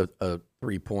missed a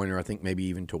three-pointer, I think maybe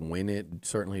even to win it,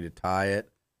 certainly to tie it.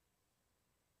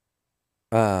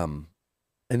 And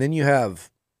then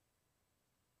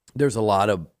there's a lot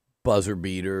of buzzer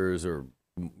beaters, or,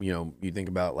 you think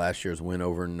about last year's win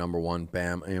over #1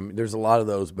 Bam. I mean, there's a lot of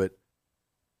those, but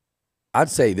I'd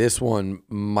say this one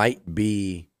might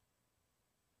be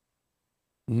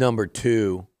number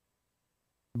 2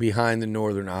 behind the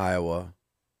Northern Iowa.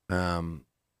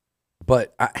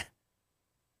 But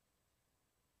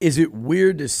is it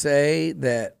weird to say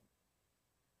that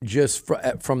just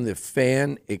from the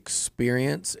fan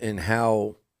experience and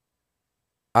how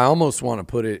I almost want to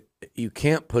put it, you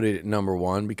can't put it at number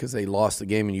 1 because they lost the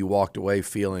game and you walked away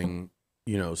feeling,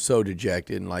 so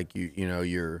dejected and like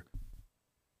your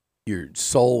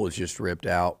soul was just ripped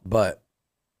out. But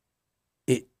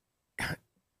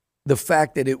the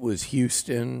fact that it was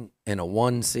Houston and a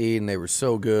 1 seed and they were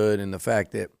so good, and the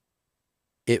fact that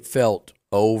it felt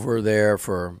over there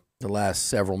for the last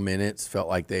several minutes, felt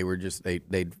like they were just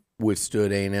they'd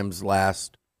withstood A&M's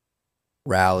last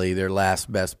rally, their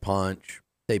last best punch.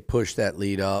 They pushed that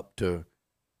lead up to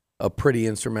a pretty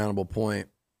insurmountable point,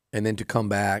 and then to come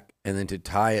back and then to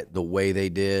tie it the way they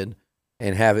did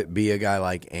and have it be a guy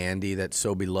like Andy that's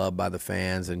so beloved by the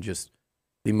fans and just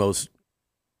the most,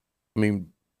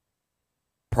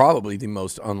 probably the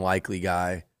most unlikely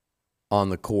guy on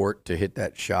the court to hit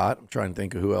that shot. I'm trying to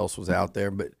think of who else was out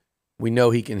there, but we know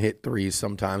he can hit threes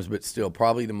sometimes, but still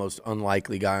probably the most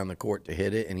unlikely guy on the court to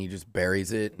hit it, and he just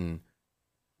buries it. And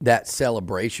that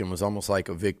celebration was almost like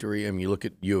a victory. I mean, you look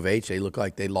at U of H, they look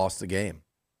like they lost the game.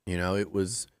 It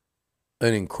was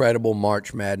an incredible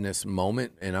March Madness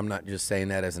moment, and I'm not just saying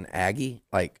that as an Aggie.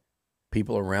 Like,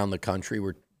 people around the country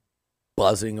were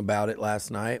buzzing about it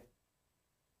last night.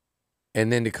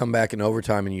 And then to come back in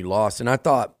overtime and you lost. And I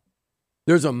thought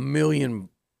there's a million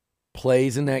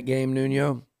plays in that game,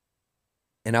 Nuño,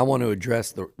 and I want to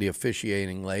address the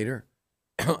officiating later.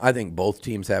 I think both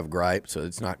teams have gripes, so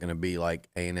it's not going to be like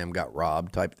A&M got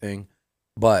robbed type thing.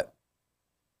 But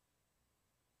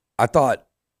I thought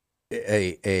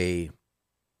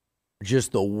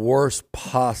just the worst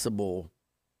possible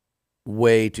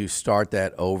way to start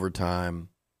that overtime,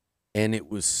 and it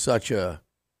was such a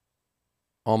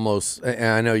almost, and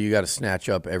I know you got to snatch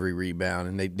up every rebound,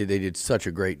 and they did such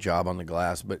a great job on the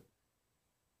glass, but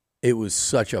it was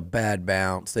such a bad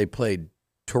bounce. They played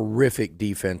terrific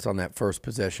defense on that first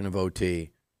possession of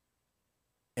OT,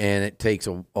 and it takes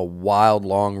a wild,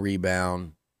 long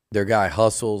rebound. Their guy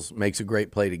hustles, makes a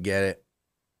great play to get it,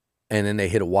 and then they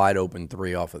hit a wide-open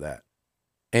 3 off of that.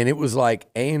 And it was like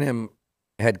A&M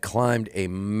had climbed a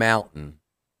mountain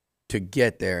to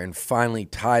get there and finally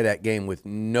tie that game with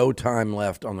no time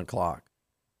left on the clock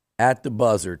at the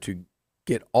buzzer to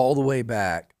get all the way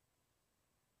back.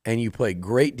 And you play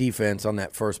great defense on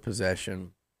that first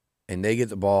possession, and they get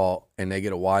the ball and they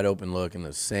get a wide open look, and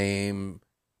the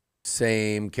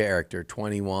same character,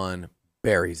 21,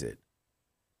 buries it.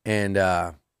 And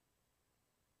all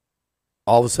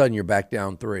of a sudden you're back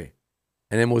down 3.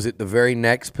 And then was it the very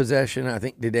next possession? I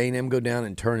think, did A&M go down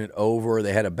and turn it over?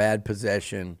 They had a bad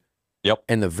possession. Yep.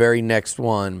 And the very next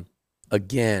one,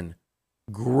 again,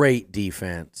 great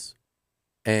defense.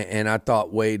 And I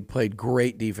thought Wade played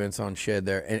great defense on Shed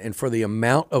there. And for the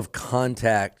amount of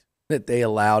contact that they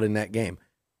allowed in that game.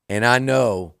 And I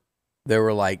know there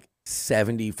were like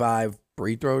 75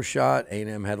 free throw shot.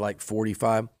 A&M had like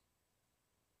 45.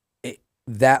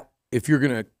 If you're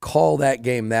going to call that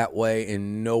game that way,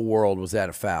 in no world was that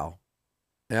a foul.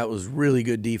 That was really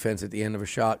good defense at the end of a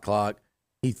shot clock.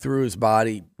 He threw his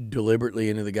body deliberately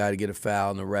into the guy to get a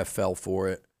foul, and the ref fell for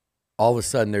it. All of a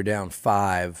sudden, they're down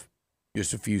 5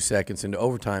 just a few seconds into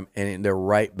overtime, and they're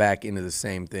right back into the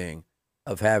same thing.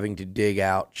 of having to dig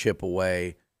out, chip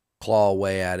away, claw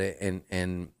away at it,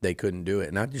 and they couldn't do it.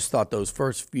 And I just thought those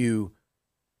first few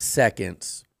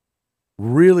seconds,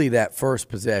 really that first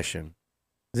possession,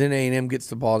 then A&M gets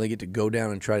the ball, they get to go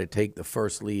down and try to take the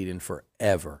first lead in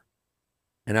forever.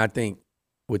 And I think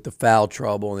with the foul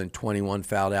trouble and then 21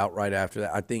 fouled out right after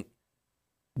that, I think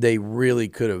they really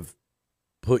could have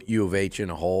put U of H in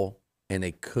a hole, and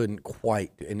they couldn't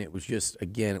quite. And it was just,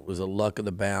 again, it was a luck of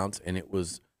the bounce, and it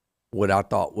was what I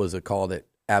thought was a call that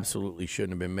absolutely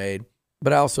shouldn't have been made.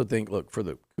 But I also think, look, for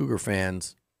the Cougar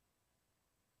fans,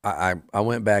 I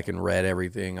went back and read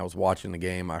everything. I was watching the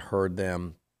game. I heard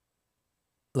them.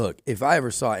 Look, if I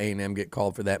ever saw A&M get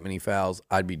called for that many fouls,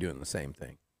 I'd be doing the same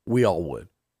thing. We all would.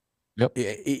 Yep.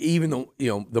 Even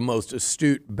the most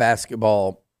astute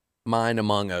basketball mind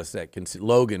among us that can see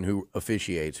Logan, who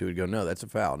officiates, who would go, no, that's a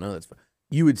foul. No, that's a foul.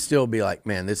 You would still be like,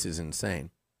 man, this is insane.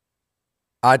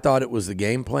 I thought it was the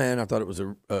game plan. I thought it was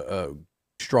a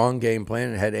strong game plan.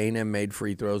 And had A&M made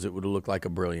free throws, it would have looked like a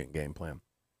brilliant game plan.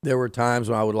 There were times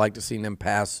when I would like to see them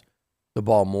pass the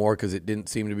ball more because it didn't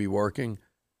seem to be working.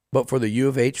 But for the U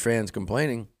of H fans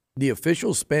complaining, the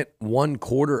officials spent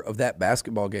 1/4 of that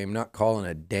basketball game not calling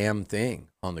a damn thing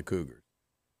on the Cougars.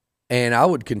 And I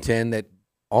would contend that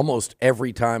almost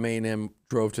every time A&M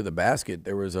drove to the basket,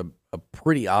 there was a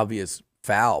pretty obvious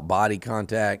foul, body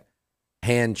contact,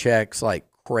 hand checks like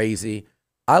crazy.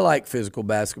 I like physical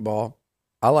basketball.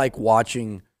 I like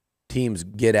watching teams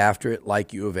get after it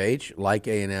like U of H, like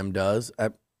A&M does.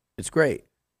 It's great.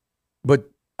 But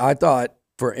I thought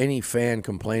for any fan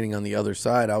complaining on the other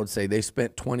side, I would say they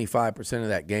spent 25% of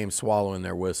that game swallowing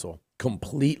their whistle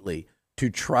completely to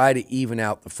try to even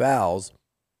out the fouls.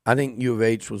 I think U of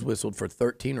H was whistled for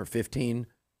 13 or 15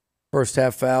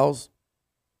 first-half fouls.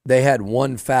 They had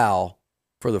one foul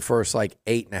for the first,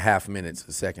 8.5 minutes of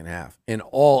the second half. And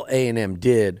all A&M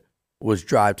did was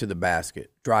drive to the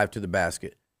basket.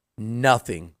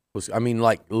 Nothing was,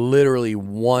 literally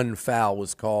one foul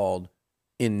was called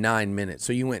in 9 minutes.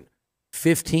 So you went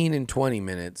 15 in 20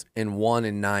 minutes and 1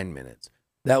 in 9 minutes.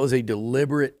 That was a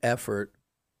deliberate effort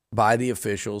by the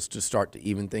officials to start to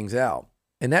even things out.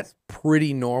 And that's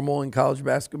pretty normal in college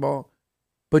basketball,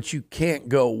 but you can't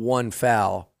go one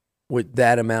foul with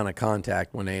that amount of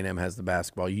contact when A&M has the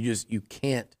basketball. You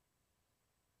can't,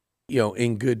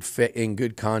 in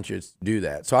good conscience do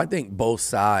that. So I think both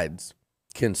sides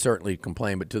can certainly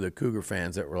complain, but to the Cougar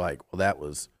fans that were like, well, that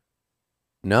was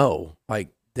no,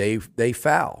 they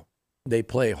foul. They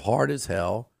play hard as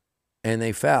hell and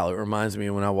they foul. It reminds me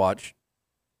of when I watched,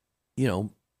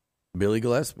 Billy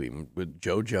Gillespie with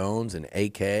Joe Jones and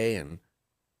AK and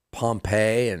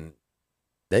Pompey, and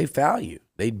they foul you.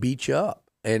 They'd beat you up.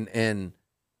 And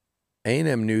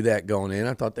A&M knew that going in.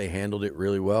 I thought they handled it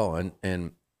really well.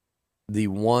 And the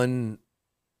one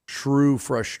true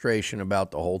frustration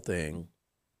about the whole thing,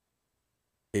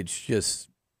 it just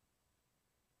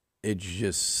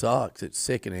sucks. It's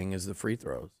sickening, is the free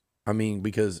throws.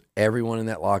 Because everyone in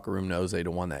that locker room knows they'd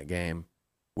have won that game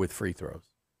with free throws.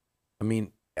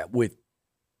 With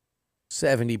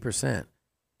 70%.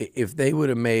 If they would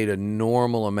have made a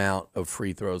normal amount of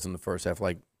free throws in the first half,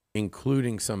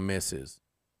 including some misses,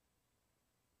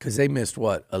 because they missed,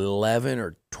 11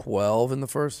 or 12 in the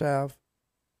first half?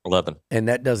 11. And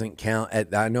that doesn't count.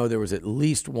 I know there was at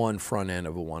least one front end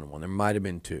of a 1-1. There might have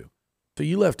been two. So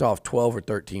you left off 12 or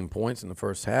 13 points in the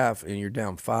first half, and you're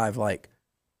down 5.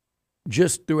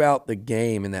 Just throughout the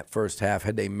game in that first half,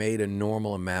 had they made a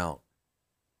normal amount,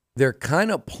 they're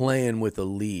kind of playing with a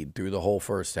lead through the whole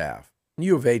first half.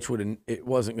 U of H it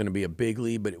wasn't going to be a big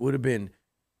lead, but it would have been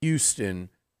Houston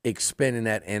expending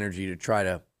that energy to try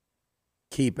to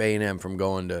keep A&M from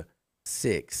going to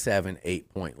 6, 7,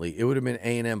 8-point lead. It would have been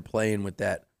A&M playing with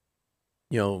that,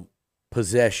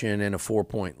 possession and a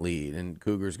 4-point lead, and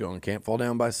Cougars going, can't fall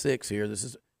down by 6 here.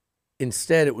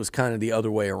 Instead, it was kind of the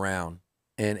other way around,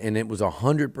 and it was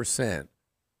 100%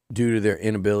 due to their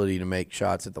inability to make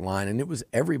shots at the line, and it was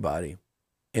everybody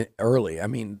early.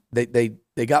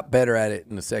 They got better at it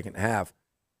in the second half,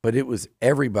 but it was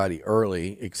everybody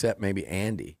early except maybe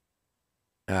Andy.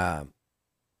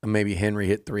 Maybe Henry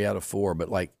hit 3 out of 4,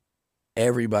 but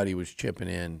everybody was chipping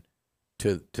in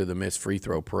to the missed free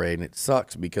throw parade, and it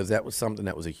sucks because that was something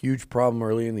that was a huge problem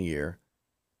early in the year,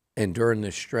 and during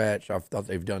this stretch, I thought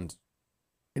they've done.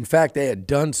 In fact, they had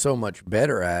done so much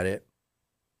better at it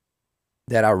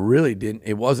that I really didn't.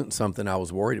 It wasn't something I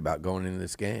was worried about going into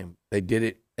this game. They did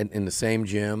it in the same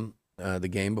gym the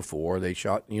game before. They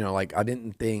shot. I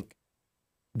didn't think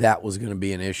that was going to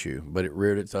be an issue, but it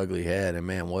reared its ugly head. And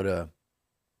man,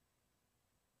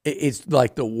 it's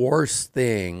like the worst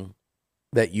thing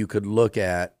that you could look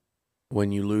at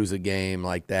when you lose a game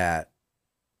like that,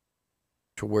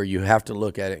 to where you have to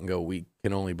look at it and go, we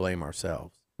can only blame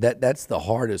ourselves. That's the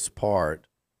hardest part,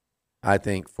 I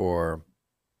think, for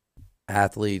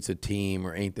athletes, a team,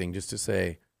 or anything, just to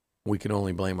say we can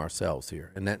only blame ourselves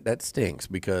here. And that stinks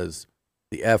because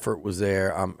the effort was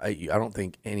there. I don't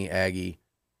think any Aggie,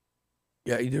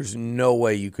 there's no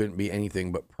way you couldn't be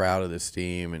anything but proud of this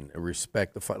team and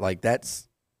respect the fight. Like, that's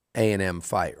A&M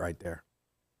fight right there.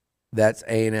 That's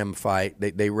A&M fight.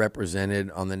 They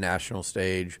represented on the national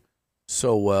stage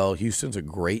so well. Houston's a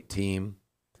great team.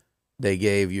 They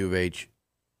gave U of H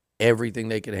everything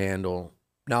they could handle,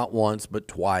 not once but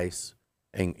twice.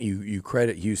 And you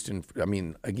credit Houston. I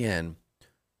mean, again,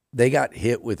 they got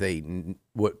hit with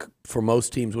what for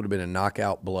most teams would have been a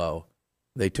knockout blow.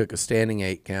 They took a standing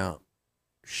 8 count.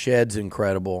 Shed's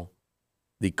incredible.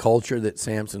 The culture that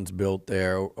Sampson's built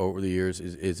there over the years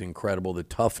is incredible. The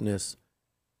toughness.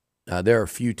 There are a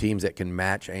few teams that can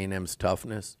match A&M's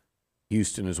toughness.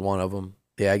 Houston is one of them.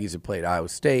 The Aggies have played Iowa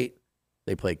State.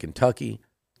 They played Kentucky,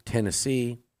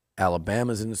 Tennessee.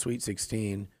 Alabama's in the Sweet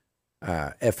 16.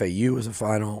 FAU was a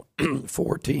Final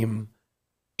Four team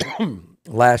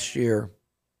last year.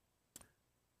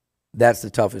 That's the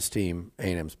toughest team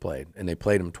A&M's played, and they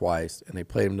played them twice, and they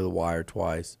played them to the wire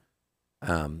twice.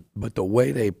 But the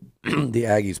way the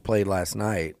Aggies played last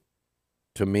night,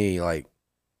 to me, like,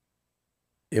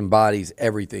 embodies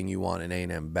everything you want an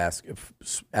A&M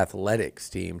athletics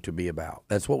team to be about.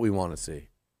 That's what we want to see.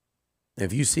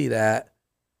 If you see that,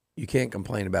 you can't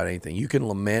complain about anything. You can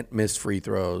lament missed free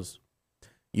throws.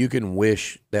 You can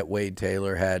wish that Wade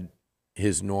Taylor had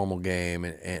his normal game,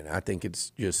 and I think it's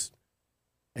just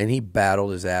 – and he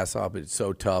battled his ass off. It's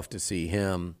so tough to see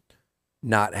him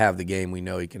not have the game we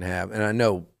know he can have. And I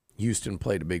know Houston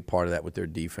played a big part of that with their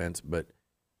defense, but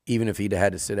even if he'd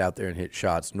had to sit out there and hit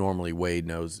shots, normally Wade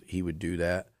knows he would do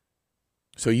that.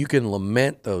 So you can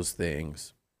lament those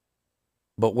things.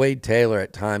 But Wade Taylor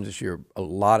at times this year, a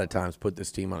lot of times, put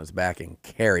this team on his back and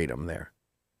carried them there.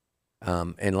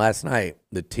 And last night,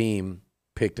 the team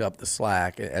picked up the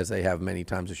slack, as they have many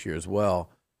times this year as well,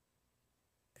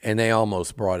 and they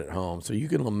almost brought it home. So you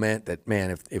can lament that,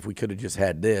 man, if we could have just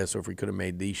had this, or if we could have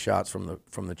made these shots from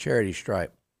the charity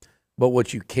stripe. But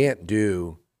what you can't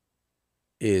do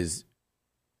is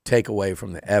take away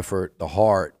from the effort, the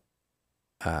heart,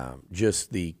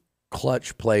 just the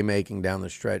clutch playmaking down the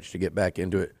stretch to get back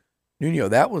into it. Nuño,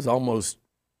 that was almost,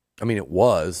 I mean, it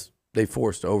was. They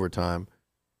forced overtime.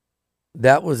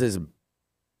 That was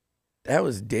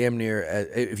damn near,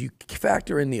 if you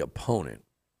factor in the opponent,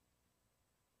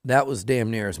 that was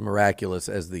damn near as miraculous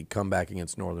as the comeback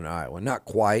against Northern Iowa. Not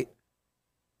quite,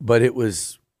 but it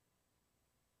was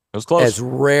close. As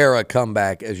rare a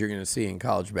comeback as you're going to see in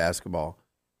college basketball.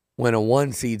 When a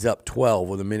 1 seed's up 12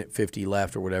 with 1:50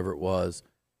 left or whatever it was,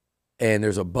 and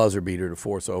there's a buzzer beater to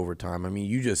force overtime. I mean,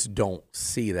 you just don't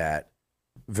see that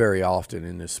very often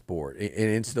in this sport. And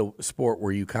it's the sport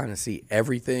where you kind of see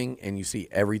everything, and you see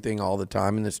everything all the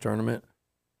time in this tournament.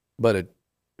 But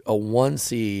a 1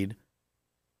 seed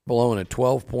blowing a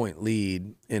 12-point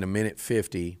lead in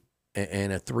 1:50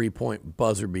 and a 3-point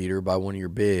buzzer beater by one of your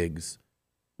bigs,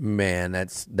 man,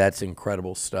 that's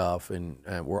incredible stuff. And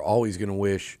we're always going to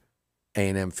wish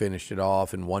A&M finished it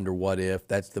off and wonder what if.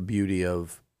 That's the beauty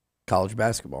of college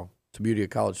basketball. It's the beauty of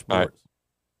college sports. All right.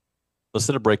 Let's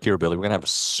hit a break here, Billy. We're going to have a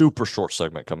super short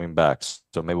segment coming back,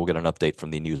 so maybe we'll get an update from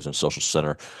the News and Social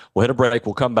Center. We'll hit a break.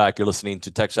 We'll come back. You're listening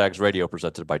to TexAgs Radio,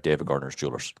 presented by David Gardner's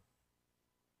Jewelers.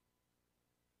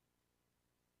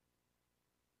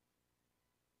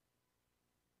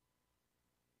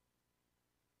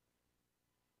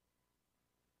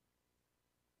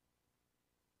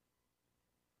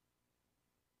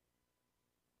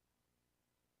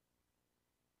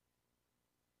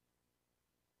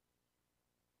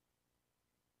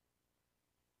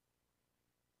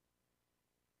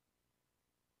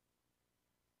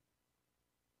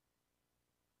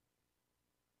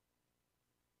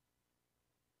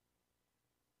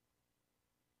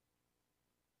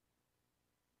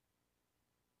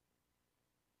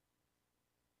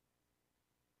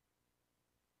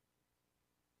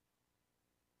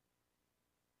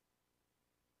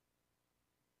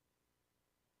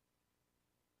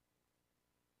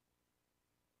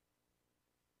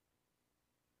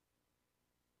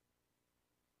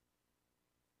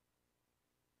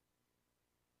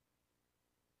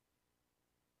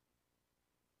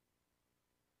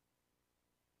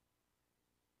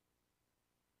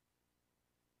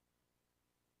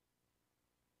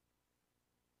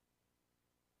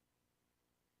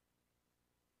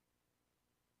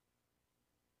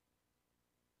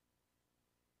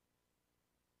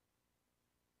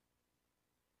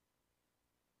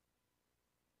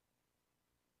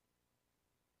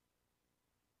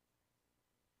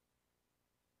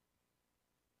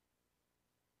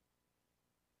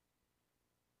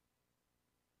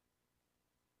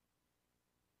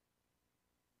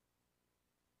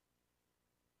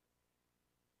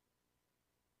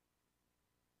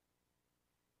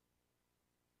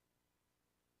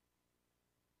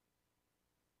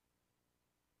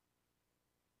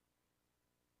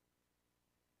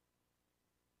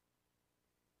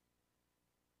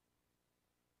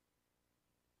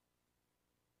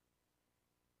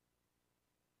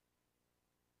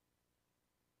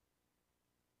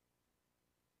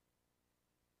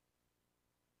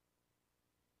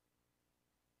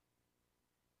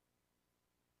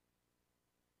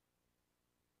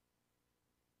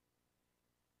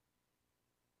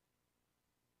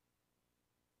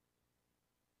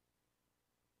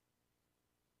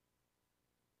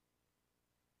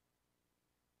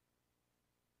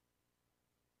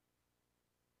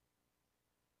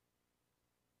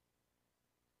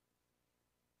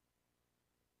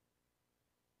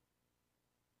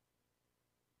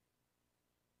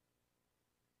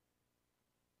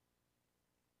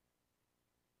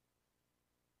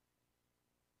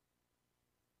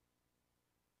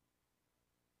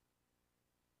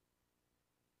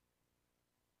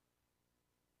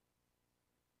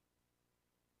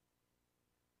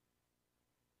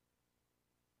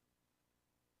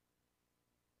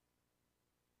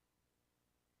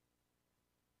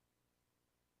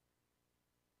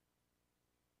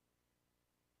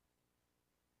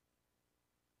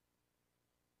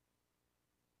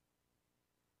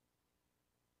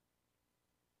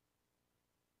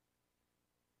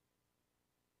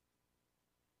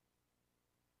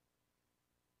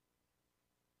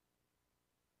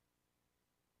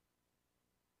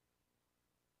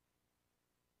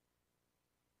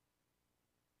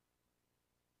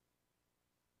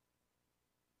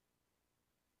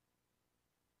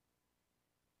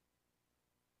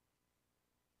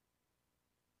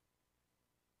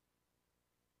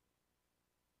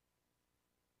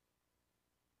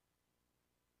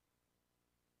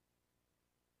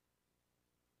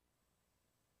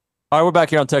 All right, we're back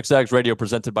here on TexAgs Radio,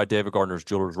 presented by David Gardner's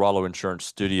Jewelers, Rollo Insurance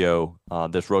Studio.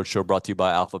 This roadshow brought to you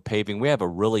by Alpha Paving. We have a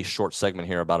really short segment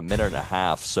here, about a minute and a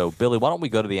half. So, Billy, why don't we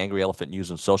go to the Angry Elephant News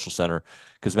and Social Center,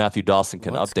 because Matthew Dawson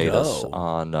can update us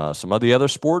on some of the other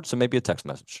sports and maybe a text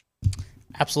message.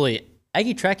 Absolutely.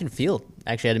 Aggie track and field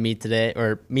actually had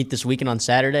to meet this weekend on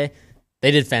Saturday. They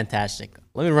did fantastic.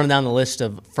 Let me run down the list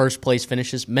of first place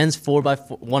finishes. Men's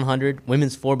 4x100,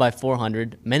 women's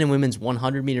 4x400, men and women's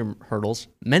 100-meter hurdles,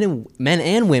 men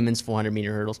and women's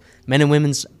 400-meter hurdles, men and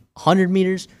women's 100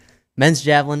 meters, men's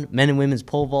javelin, men and women's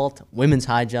pole vault, women's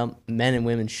high jump, men and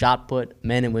women's shot put,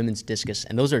 men and women's discus.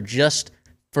 And those are just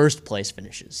first place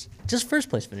finishes. Just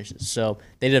first place finishes. So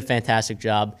they did a fantastic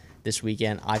job this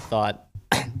weekend, I thought.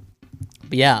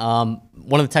 But yeah,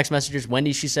 one of the text messengers,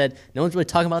 Wendy, she said, no one's really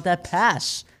talking about that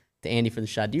pass to Andy for the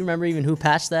shot. Do you remember even who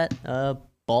passed that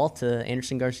ball to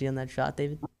Anderson Garcia on that shot,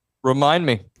 David? Remind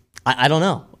me. I don't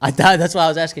know. That's why I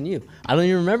was asking you. I don't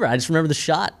even remember. I just remember the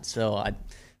shot. So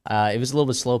it was a little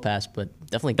bit slow pass, but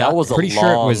definitely got that was there. pretty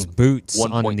sure it was Boots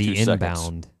on the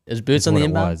inbound. It was Boots on the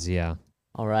inbound? It was, yeah.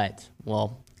 All right.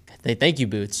 Well, thank you,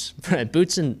 Boots.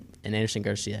 Boots and Anderson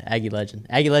Garcia, Aggie legend.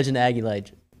 Aggie legend to Aggie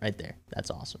legend. Right there. That's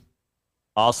awesome.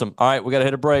 Awesome. All right, we got to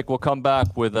hit a break. We'll come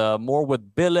back with more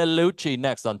with Billy Liucci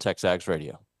next on TexAgs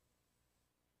Radio.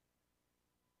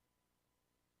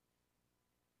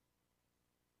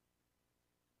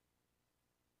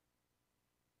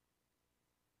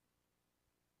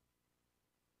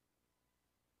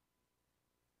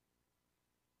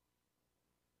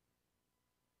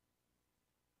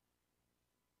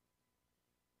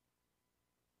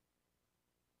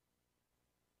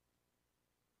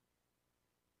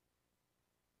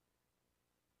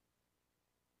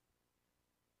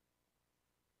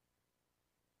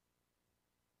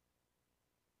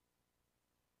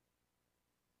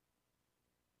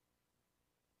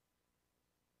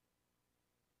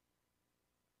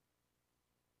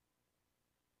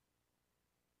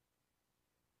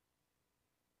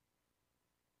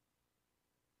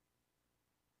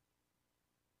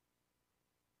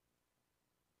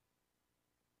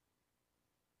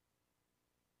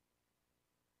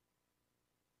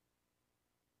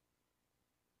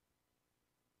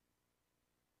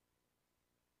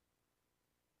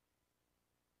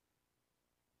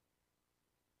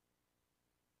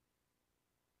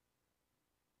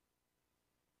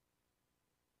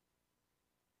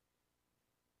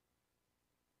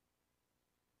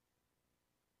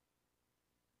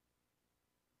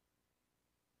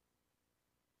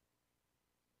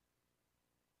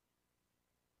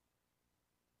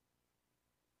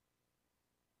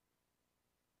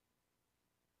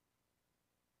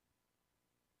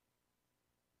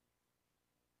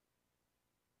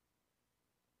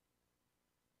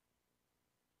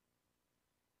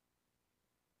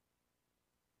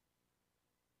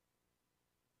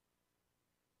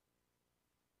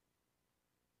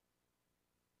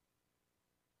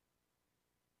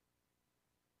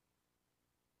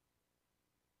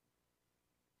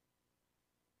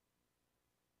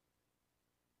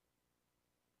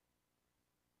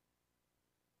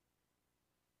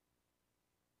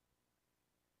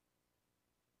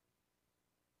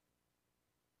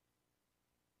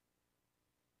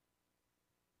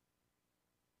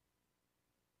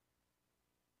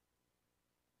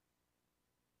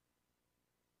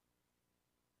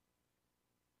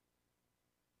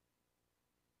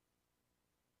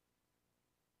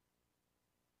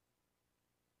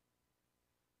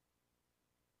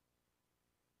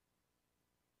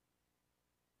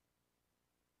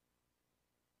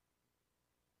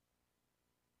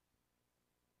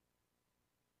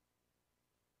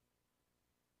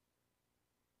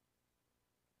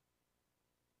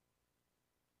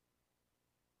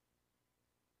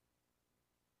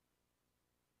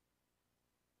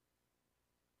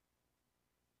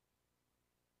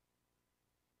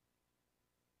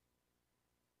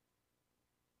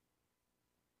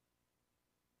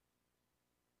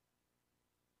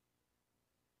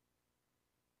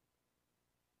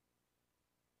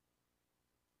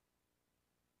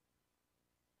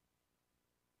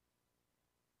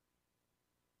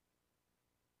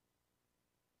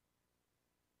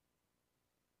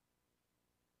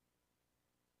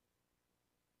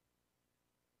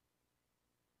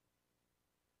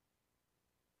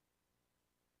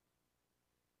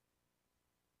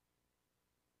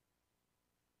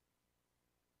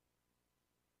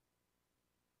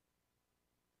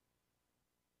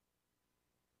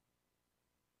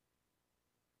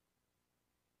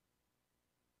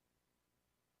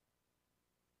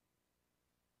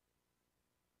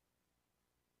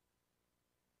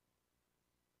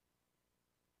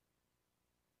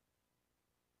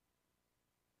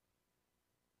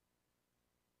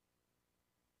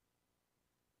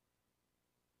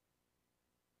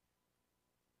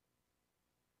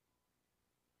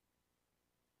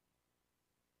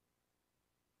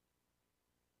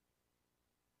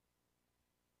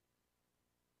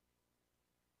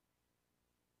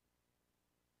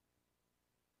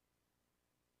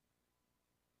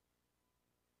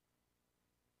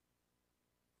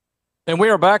 And we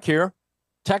are back here.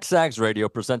 TexAgs Radio,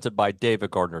 presented by David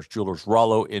Gardner's Jewelers,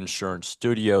 Rollo Insurance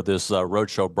Studio. This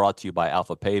roadshow brought to you by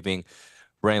Alpha Paving.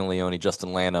 Brandon Leone,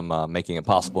 Justin Lanham making it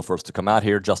possible for us to come out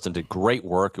here. Justin did great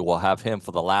work. We'll have him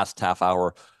for the last half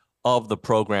hour of the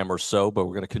program or so, but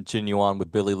we're going to continue on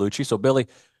with Billy Liucci. So, Billy,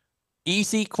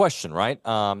 easy question, right?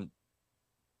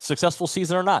 Successful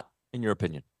season or not, in your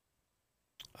opinion?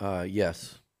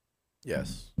 Yes.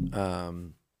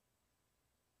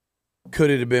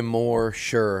 Could it have been more?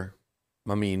 Sure.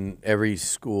 I mean, every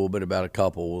school but about a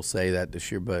couple will say that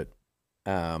this year. But,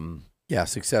 yeah,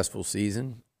 successful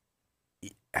season.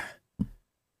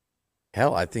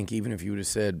 Hell, I think even if you would have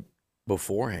said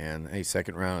beforehand, hey,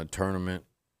 second round of tournament,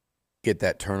 get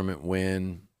that tournament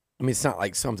win. I mean, it's not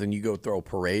like something you go throw a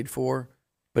parade for,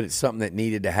 but it's something that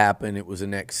needed to happen. It was a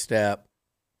next step.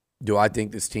 Do I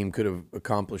think this team could have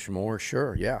accomplished more?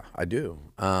 Sure, yeah, I do.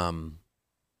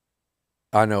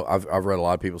 I know I've read a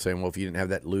lot of people saying, well, if you didn't have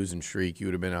that losing streak, you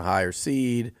would have been a higher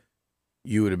seed.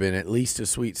 You would have been at least a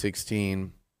Sweet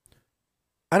 16.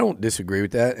 I don't disagree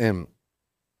with that. And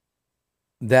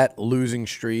that losing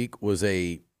streak was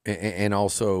and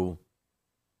also,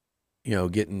 you know,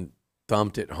 getting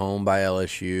thumped at home by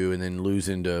LSU and then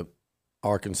losing to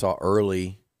Arkansas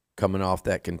early, coming off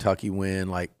that Kentucky win,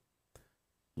 like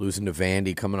losing to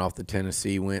Vandy, coming off the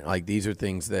Tennessee win. Like, these are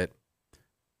things that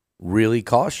really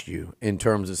cost you in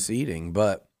terms of seeding,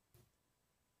 but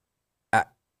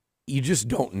you just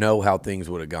don't know how things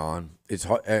would have gone. It's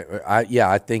hard.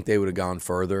 I think they would have gone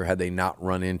further had they not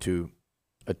run into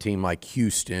a team like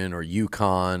Houston or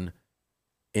UConn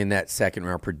in that second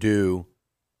round. Purdue,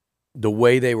 the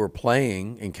way they were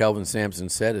playing, and Kelvin Sampson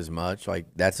said as much, like,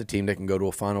 that's a team that can go to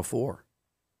a Final Four.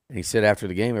 And he said after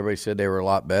the game, everybody said they were a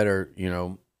lot better. You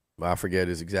know, I forget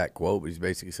his exact quote, but he's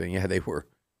basically saying, yeah, they were.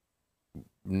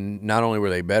 Not only were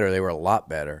they better, they were a lot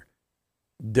better.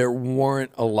 There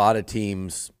weren't a lot of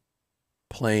teams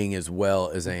playing as well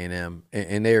as A&M,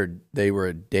 and they were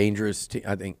a dangerous team.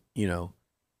 I think, you know,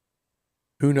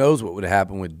 who knows what would have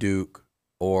happened with Duke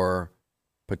or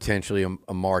potentially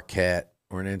a Marquette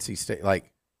or an NC State.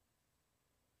 Like,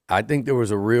 I think there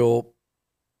was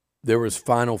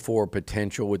Final Four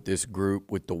potential with this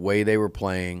group, with the way they were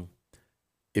playing.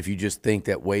 If you just think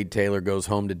that Wade Taylor goes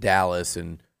home to Dallas,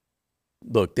 and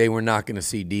look, they were not going to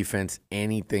see defense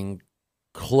anything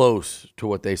close to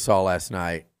what they saw last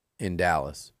night in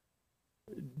Dallas.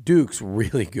 Duke's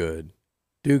really good.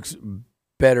 Duke's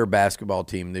better basketball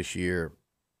team this year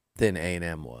than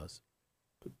A&M was.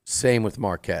 Same with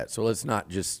Marquette. So let's not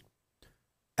just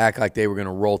act like they were going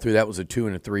to roll through. That was a 2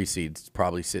 and a 3 seed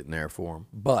probably sitting there for them.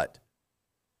 But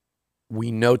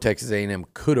we know Texas A&M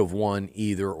could have won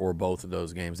either or both of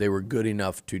those games. They were good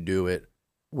enough to do it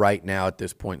right now at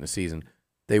this point in the season.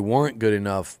 They weren't good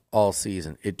enough all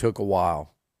season. It took a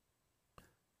while.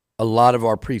 A lot of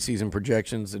our preseason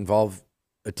projections involve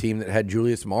a team that had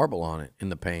Julius Marble on it in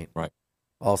the paint. Right.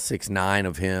 All 6'9"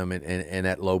 of him and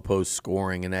that low post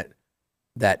scoring and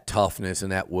that toughness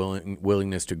and that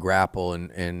willingness to grapple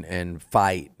and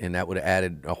fight. And that would have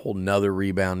added a whole nother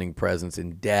rebounding presence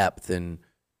and depth. And,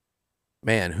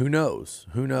 man, who knows?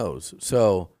 Who knows?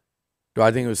 So, do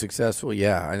I think it was successful?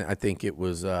 Yeah, I think it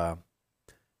was.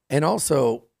 And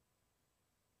also,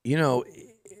 you know,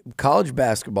 college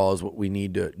basketball is what we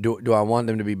need to do. Do I want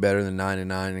them to be better than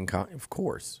 9-9? Of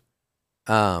course.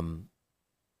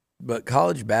 But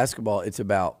college basketball, it's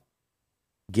about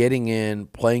getting in,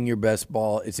 playing your best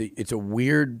ball. It's a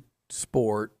weird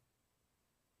sport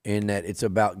in that it's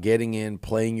about getting in,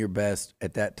 playing your best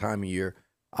at that time of year.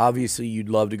 Obviously, you'd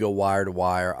love to go wire to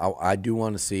wire. I do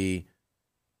want to see,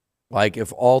 like,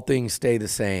 if all things stay the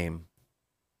same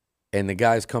and the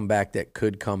guys come back that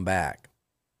could come back,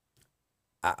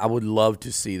 I would love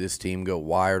to see this team go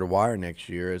wire to wire next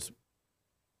year. As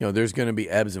you know, there's going to be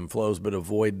ebbs and flows, but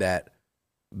avoid that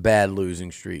bad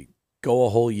losing streak. Go a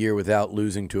whole year without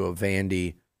losing to a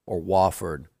Vandy or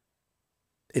Wofford.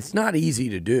 It's not easy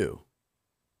to do.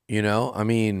 You know, I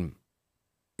mean,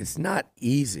 it's not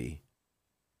easy.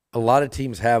 A lot of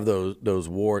teams have those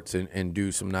warts and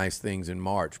do some nice things in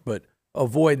March, but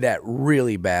avoid that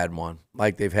really bad one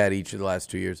like they've had each of the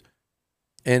last 2 years.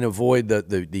 And avoid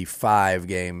the 5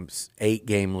 games, 8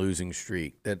 game losing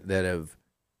streak that have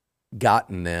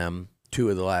gotten them 2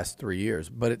 of the last 3 years.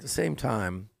 But at the same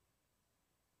time,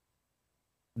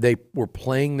 they were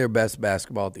playing their best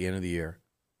basketball at the end of the year.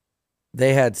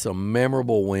 They had some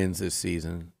memorable wins this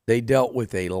season. They dealt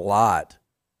with a lot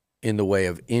in the way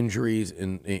of injuries.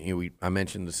 I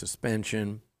mentioned the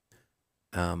suspension.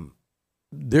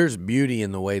 There's beauty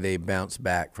in the way they bounced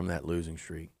back from that losing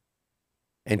streak.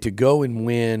 And to go and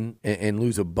win and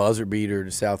lose a buzzer beater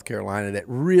to South Carolina, that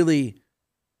really,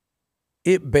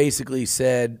 it basically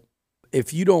said,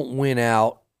 if you don't win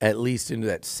out at least into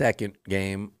that second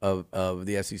game of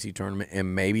the SEC tournament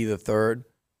and maybe the third,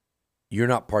 you're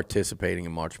not participating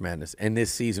in March Madness. And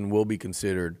this season will be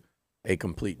considered a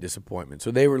complete disappointment.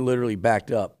 So they were literally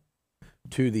backed up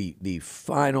to the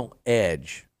final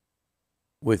edge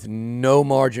with no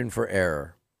margin for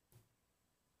error.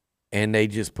 And they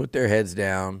just put their heads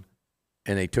down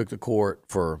and they took the court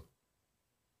for,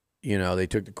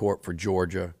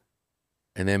 Georgia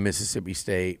and then Mississippi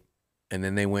State. And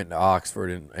then they went to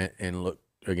Oxford and looked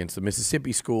against the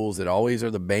Mississippi schools that always are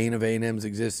the bane of A&M's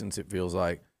existence, it feels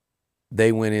like.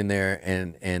 They went in there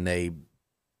and they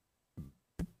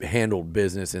handled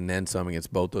business and then some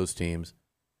against both those teams.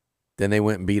 Then they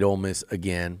went and beat Ole Miss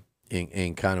again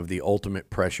in kind of the ultimate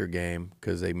pressure game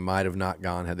because they might have not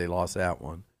gone had they lost that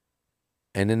one.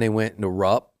 And then they went into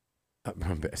Rupp. I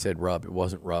said Rupp. It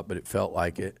wasn't Rupp, but it felt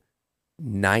like it.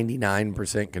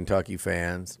 99% Kentucky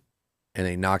fans, and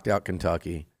they knocked out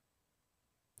Kentucky.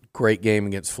 Great game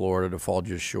against Florida to fall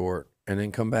just short. And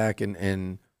then come back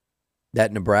and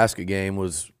that Nebraska game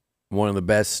was one of the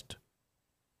best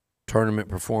tournament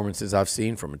performances I've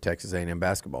seen from a Texas A&M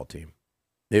basketball team.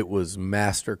 It was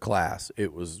master class.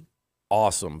 It was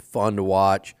awesome, fun to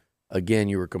watch. Again,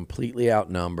 you were completely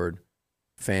outnumbered.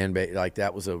 Fan base, like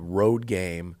that was a road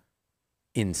game.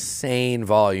 Insane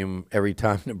volume every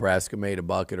time Nebraska made a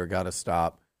bucket or got a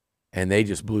stop, and they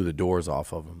just blew the doors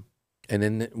off of them. And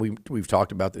then we've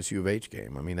talked about this U of H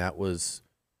game. I mean, that was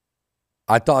 –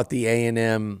 I thought the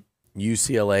A&M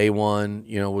UCLA one,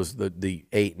 was the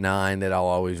 8-9 that I'll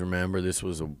always remember. This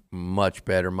was a much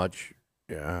better, much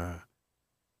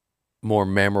more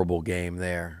memorable game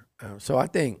there. So I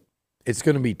think it's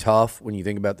going to be tough when you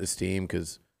think about this team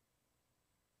because,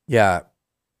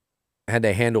 had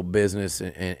they handled business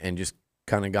and just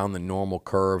kind of gone the normal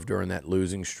curve during that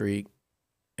losing streak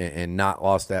and not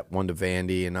lost that one to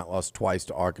Vandy and not lost twice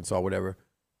to Arkansas, whatever,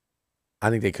 I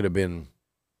think they could have been,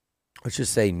 let's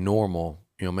just say, normal.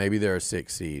 Maybe they're a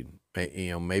 6 seed.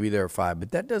 Maybe they're a 5.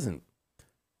 But that doesn't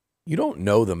 – you don't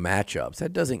know the matchups.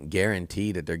 That doesn't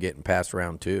guarantee that they're getting past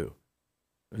round 2.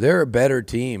 There are better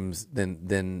teams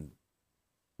than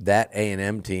that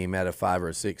A&M team at a 5 or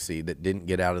a 6 seed that didn't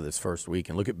get out of this first week.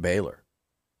 And look at Baylor.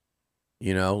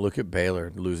 Look at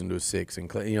Baylor losing to a 6.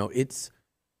 And it's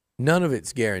none of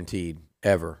it's guaranteed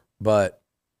ever. But,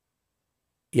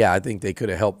 I think they could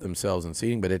have helped themselves in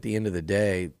seeding. But at the end of the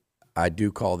day, I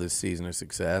do call this season a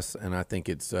success, and I think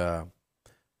it's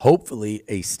hopefully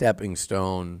a stepping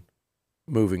stone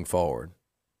moving forward.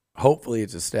 Hopefully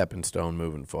it's a stepping stone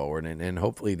moving forward, and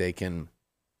hopefully they can,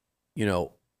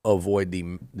 avoid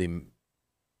the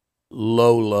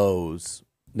low lows.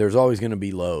 There's always going to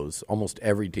be lows. Almost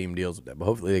every team deals with that, but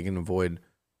hopefully they can avoid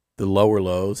the lower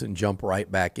lows and jump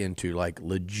right back into, like,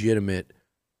 legitimate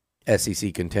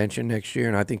SEC contention next year,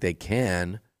 and I think they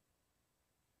can.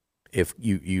 If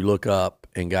you look up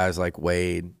and guys like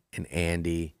Wade and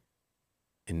Andy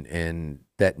and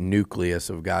that nucleus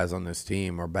of guys on this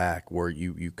team are back, where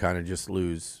you kind of just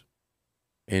lose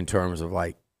in terms of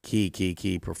like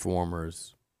key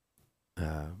performers,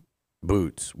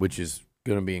 Boots, which is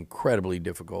going to be incredibly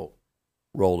difficult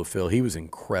role to fill. He was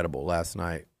incredible last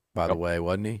night, by the way,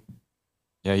 wasn't he?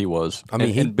 Yeah, he was. I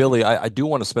mean, and Billy, I do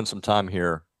want to spend some time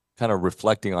here kind of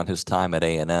reflecting on his time at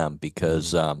A&M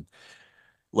because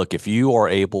look, if you are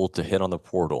able to hit on the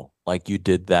portal like you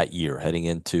did that year, heading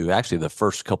into actually the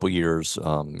first couple years,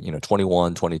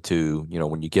 21, 22,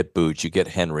 when you get Boots, you get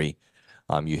Henry,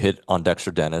 you hit on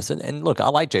Dexter Dennis. And look, I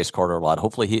like Jace Carter a lot.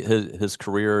 Hopefully his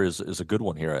career is a good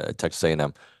one here at Texas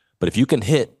A&M. But if you can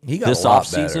hit this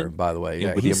offseason, by the way,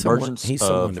 with the emergence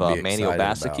of Manny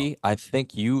Obaseki, I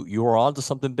think you are on to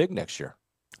something big next year.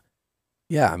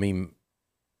 Yeah, I mean,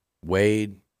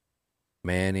 Wade,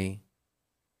 Manny,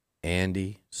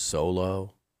 Andy,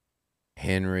 Solo,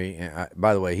 Henry. And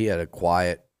by the way, he had a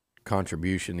quiet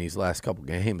contribution these last couple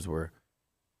games where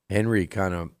Henry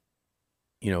kind of,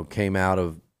 came out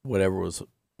of whatever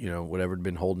had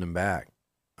been holding him back.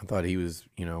 I thought he was,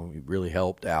 he really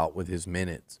helped out with his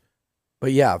minutes.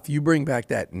 But yeah, if you bring back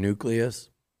that nucleus,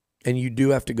 and you do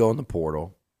have to go in the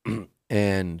portal,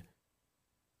 and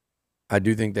I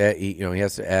do think that he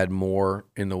has to add more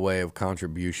in the way of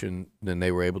contribution than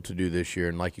they were able to do this year.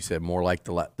 And like you said, more like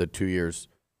the 2 years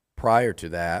prior to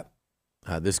that.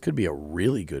 This could be a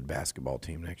really good basketball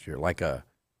team next year, like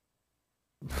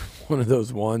one of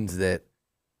those ones that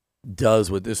does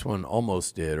what this one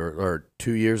almost did, or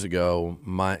 2 years ago,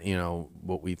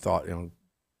 what we thought,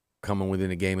 coming within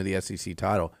a game of the SEC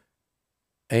title.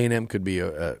 A&M could be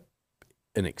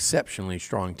an exceptionally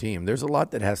strong team. There's a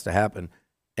lot that has to happen.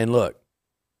 And look,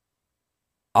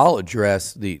 I'll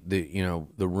address the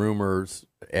rumors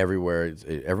everywhere.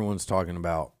 Everyone's talking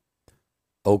about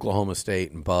Oklahoma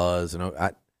State and buzz, and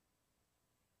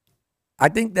I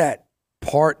think that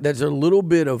there's a little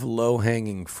bit of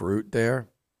low-hanging fruit there.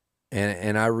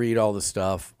 And I read all the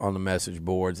stuff on the message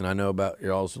boards, and I know about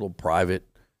all those little private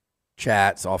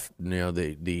chats off,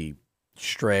 the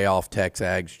stray off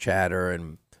TexAgs chatter,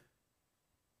 and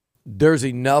there's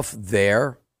enough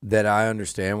there that I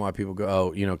understand why people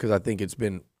go, because I think it's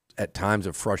been at times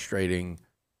a frustrating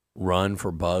run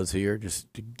for Buzz here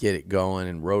just to get it going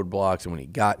and roadblocks. And when he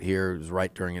got here, it was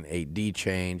right during an AD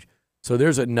change. So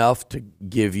there's enough to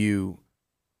give you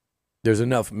 – there's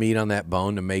enough meat on that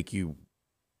bone to make you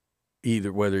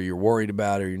either whether you're worried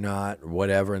about it or you're not or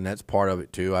whatever, and that's part of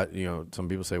it too. Some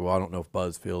people say, well, I don't know if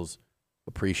Buzz feels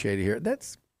appreciated here.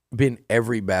 That's been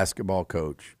every basketball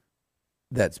coach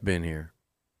that's been here,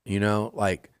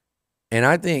 and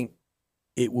I think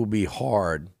it will be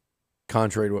hard,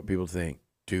 contrary to what people think,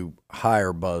 to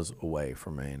hire Buzz away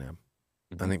from A&M.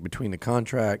 Mm-hmm. I think between the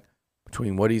contract,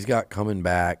 between what he's got coming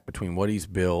back, between what he's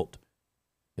built,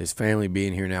 his family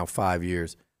being here now 5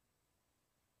 years,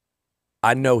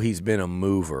 I know he's been a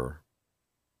mover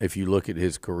if you look at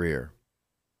his career.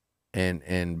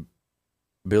 And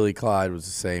Billy Clyde was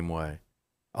the same way.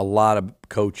 A lot of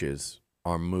coaches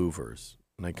are movers.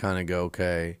 And they kind of go,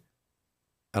 okay,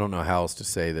 I don't know how else to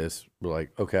say this. But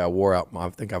like, okay, I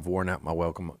think I've worn out my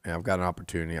welcome. And I've got an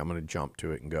opportunity. I'm going to jump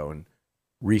to it and go and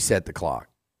reset the clock.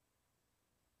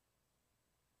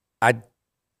 I'm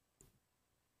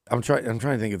trying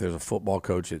to think if there's a football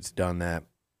coach that's done that.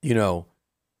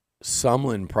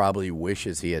 Sumlin probably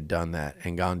wishes he had done that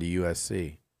and gone to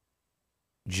USC.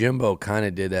 Jimbo kind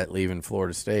of did that leaving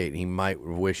Florida State. He might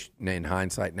wish in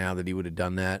hindsight now that he would have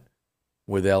done that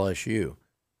with LSU.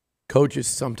 Coaches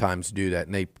sometimes do that,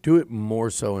 and they do it more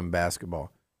so in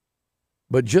basketball.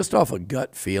 But just off a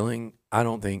gut feeling, I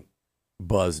don't think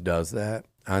Buzz does that.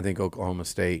 I think Oklahoma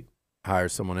State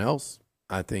hires someone else.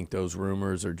 I think those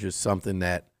rumors are just something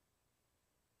that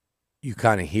you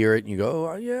kind of hear it and you go,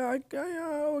 oh, yeah, I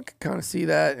can kind of see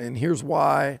that, and here's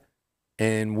why.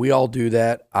 And we all do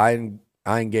that. I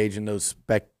engage in those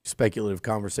speculative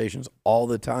conversations all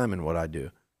the time in what I do.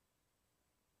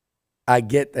 I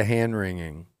get the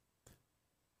hand-wringing,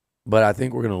 but I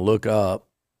think we're going to look up,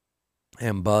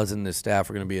 and Buzz and the staff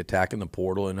are going to be attacking the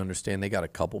portal and understand they got a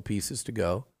couple pieces to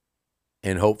go,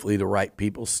 and hopefully the right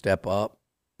people step up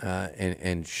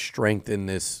and strengthen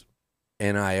this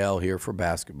NIL here for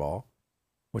basketball,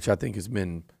 which I think has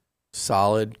been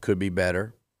solid, could be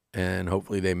better, and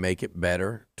hopefully they make it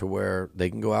better to where they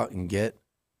can go out and get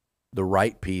the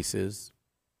right pieces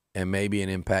and maybe an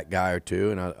impact guy or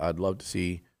two. And I'd love to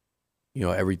see,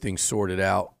 everything sorted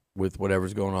out with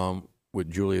whatever's going on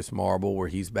with Julius Marble where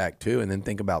he's back too, and then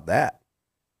think about that.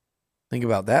 Think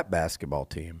about that basketball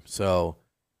team. So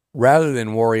rather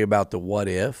than worry about the what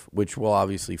if, which will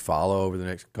obviously follow over the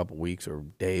next couple weeks or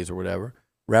days or whatever,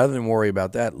 rather than worry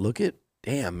about that, look at,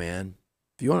 damn, man,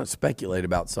 if you want to speculate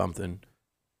about something,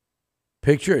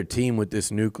 picture a team with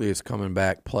this nucleus coming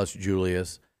back plus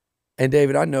Julius. And,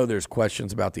 David, I know there's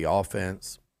questions about the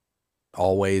offense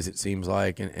always, it seems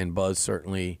like, and Buzz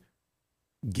certainly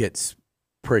gets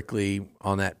prickly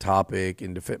on that topic.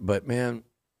 But, man,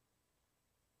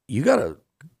 you got to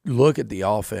look at the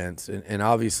offense. And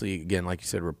obviously, again, like you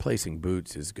said, replacing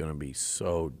Boots is going to be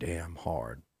so damn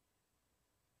hard.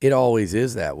 It always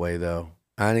is that way, though.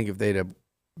 I think if they'd have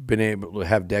been able to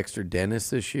have Dexter Dennis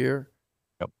this year,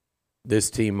 this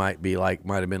team might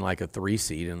have been like a 3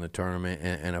 seed in the tournament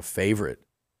and a favorite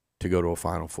to go to a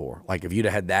Final Four. Like if you'd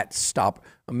have had that stop,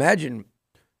 imagine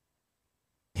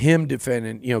him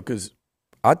defending, because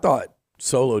I thought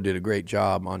Solo did a great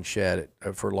job on Shed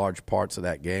for large parts of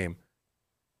that game.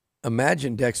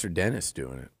 Imagine Dexter Dennis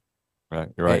doing it. Right,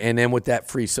 you're right. And then with that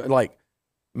free,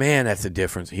 man, that's a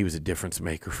difference. He was a difference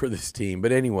maker for this team.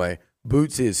 But anyway,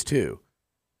 Boots is too.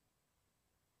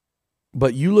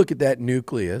 But you look at that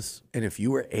nucleus, and if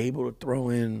you were able to throw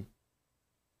in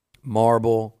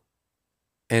Marble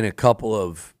and a couple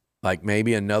of,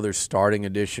 maybe another starting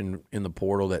addition in the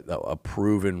portal, that a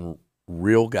proven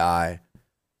real guy,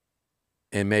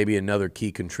 and maybe another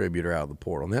key contributor out of the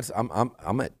portal. And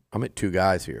I'm at 2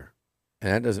 guys here,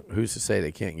 and that doesn't. Who's to say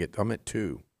they can't get? I'm at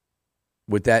 2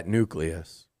 with that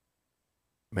nucleus.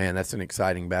 Man, that's an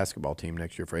exciting basketball team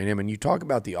next year for A&M. And you talk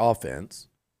about the offense.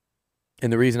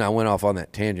 And the reason I went off on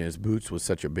that tangent is Boots was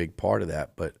such a big part of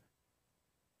that. But,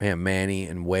 man, Manny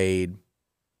and Wade,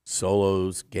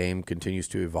 Solo's game continues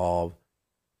to evolve.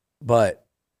 But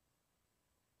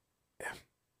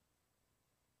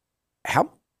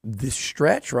this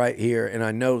stretch right here, and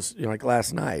I know, like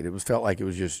last night, felt like it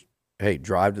was just, hey,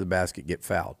 drive to the basket, get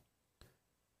fouled.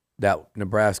 That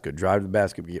Nebraska, drive to the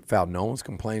basket, get fouled. No one's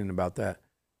complaining about that.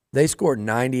 They scored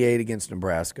 98 against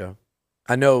Nebraska.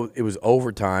 I know it was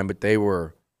overtime, but they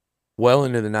were well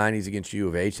into the 90s against U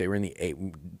of H. They were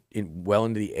well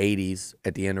into the 80s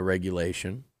at the end of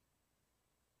regulation.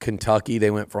 Kentucky, they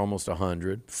went for almost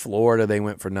 100. Florida, they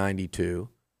went for 92.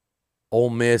 Ole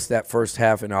Miss, that first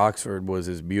half in Oxford was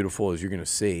as beautiful as you're going to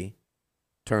see in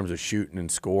terms of shooting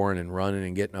and scoring and running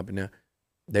and getting up and down.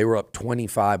 They were up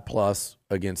 25-plus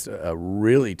against a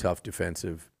really tough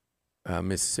defensive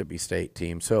Mississippi State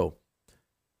team. So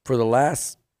for the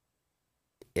last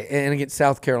 – and against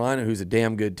South Carolina, who's a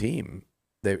damn good team,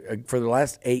 for the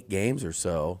last 8 games or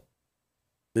so,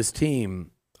 this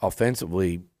team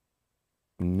offensively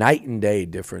night and day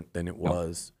different than it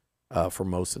was for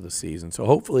most of the season. So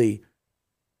hopefully –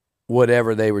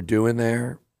 whatever they were doing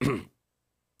there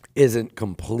isn't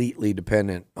completely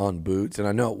dependent on Boots, and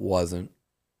I know it wasn't,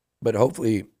 but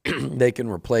hopefully they can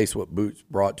replace what Boots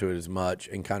brought to it as much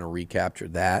and kind of recapture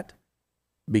that,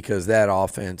 because that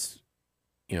offense,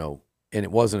 and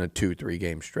it wasn't a 2-3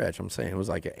 game stretch. I'm saying it was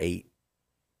like an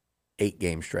 8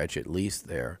 game stretch at least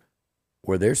there,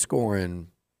 where they're scoring.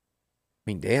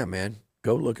 I mean, damn, man,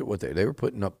 go look at what they were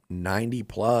putting up 90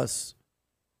 plus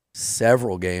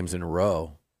several games in a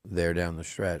row there down the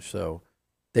stretch. So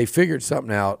they figured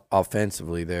something out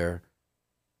offensively there.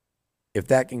 If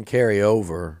that can carry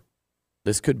over,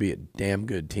 this could be a damn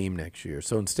good team next year.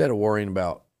 So instead of worrying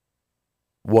about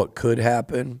what could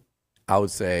happen, I would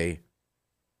say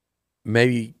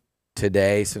maybe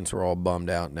today, since we're all bummed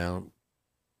out now,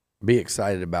 be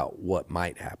excited about what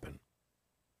might happen.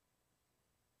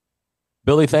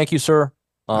 Billy, thank you, sir.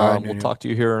 All right, we'll talk to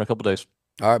you here in a couple days.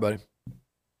 All right, buddy.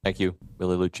 Thank you,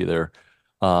 Billy Liucci there.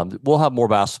 We'll have more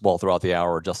basketball throughout the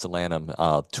hour. Justin Lanham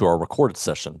to our recorded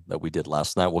session that we did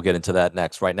last night. We'll get into that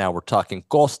next. Right now, we're talking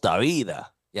Costa Vida.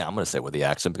 Yeah, I'm going to say it with the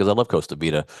accent because I love Costa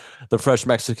Vida. The Fresh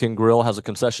Mexican Grill has a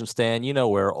concession stand,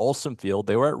 where Olsen Field.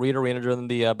 They were at Reed Arena during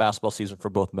the basketball season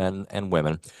for both men and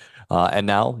women. And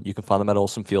now you can find them at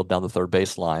Olsen Field down the third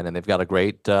base line. And they've got a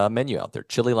great menu out there.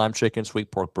 Chili lime chicken, sweet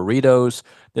pork burritos.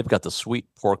 They've got the sweet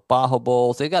pork bajo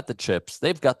bowls. They've got the chips.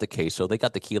 They've got the queso. They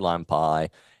got the key lime pie.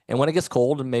 And when it gets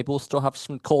cold, and maybe we'll still have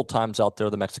some cold times out there,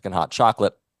 the Mexican hot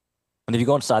chocolate. And if you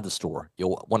go inside the store,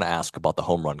 you'll want to ask about the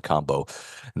home run combo.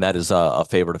 And that is a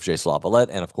favorite of Jason LaVallette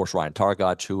and, of course, Ryan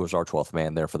Targach, who was our 12th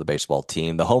man there for the baseball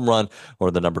team. The home run,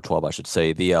 or the number 12, I should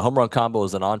say. The home run combo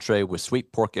is an entree with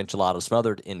sweet pork enchiladas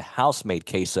smothered in house-made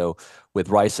queso with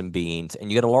rice and beans. And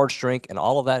you get a large drink and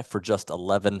all of that for just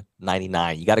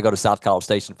 $11.99. You got to go to South College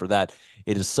Station for that.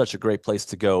 It is such a great place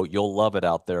to go. You'll love it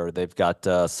out there. They've got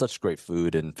such great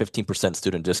food and 15%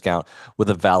 student discount with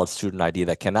a valid student ID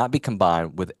that cannot be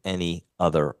combined with any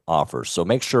other offers. So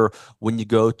make sure when you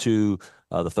go to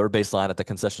the third base line at the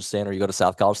concession stand, or you go to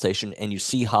South College Station and you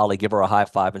see Holly, give her a high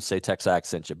five and say TexAgs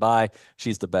sent you by.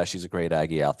 She's the best. She's a great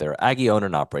Aggie out there. Aggie owned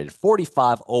and operated.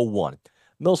 4501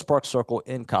 Mills Park Circle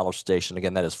in College Station.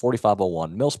 Again, that is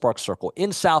 4501 Mills Park Circle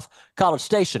in South College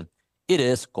Station. It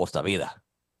is Costa Vida.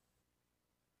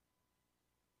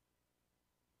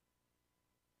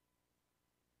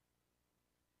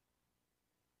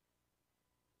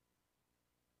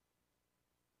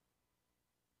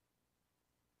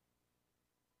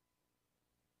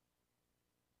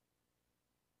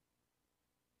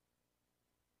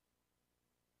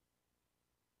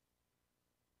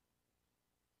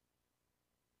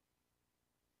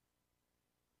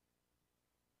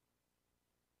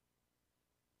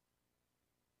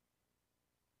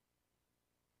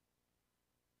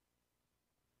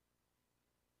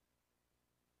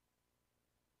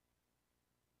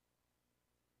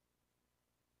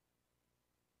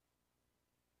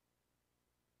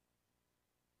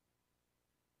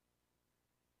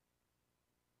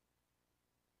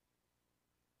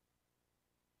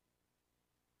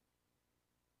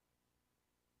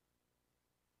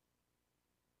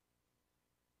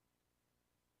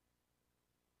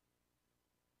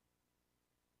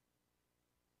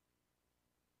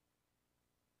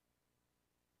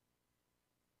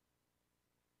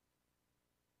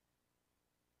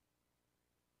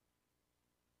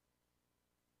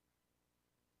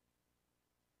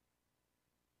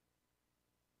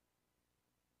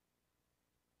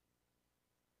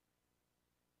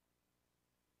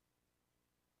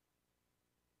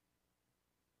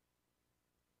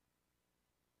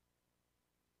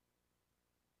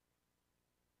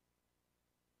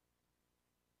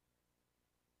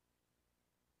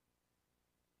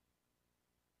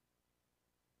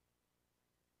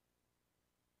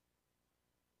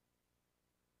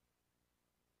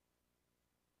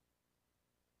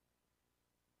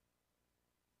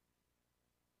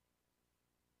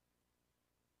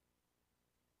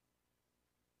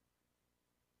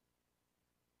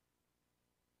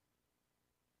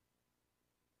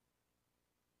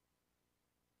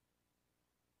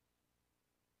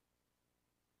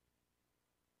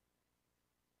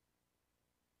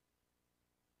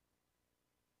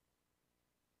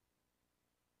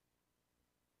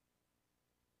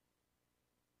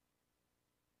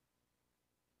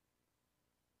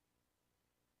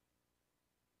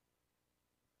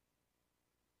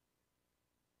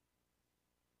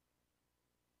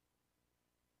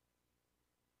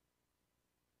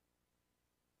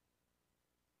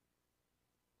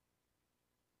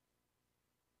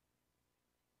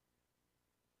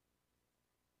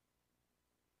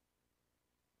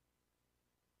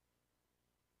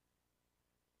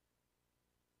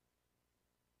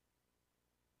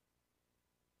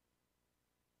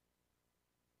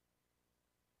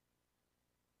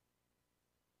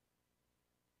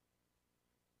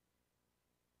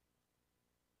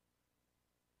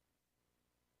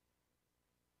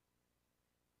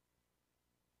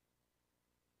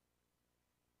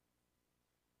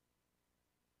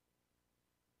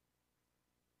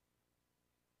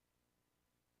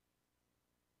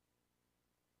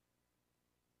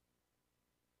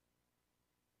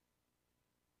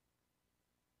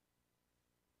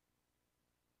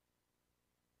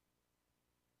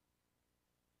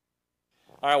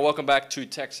 All right, welcome back to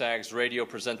TexAgs Radio,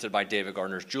 presented by David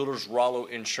Gardner's Jewelers, Rollo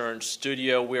Insurance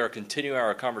Studio. We are continuing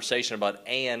our conversation about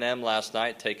A&M last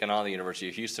night, taking on the University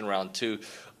of Houston, round 2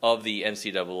 of the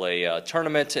NCAA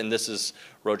tournament. And this is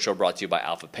Roadshow brought to you by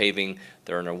Alpha Paving.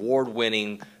 They're an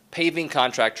award-winning paving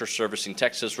contractor servicing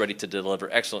Texas, ready to deliver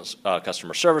excellent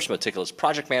customer service, meticulous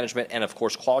project management, and, of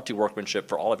course, quality workmanship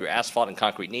for all of your asphalt and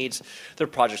concrete needs. Their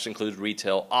projects include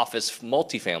retail, office,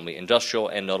 multifamily, industrial,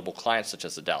 and notable clients such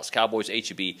as the Dallas Cowboys,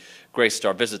 H-E-B,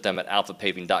 Greystar. Visit them at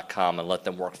alphapaving.com and let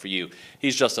them work for you.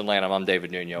 He's Justin Lanham. I'm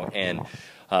David Nuño. And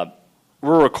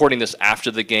we're recording this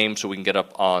after the game so we can get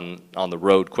up on the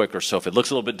road quicker. So if it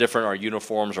looks a little bit different, our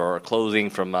uniforms or our clothing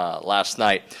from last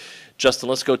night. Justin,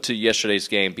 let's go to yesterday's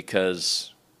game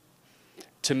because,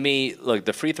 to me, look,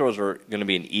 the free throws are going to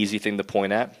be an easy thing to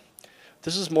point at.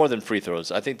 This is more than free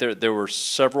throws. I think there were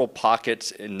several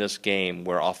pockets in this game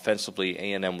where offensively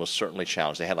A&M was certainly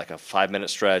challenged. They had like a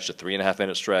 5-minute stretch, a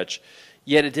 3.5-minute stretch,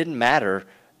 yet it didn't matter.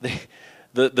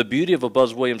 The beauty of a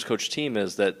Buzz Williams coach team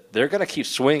is that they're going to keep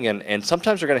swinging, and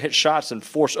sometimes they're going to hit shots and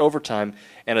force overtime,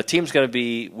 and a team's going to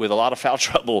be with a lot of foul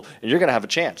trouble, and you're going to have a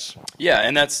chance. Yeah,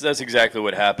 and that's exactly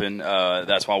what happened.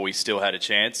 That's why we still had a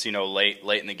chance, late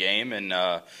in the game, and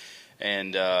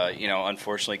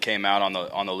unfortunately came out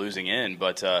on the losing end.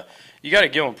 But you got to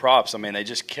give them props. I mean, they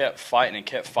just kept fighting and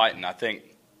kept fighting. I think.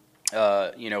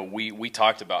 We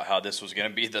talked about how this was going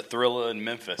to be the Thrilla in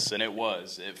Memphis, and it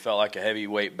was. It felt like a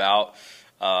heavyweight bout,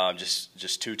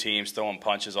 just two teams throwing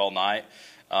punches all night.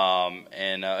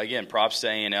 Again, props to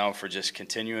A&M for just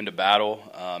continuing to battle.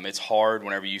 It's hard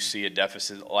whenever you see a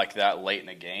deficit like that late in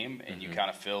a game, and you kind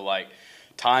of feel like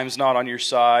time's not on your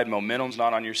side, momentum's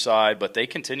not on your side, but they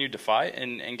continued to fight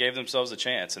and gave themselves a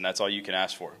chance, and that's all you can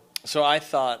ask for. So I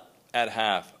thought at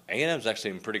half, A&M's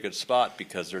actually in a pretty good spot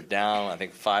because they're down, I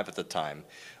think, 5 at the time.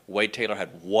 Wade Taylor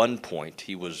had 1 point.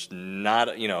 He was not,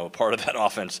 part of that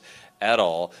offense at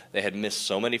all. They had missed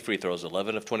so many free throws,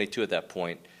 11 of 22 at that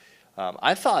point.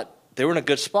 I thought they were in a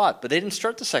good spot, but they didn't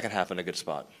start the second half in a good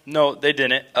spot. No, they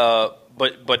didn't.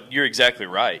 But you're exactly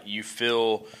right. You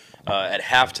feel at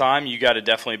halftime you got to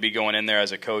definitely be going in there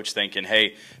as a coach thinking,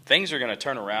 hey, things are going to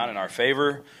turn around in our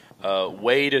favor.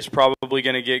 Wade is probably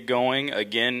going to get going.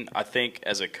 Again, I think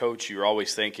as a coach, you're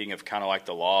always thinking of kind of like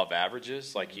the law of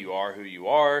averages. Like you are who you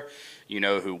are. You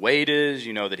know who Wade is.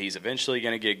 You know that he's eventually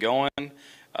going to get going.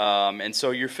 And so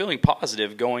you're feeling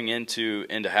positive going into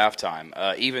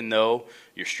halftime. Even though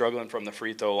you're struggling from the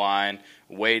free throw line,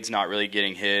 Wade's not really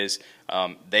getting his.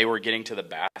 They were getting to the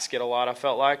basket a lot, I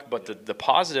felt like. But the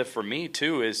positive for me,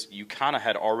 too, is you kind of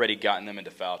had already gotten them into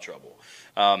foul trouble.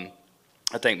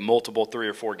 I think multiple 3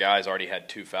 or 4 guys already had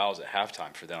 2 fouls at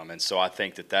halftime for them, and so I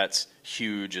think that that's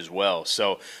huge as well.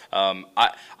 So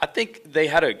I think they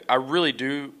had I really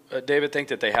do, David, think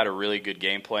that they had a really good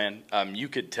game plan. You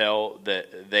could tell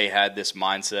that they had this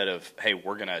mindset of, hey,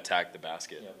 we're going to attack the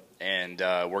basket, and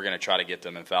we're going to try to get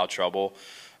them in foul trouble,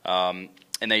 and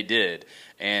they did.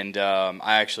 And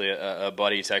I actually, a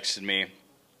buddy texted me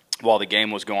while the game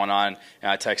was going on,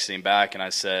 and I texted him back, and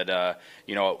I said,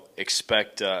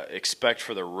 expect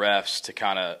for the refs to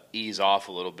kind of ease off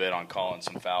a little bit on calling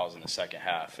some fouls in the second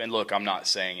half. And look, I'm not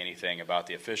saying anything about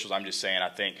the officials. I'm just saying I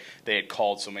think they had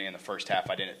called so many in the first half.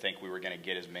 I didn't think we were going to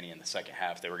get as many in the second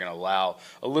half. They were going to allow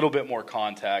a little bit more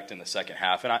contact in the second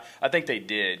half, and I think they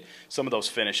did. Some of those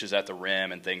finishes at the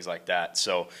rim and things like that.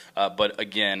 So, but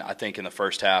again, I think in the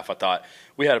first half, I thought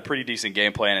we had a pretty decent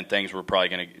game plan, and things were probably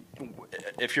going to.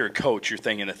 If you're a coach, you're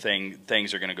thinking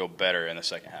things are going to go better in the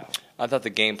second half. I thought the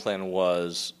game plan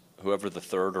was whoever the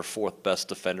 3rd or 4th best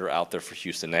defender out there for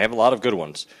Houston. They have a lot of good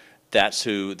ones. That's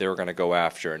who they were going to go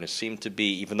after. And it seemed to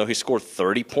be, even though he scored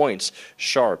 30 points,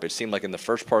 Sharp, it seemed like in the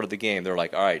first part of the game, they're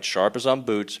like, all right, Sharp is on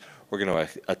boots. We're going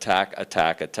to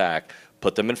attack,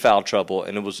 put them in foul trouble.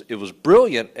 And it was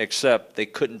brilliant, except they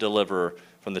couldn't deliver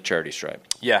from the charity stripe.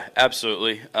 Yeah,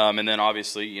 absolutely. And then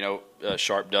obviously,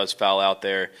 Sharp does foul out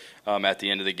there at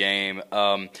the end of the game.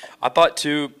 I thought,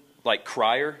 too, like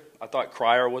Cryer. I thought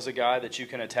Cryer was a guy that you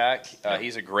can attack.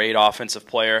 He's a great offensive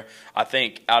player. I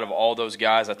think out of all those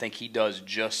guys, I think he does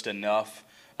just enough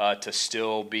to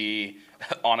still be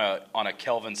on a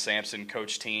Kelvin Sampson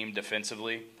coach team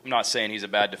defensively. I'm not saying he's a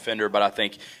bad defender, but I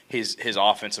think his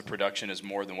offensive production is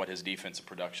more than what his defensive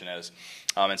production is.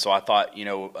 And so I thought,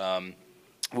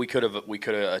 we could have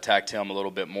attacked him a little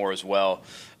bit more as well,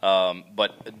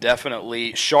 but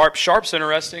definitely Sharp's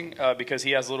interesting because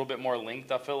he has a little bit more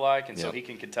length, I feel like, and so he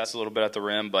can contest a little bit at the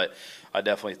rim. But I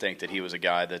definitely think that he was a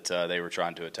guy that they were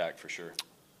trying to attack for sure.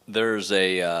 There's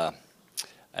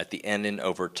at the end in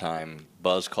overtime,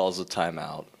 Buzz calls a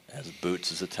timeout as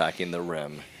Boots is attacking the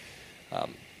rim.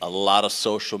 a lot of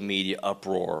social media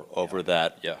uproar over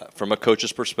that. Yeah. From a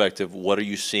coach's perspective, what are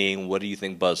you seeing? What do you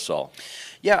think Buzz saw?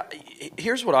 Yeah,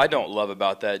 here's what I don't love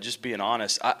about that, just being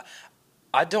honest.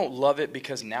 I don't love it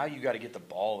because now you got to get the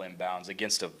ball inbounds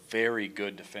against a very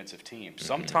good defensive team.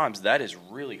 Sometimes that is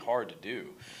really hard to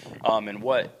do. And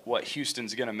what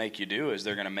Houston's going to make you do is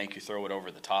they're going to make you throw it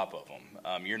over the top of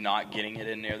them. You're not getting it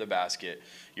in near the basket.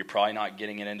 You're probably not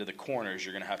getting it into the corners.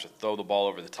 You're going to have to throw the ball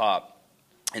over the top.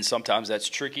 And sometimes that's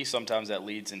tricky. Sometimes that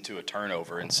leads into a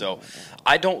turnover. And so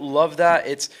I don't love that.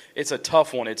 It's a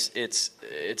tough one. It's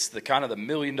the kind of the $1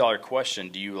 million question.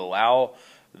 Do you allow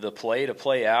the play to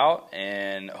play out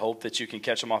and hope that you can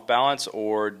catch them off balance,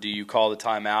 or do you call the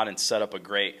timeout and set up a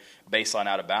great baseline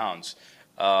out of bounds?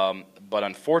 But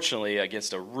unfortunately,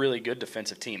 against a really good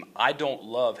defensive team, I don't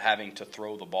love having to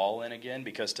throw the ball in again,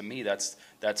 because to me that's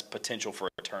potential for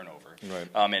a turnover. Right.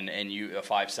 And a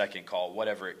 5-second call,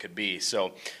 whatever it could be.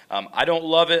 So I don't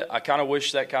love it. I kind of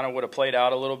wish that kind of would have played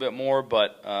out a little bit more,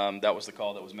 but that was the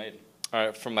call that was made. All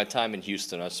right, from my time in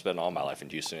Houston, I spent all my life in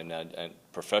Houston, and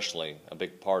professionally, a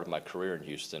big part of my career in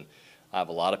Houston. I have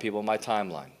a lot of people in my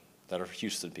timeline that are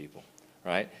Houston people,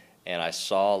 right? And I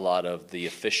saw a lot of the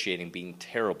officiating being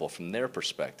terrible from their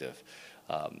perspective.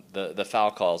 The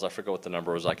foul calls, I forget what the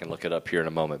number was, I can look it up here in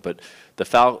a moment, but the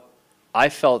foul, I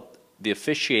felt the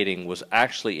officiating was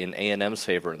actually in A&M's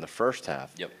favor in the first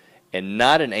half, and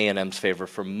not in A&M's favor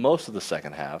for most of the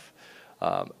second half.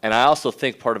 And I also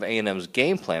think part of A&M's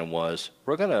game plan was,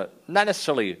 we're going to not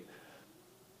necessarily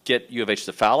get U of H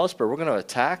to foul us, but we're going to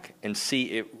attack and see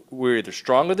if we're either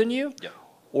stronger than you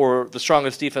or the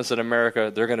strongest defense in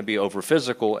America, they're going to be over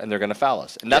physical and they're going to foul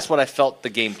us. And that's what I felt the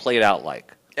game played out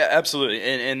like. Yeah, absolutely.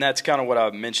 And that's kind of what I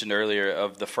mentioned earlier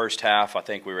of the first half. I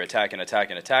think we were attacking.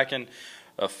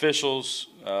 Officials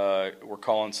were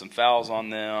calling some fouls on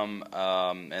them,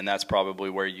 and that's probably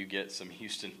where you get some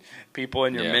Houston people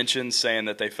in your mentions saying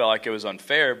that they felt like it was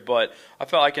unfair. But I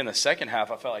felt like in the second half,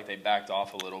 I felt like they backed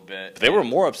off a little bit. They were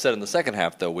more upset in the second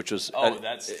half, though, which was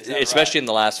especially in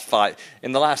the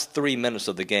last 3 minutes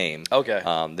of the game. Okay,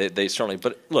 they certainly.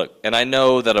 But look, and I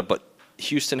know that but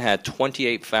Houston had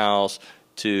 28 fouls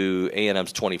to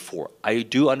A&M's 24. I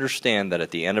do understand that at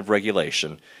the end of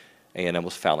regulation, A&M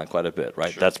was fouling quite a bit,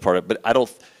 right? Sure. That's part of it. But I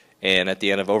don't – and at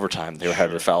the end of overtime, they were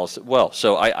having fouls as well.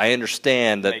 So I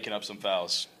understand that – making up some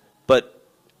fouls. But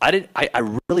I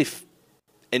really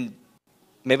 – and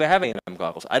maybe I have A&M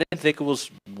goggles. I didn't think it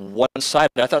was one-sided.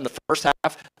 I thought in the first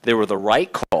half they were the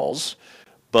right calls,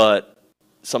 but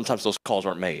sometimes those calls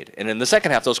weren't made. And in the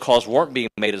second half, those calls weren't being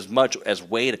made as much as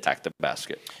Wade attacked the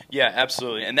basket. Yeah,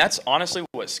 absolutely. And that's honestly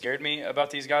what scared me about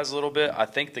these guys a little bit. I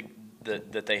think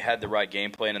that they had the right game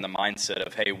plan and the mindset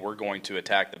of, hey, we're going to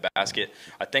attack the basket.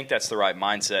 I think that's the right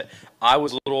mindset. I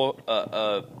was a little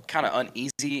kind of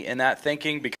uneasy in that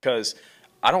thinking, because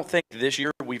I don't think this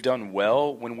year we've done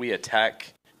well when we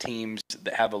attack teams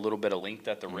that have a little bit of length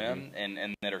at the rim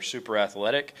and that are super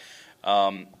athletic.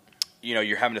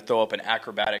 You're having to throw up an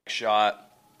acrobatic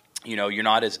shot. You're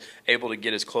not as able to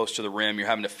get as close to the rim. You're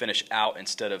having to finish out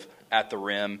instead of at the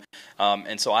rim.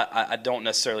 And so I don't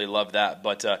necessarily love that.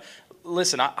 But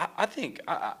listen,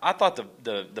 I thought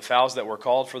the fouls that were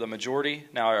called for the majority,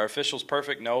 now are officials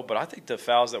perfect? No, but I think the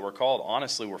fouls that were called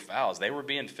honestly were fouls. They were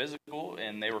being physical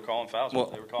and they were calling fouls. Well,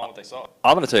 they were calling what they saw.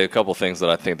 I'm going to tell you a couple of things that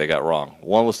I think they got wrong.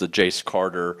 One was the Jace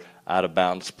Carter out of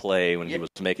bounds play when he was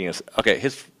making us. Okay,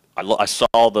 I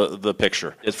saw the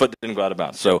picture. His foot didn't go out of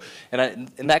bounds. So, and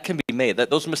that can be made.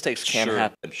 Those mistakes can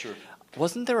happen. Sure.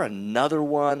 Wasn't there another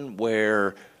one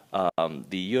where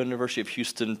the University of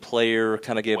Houston player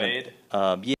kind of gave Wade?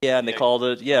 And they called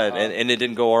it, and it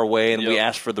didn't go our way, and we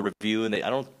asked for the review, and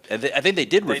I think they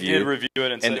did review. They did review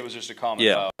it and said it was just a common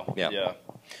foul.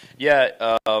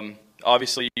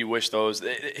 Obviously, you wish those.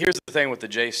 Here's the thing with the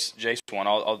Jace one.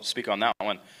 I'll speak on that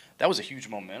one. That was a huge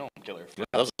momentum killer.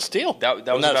 That was a steal. That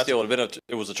was not a steal.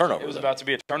 It was a turnover. It was about to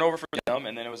be a turnover for them,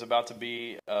 and then it was about to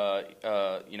be a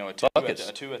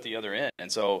two at the other end.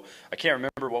 And so I can't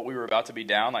remember what we were about to be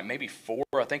down, like maybe 4.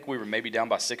 I think we were maybe down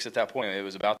by 6 at that point. It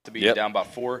was about to be down by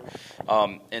 4.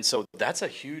 And so that's a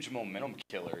huge momentum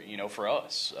killer, for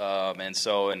us. That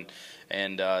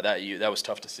was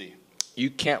tough to see.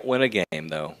 You can't win a game,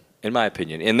 though, in my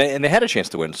opinion, and they had a chance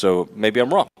to win. So maybe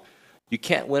I'm wrong. You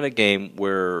can't win a game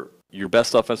where your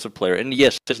best offensive player, and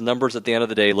yes, his numbers at the end of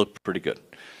the day look pretty good,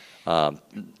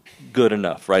 good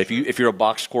enough, right? If you're a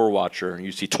box score watcher and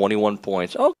you see 21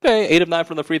 points, okay, 8 of 9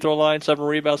 from the free throw line, 7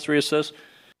 rebounds, 3 assists,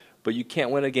 but you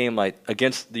can't win a game like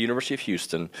against the University of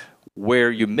Houston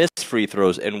where you miss free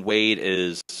throws and Wade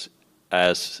is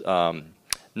as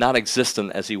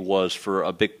non-existent as he was for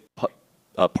a big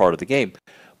part of the game.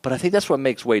 But I think that's what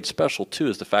makes Wade special, too,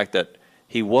 is the fact that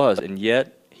he was, and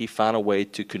yet he found a way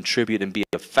to contribute and be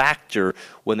a factor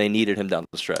when they needed him down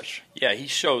the stretch. Yeah, he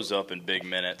shows up in big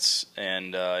minutes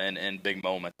and big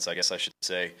moments, I guess I should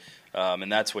say,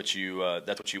 and that's what you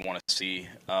want to see.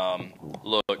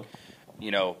 Look,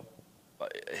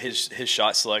 his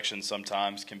shot selection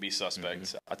sometimes can be suspect.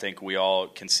 Mm-hmm. I think we all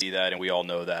can see that, and we all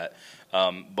know that.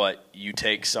 But you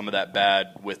take some of that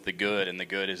bad with the good, and the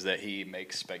good is that he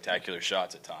makes spectacular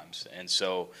shots at times. And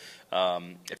so,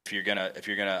 if you're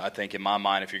gonna, I think in my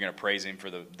mind, if you're gonna praise him for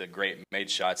the great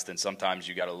made shots, then sometimes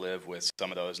you got to live with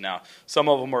some of those. Now, some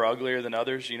of them are uglier than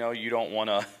others. You don't want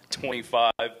a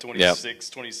 25, 26,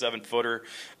 27 footer.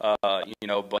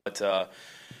 But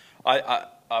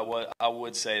I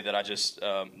would say that I just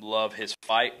love his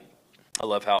fight. I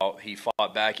love how he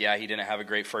fought back. Yeah, he didn't have a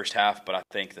great first half, but I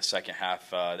think the second half,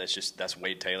 that's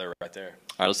Wade Taylor right there.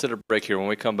 All right, let's hit a break here. When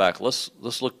we come back, let's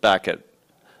look back at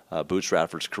Boots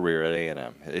Radford's career at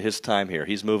A&M, his time here.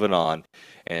 He's moving on,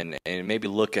 and maybe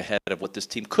look ahead of what this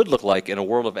team could look like in a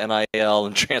world of NIL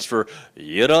and transfer.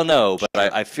 You don't know,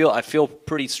 but I feel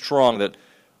pretty strong that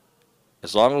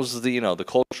as long as the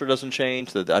culture doesn't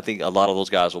change, that I think a lot of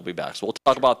those guys will be back. So we'll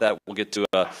talk about that. We'll get to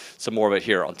some more of it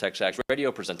here on TexAgs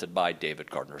Radio, presented by David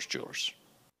Gardner's Jewelers.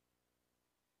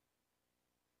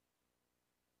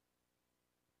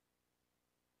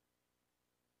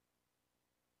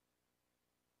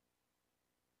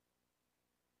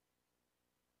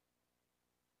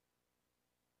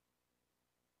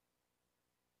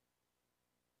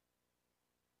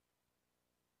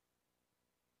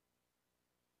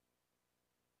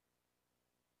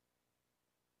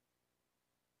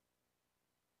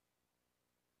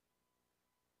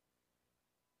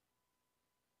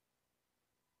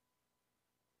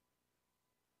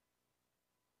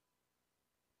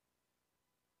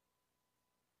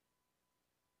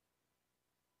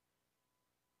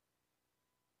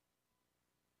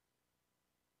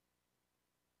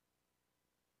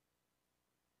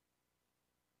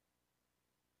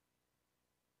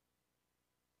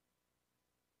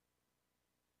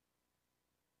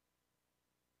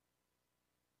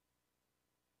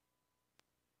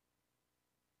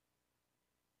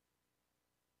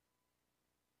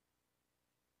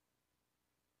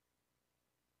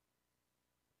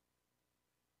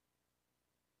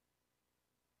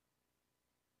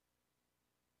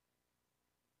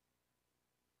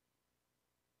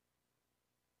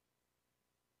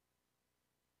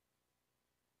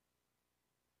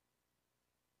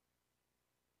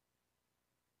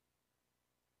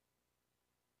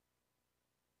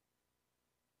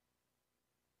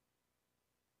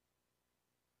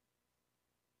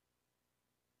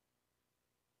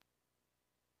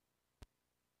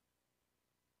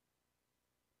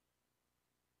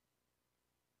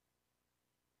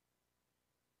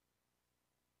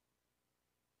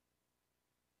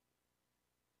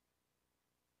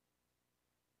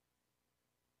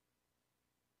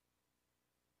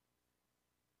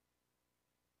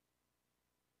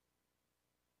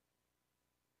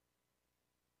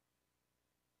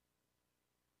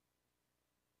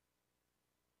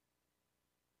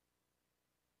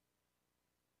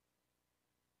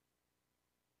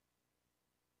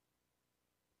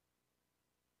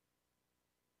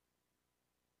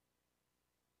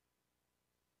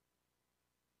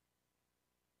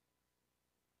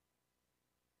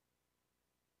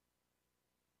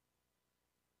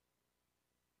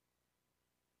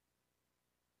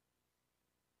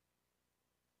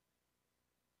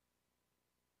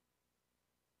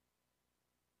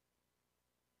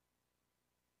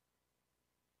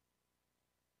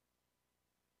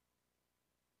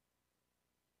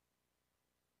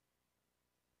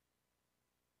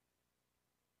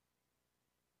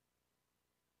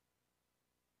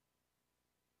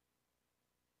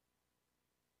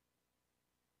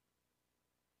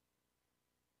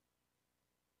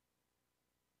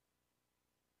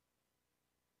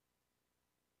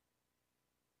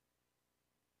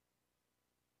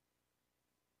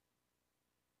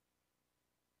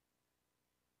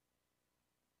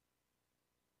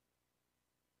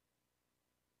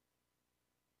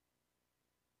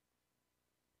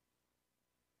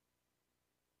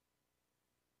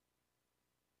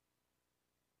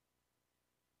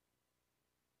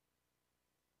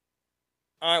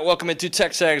 All right, welcome into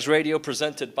TexAgs Radio,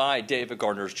 presented by David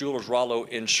Gardner's Jewelers, Rollo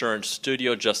Insurance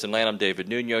Studio. Justin Lanham, David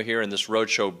Nuño here in this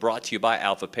roadshow brought to you by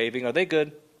Alpha Paving. Are they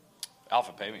good?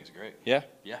 Alpha Paving is great. Yeah?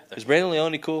 Yeah. Is Brandon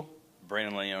Leone cool?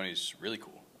 Brandon Leone's really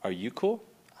cool. Are you cool?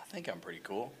 I think I'm pretty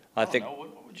cool. I think. Know.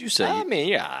 What would you say? I mean,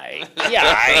 yeah.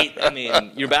 I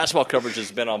mean, your basketball coverage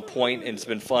has been on point, and it's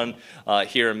been fun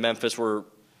here in Memphis. We're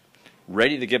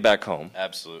ready to get back home.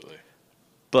 Absolutely.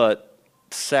 But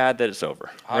sad that it's over,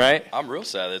 right? I'm real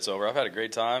sad that it's over. I've had a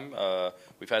great time.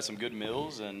 We've had some good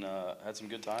meals and had some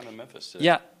good time in Memphis today.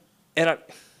 Yeah. And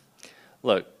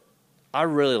look, I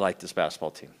really like this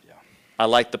basketball team. Yeah. I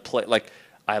like the play. Like,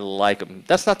 I like them.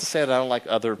 That's not to say that I don't like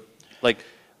other, like,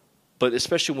 but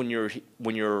especially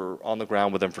when you're on the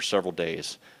ground with them for several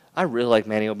days. I really like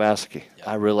Manny Obaseki. Yeah.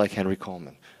 I really like Henry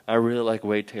Coleman. I really like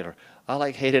Wade Taylor. I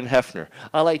like Hayden Hefner.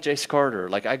 I like Jace Carter.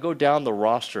 Like, I go down the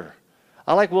roster.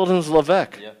 I like Wildens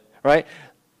Levesque, right?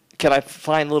 Can I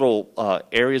find little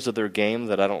areas of their game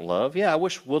that I don't love? Yeah, I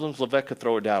wish Wildens Levesque could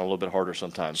throw it down a little bit harder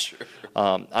sometimes. Sure.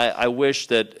 I wish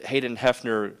that Hayden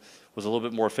Hefner was a little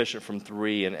bit more efficient from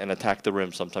three and attack the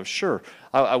rim sometimes. Sure.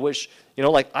 I wish,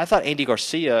 like I thought Andy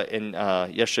Garcia in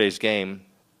yesterday's game,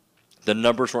 the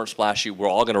numbers weren't splashy. We're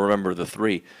all going to remember the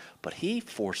three. But he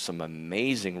forced some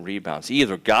amazing rebounds. He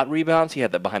either got rebounds, he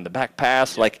had that behind-the-back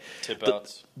pass. Like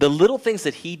tip-outs. The little things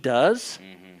that he does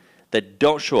that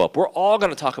don't show up. We're all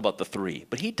going to talk about the three.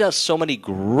 But he does so many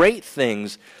great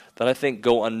things that I think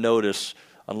go unnoticed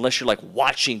unless you're, like,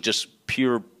 watching just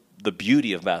the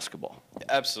beauty of basketball.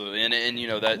 Absolutely.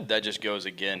 And that just goes,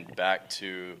 again, back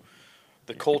to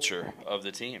the culture of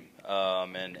the team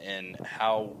and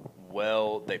how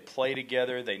well they play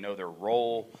together. They know their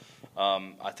role.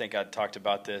 I think I talked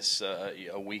about this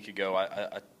a week ago.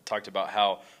 I talked about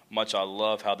how much I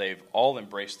love how they've all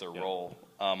embraced their role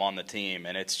on the team,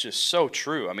 and it's just so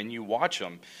true. I mean, you watch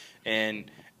them, and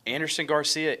Anderson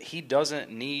Garcia, he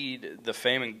doesn't need the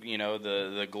fame and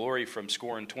the glory from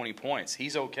scoring 20 points.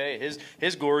 He's okay.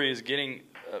 His glory is getting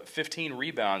 15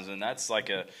 rebounds, and that's like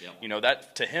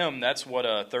that to him that's what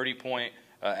a 30-point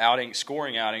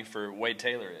scoring outing for Wade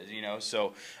Taylor is.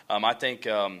 So I think.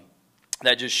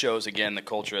 That just shows, again, the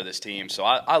culture of this team. So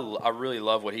I really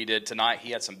love what he did tonight. He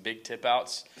had some big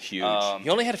tip-outs. Huge. He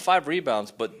only had 5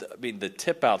 rebounds, but, the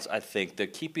tip-outs, I think, they're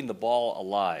keeping the ball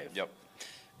alive. Yep.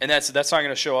 And that's not going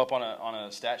to show up on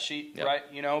a stat sheet, right?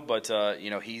 But,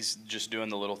 he's just doing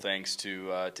the little things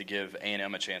to give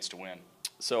A&M a chance to win.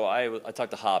 So I talked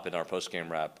to Hop in our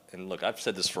post-game wrap, and look, I've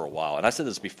said this for a while, and I said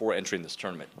this before entering this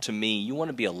tournament. To me, you want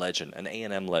to be a legend, an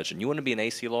A&M legend. You want to be an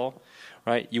AC Law,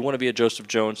 right? You want to be a Joseph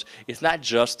Jones. It's not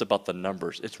just about the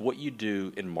numbers. It's what you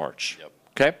do in March,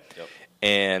 okay? Yep.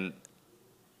 And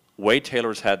Wade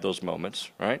Taylor's had those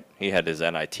moments, right? He had his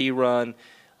NIT run.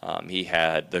 He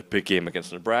had the big game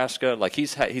against Nebraska. Like,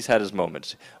 he's had his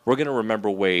moments. We're going to remember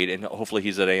Wade, and hopefully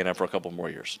he's at A&M for a couple more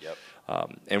years. Yep.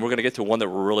 And we're going to get to one that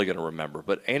we're really going to remember.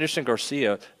 But Anderson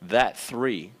Garcia, that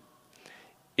 3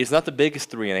 is not the biggest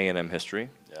 3 in A&M history,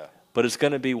 but it's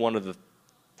going to be one of the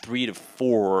 3 to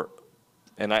 4,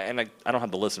 and I don't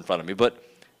have the list in front of me, but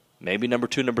maybe number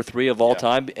 2, number 3 of all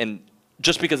time. And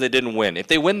just because they didn't win. If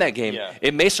they win that game,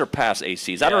 it may surpass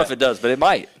ACs. I don't know if it does, but it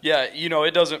might. Yeah,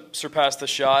 it doesn't surpass the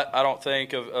shot, I don't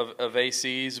think, of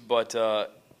ACs. But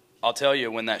I'll tell you,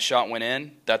 when that shot went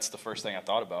in, that's the first thing I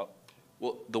thought about.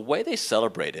 Well, the way they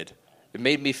celebrated, it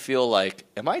made me feel like,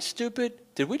 am I stupid?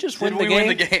 Did we just win the game? Did we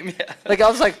win the game? Yeah. Like, I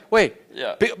was like, wait.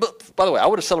 Yeah. But by the way, I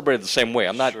would have celebrated the same way.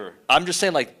 I'm not. Sure. I'm just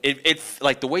saying, like,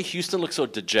 like the way Houston looked so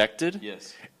dejected.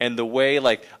 Yes. And the way,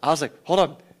 like, I was like, hold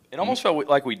on. It almost felt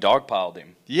like we dogpiled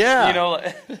him.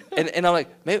 Yeah. and I'm like,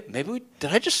 maybe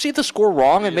did I just see the score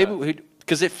wrong? And maybe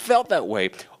because it felt that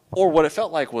way. Or what it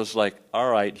felt like was like, all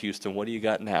right, Houston, what do you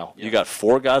got now? Yeah. You got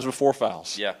 4 guys with 4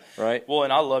 fouls. Yeah. Right? Well,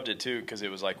 and I loved it, too, because it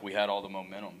was like we had all the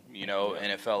momentum,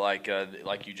 and it felt like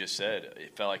you just said,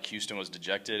 it felt like Houston was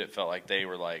dejected. It felt like they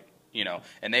were like,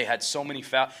 and they had so many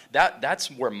fouls.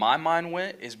 That's where my mind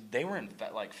went, is they were in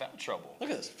foul trouble. Look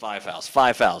at this, 5 fouls,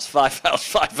 5 fouls, 5 fouls,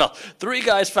 5 fouls. 3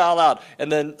 guys foul out, and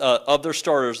then of their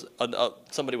starters,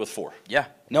 somebody with 4. Yeah.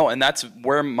 No, and that's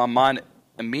where my mind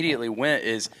immediately went,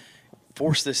 is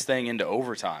force this thing into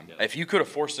overtime. Yeah. If you could have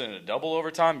forced it into double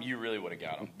overtime, you really would have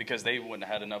got them, because they wouldn't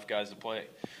have had enough guys to play.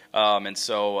 And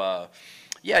so,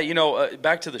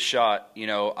 back to the shot.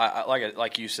 I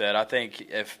like you said, I think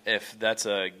if that's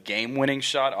a game-winning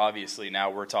shot, obviously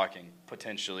now we're talking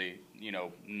potentially,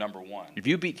 number 1. If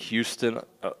you beat Houston,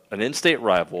 an in-state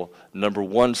rival, number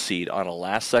 1 seed on a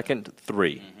last-second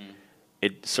 3,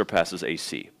 it surpasses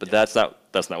AC. But that's not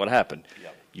what happened.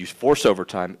 Yep. You force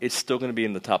overtime, it's still going to be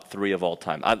in the top 3 of all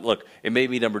time. Look, it may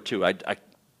be number 2.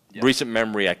 Recent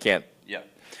memory, I can't. Yeah.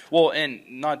 Well, and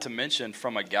not to mention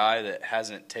from a guy that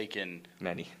hasn't taken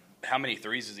many. How many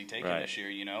threes has he taken this year?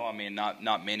 I mean,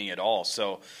 not many at all.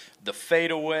 So the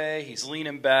fadeaway, he's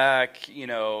leaning back.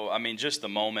 Just the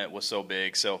moment was so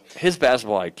big. So his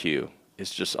basketball IQ is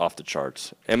just off the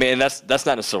charts. I mean, and that's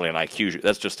not necessarily an IQ.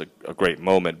 That's just a great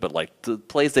moment. But like the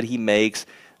plays that he makes.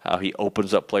 how he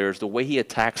opens up players, the way he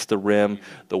attacks the rim,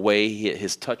 the way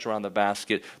his touch around the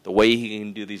basket, the way he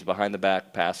can do these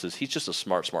behind-the-back passes. He's just a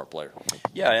smart player.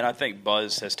 Yeah, and I think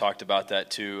Buzz has talked about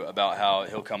that too, about how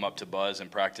he'll come up to Buzz in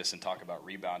practice and talk about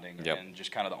rebounding and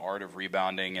just kind of the art of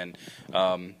rebounding. And,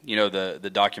 you know, the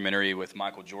documentary with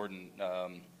Michael Jordan,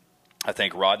 I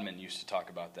think Rodman used to talk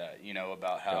about that, you know,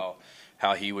 about how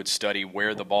he would study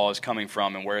where the ball is coming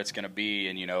from and where it's going to be,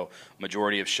 and, you know,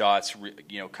 majority of shots,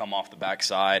 you know, come off the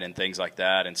backside and things like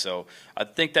that. And so I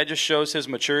think that just shows his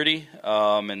maturity.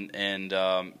 Golly,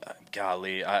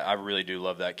 I really do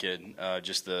love that kid.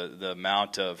 Just the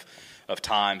amount of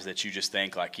times that you just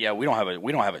think like, yeah, we don't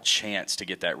have a chance to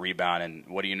get that rebound, and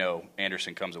what do you know,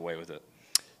 Anderson comes away with it.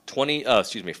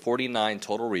 49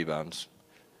 total rebounds.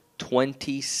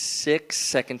 26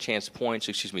 second chance points,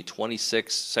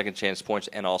 26 second chance points,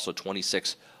 and also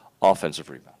 26 offensive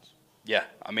rebounds. Yeah,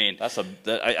 I mean, I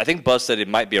think Buzz said it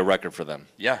might be a record for them.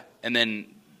 Yeah, and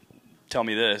then tell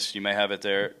me this, you may have it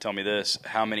there, tell me this,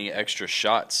 how many extra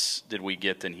shots did we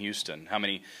get than Houston? How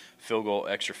many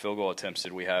extra field goal attempts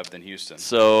did we have than Houston?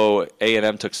 So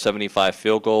A&M took 75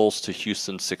 field goals to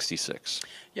Houston 66.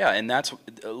 Yeah, and that's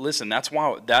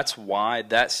why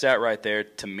that stat right there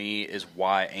to me is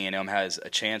why A&M has a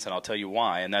chance, and I'll tell you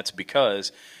why. And that's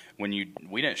because we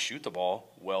didn't shoot the ball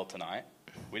well tonight.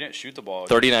 We didn't shoot the ball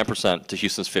 39% to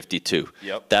Houston's 52.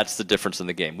 Yep. That's the difference in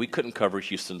the game. We couldn't cover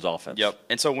Houston's offense. Yep.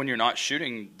 And so when you're not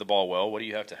shooting the ball well, what do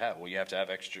you have to have? Well, you have to have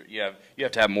extra. You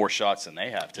have to have more shots than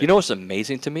they have to. You know what's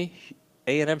amazing to me?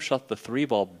 A&M shot the three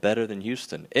ball better than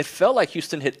Houston. It felt like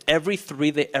Houston hit every three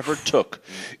they ever took.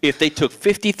 If they took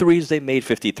 53s, they made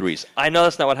 53s. I know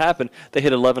that's not what happened. They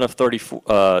hit 11 of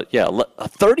 34.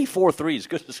 34 threes.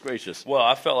 Goodness gracious. Well,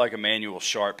 I felt like Emmanuel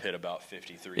Sharp hit about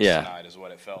 53s tonight is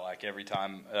what it felt like. Every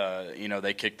time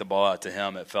they kicked the ball out to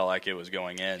him, it felt like it was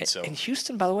going in. So and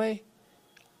Houston, by the way,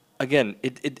 again,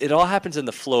 it all happens in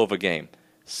the flow of a game.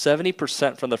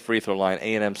 70% from the free throw line,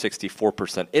 A&M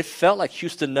 64%. It felt like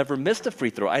Houston never missed a free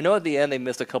throw. I know at the end they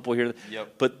missed a couple here,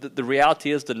 but the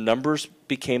reality is the numbers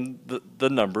became the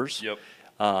numbers. Yep.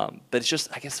 But it's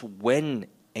just, I guess, when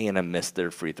A&M missed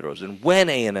their free throws and when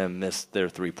A&M missed their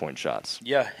three-point shots.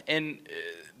 Yeah, and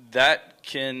that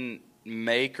can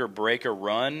make or break a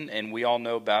run, and we all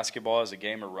know basketball is a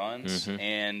game of runs. Mm-hmm.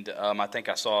 And I think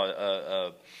I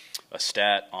saw a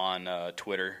stat on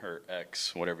Twitter or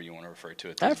X, whatever you want to refer to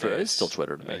it. It's still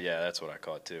Twitter to me. Yeah, that's what I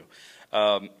call it too.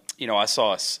 I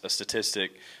saw a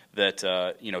statistic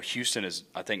that Houston is,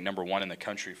 I think, number one in the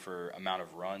country for amount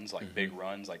of runs, like big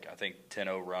runs, like I think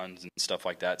 10-0 runs and stuff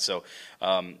like that. So,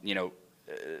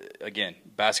 again,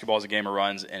 basketball is a game of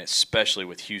runs, and especially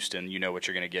with Houston, you know what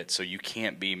you're going to get. So you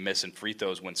can't be missing free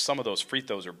throws when some of those free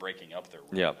throws are breaking up their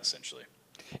run, essentially.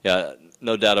 Yeah,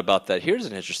 no doubt about that. Here's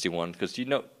an interesting one because,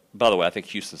 by the way, I think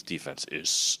Houston's defense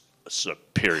is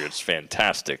superior. It's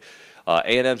fantastic.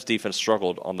 A&M's defense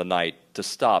struggled on the night to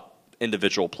stop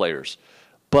individual players.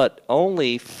 But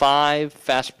only 5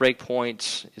 fast break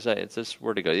points.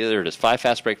 Where'd it go? Yeah, there it is. 5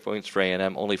 fast break points for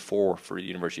A&M, only 4 for the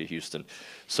University of Houston.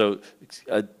 So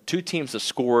 2 teams that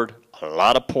scored a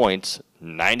lot of points,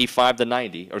 95 to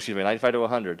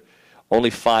 100. Only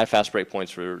 5 fast break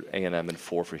points for A&M and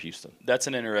 4 for Houston. That's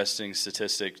an interesting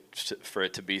statistic for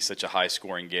it to be such a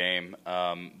high-scoring game.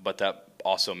 But that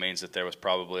also means that there was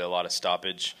probably a lot of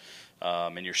stoppage.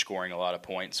 And you're scoring a lot of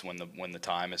points when the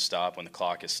time is stopped, when the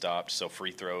clock is stopped. So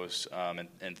free throws and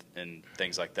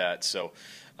things like that. So,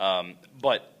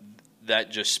 but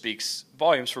that just speaks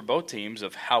volumes for both teams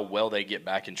of how well they get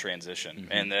back in transition,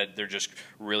 and that they're just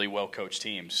really well coached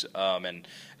teams.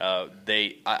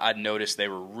 I noticed they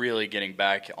were really getting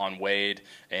back on Wade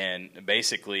and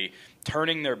basically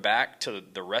turning their back to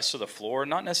the rest of the floor,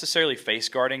 not necessarily face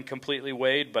guarding completely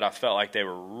Wade, but I felt like they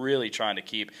were really trying to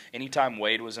keep. Anytime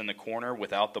Wade was in the corner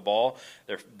without the ball,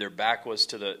 their back was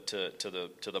to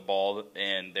the ball,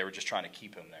 and they were just trying to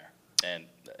keep him there, and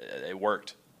it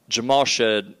worked. Jamal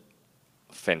Shead,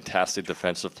 fantastic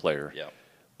defensive player. Yeah.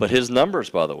 But his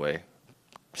numbers, by the way,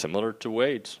 similar to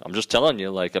Wade's. I'm just telling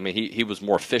you, he was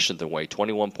more efficient than Wade.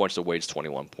 21 points to Wade's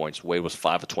 21 points. Wade was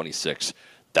 5 of 26.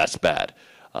 That's bad.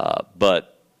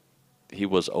 But he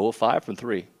was 0 of 5 from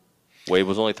 3. Wade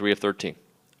was only 3 of 13.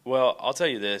 Well, I'll tell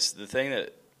you this. The thing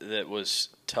that was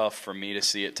tough for me to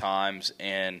see at times,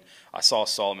 and I saw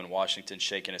Solomon Washington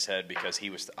shaking his head because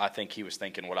I think he was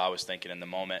thinking what I was thinking in the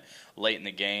moment. Late in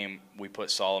the game, we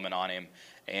put Solomon on him,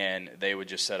 and they would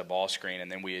just set a ball screen, and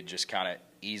then we would just kind of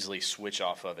easily switch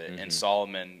off of it. And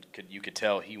Solomon, you could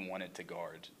tell he wanted to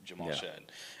guard Jamal Shead,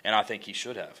 and I think he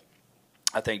should have.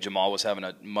 I think Jamal was having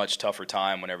a much tougher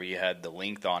time whenever he had the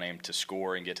length on him to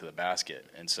score and get to the basket.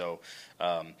 And so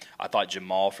I thought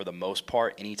Jamal, for the most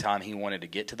part, anytime he wanted to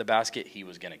get to the basket, he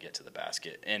was going to get to the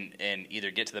basket and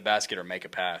either get to the basket or make a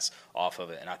pass off of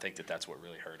it. And I think that that's what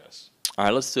really hurt us. All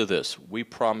right, let's do this. We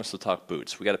promised to talk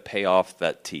boots. We got to pay off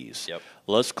that tease. Yep.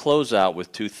 Let's close out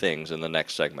with two things in the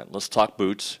next segment. Let's talk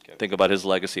boots. Okay. Think about his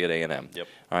legacy at A&M. Yep.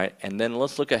 All right, and then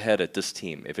let's look ahead at this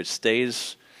team. If it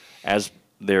stays as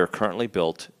they're currently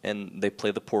built and they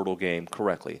play the portal game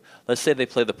correctly. Let's say they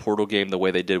play the portal game the way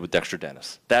they did with Dexter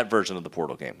Dennis, that version of the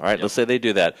portal game. All right, Let's say they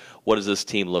do that. What does this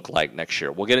team look like next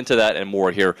year? We'll get into that and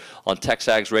more here on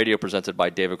TexAgs Radio, presented by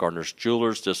David Gardner's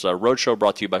Jewelers. This roadshow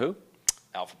brought to you by who?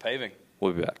 Alpha Paving.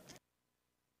 We'll be back.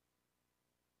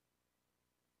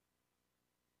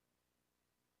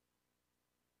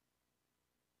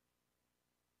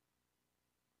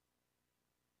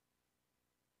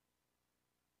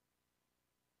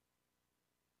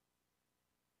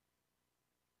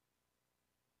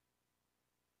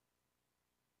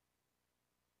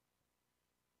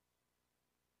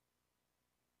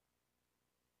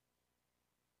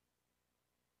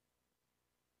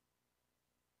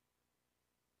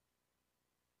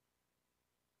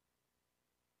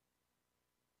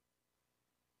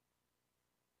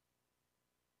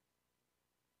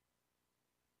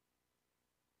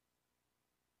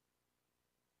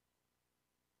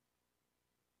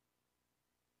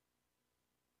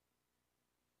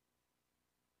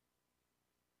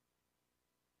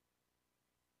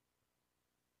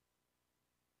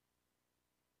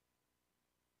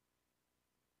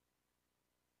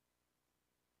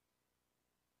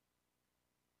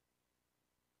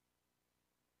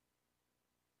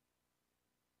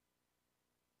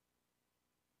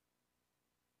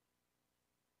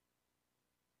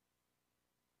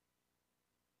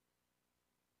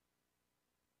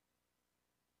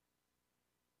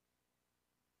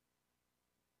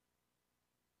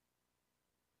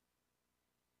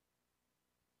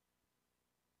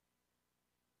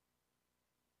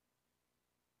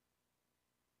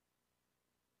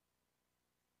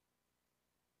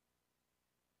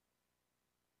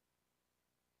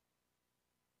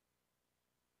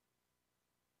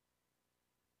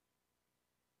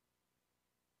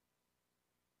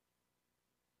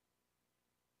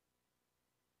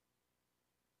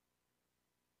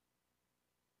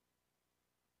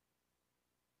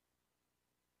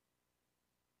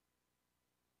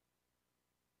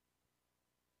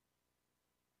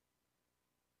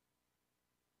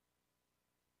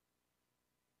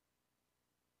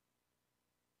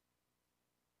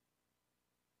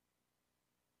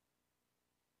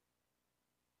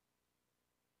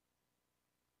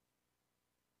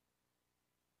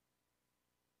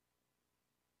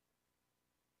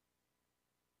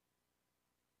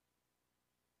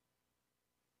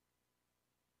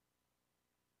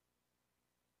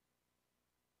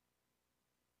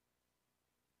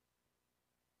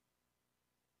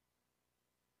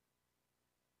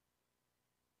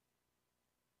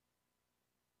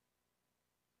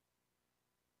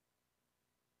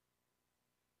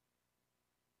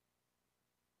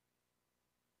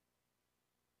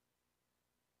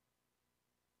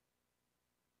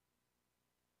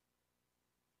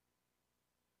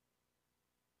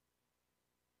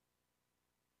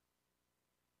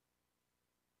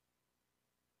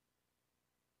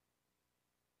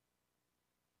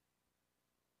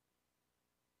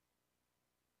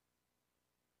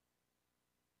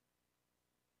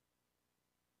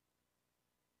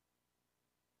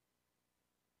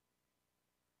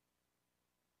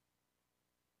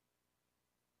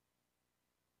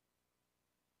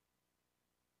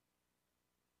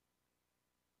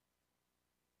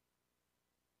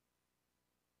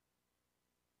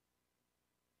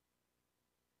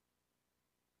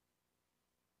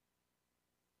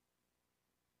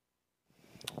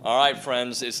 All right,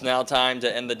 friends, it's now time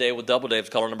to end the day with Double Dave's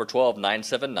caller number 12,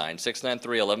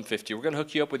 979-693-1150. We're going to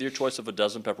hook you up with your choice of a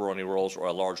dozen pepperoni rolls or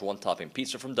a large one-topping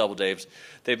pizza from Double Dave's.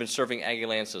 They've been serving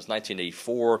Aggieland since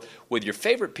 1984 with your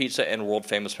favorite pizza and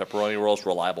world-famous pepperoni rolls,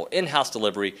 reliable in-house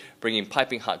delivery, bringing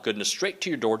piping hot goodness straight to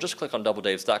your door. Just click on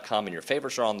doubledaves.com and your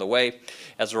favorites are on the way.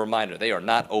 As a reminder, they are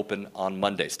not open on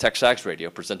Mondays. TexAgs Radio,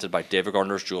 presented by David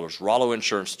Gardner's Jewelers, Rollo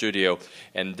Insurance Studio,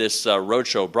 and this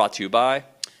roadshow brought to you by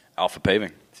Alpha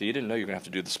Paving. So you didn't know you were going to have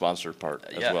to do the sponsor part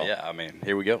as well. Yeah, I mean,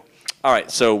 here we go. All right,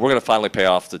 so we're going to finally pay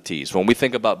off the tease. When we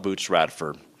think about Boots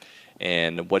Radford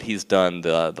and what he's done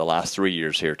the last 3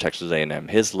 years here at Texas A&M,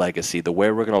 his legacy, the way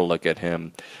we're going to look at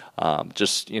him, I don't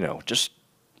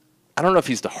know if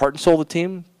he's the heart and soul of the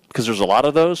team, because there's a lot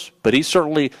of those, but he's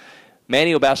certainly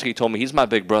Manny Obasky told me he's my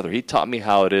big brother. He taught me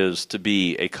how it is to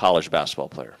be a college basketball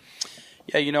player.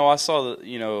 Yeah, I saw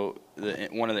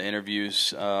one of the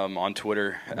interviews on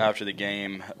Twitter after the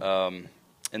game, and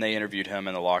they interviewed him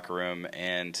in the locker room,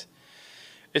 and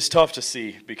it's tough to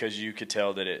see because you could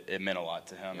tell that it meant a lot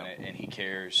to him, and he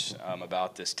cares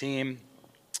about this team.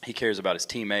 He cares about his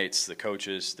teammates, the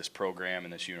coaches, this program,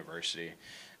 and this university.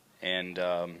 And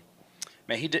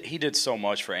man, he did so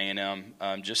much for A&M.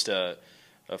 Just a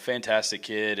fantastic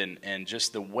kid, and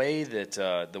just the way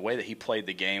that he played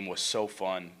the game was so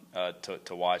fun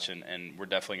to watch, and we're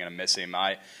definitely going to miss him.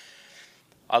 I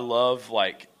love,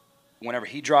 like, whenever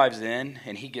he drives in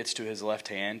and he gets to his left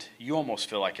hand, you almost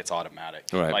feel like it's automatic.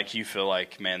 Right. Like you feel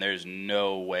like, man, there's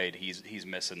no way he's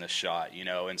missing this shot,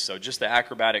 And so just the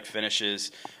acrobatic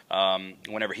finishes,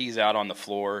 whenever he's out on the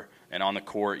floor and on the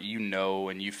court,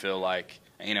 and you feel like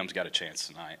A&M's got a chance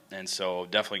tonight. And so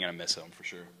definitely going to miss him for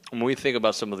sure. When we think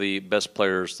about some of the best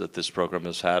players that this program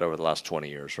has had over the last 20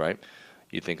 years, right?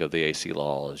 You think of the A.C.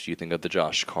 Laws, you think of the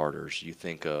Josh Carters, you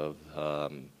think of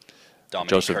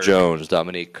Joseph Kirk. Jones,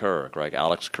 Dominique Kirk, right?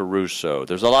 Alex Caruso.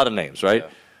 There's a lot of names, right? Yeah.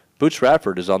 Boots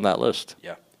Radford is on that list.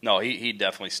 Yeah. No, he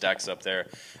definitely stacks up there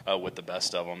with the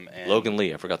best of them. And Logan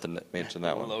Lee, I forgot to mention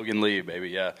that one. Logan Lee, baby,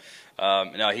 yeah.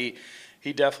 No, he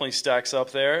definitely stacks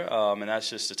up there, and that's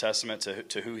just a testament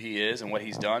to who he is and what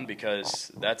he's done,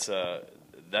 because that's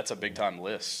a big-time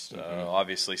list.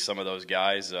 Obviously, some of those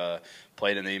guys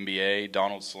played in the NBA.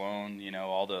 Donald Sloan,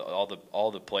 all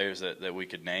the players that we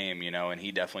could name, and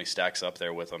he definitely stacks up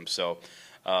there with them. So,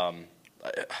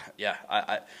 yeah,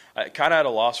 I kind of at a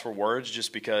loss for words,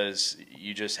 just because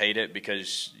you just hate it,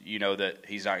 because you know that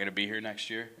he's not going to be here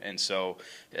next year, and so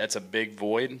that's a big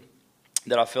void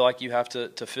that I feel like you have to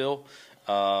fill.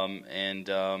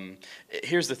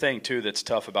 Here's the thing too that's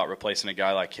tough about replacing a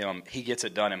guy like him. He gets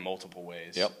it done in multiple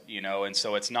ways. Yep. And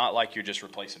so it's not like you're just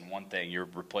replacing one thing. You're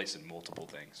replacing multiple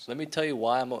things. Let me tell you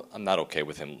why I'm not okay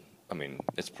with him. I mean,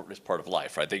 it's part of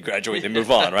life, right? They graduate, they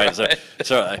move on, right? So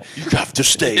you have to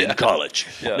stay in college.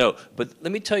 Yeah. No, but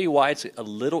let me tell you why it's a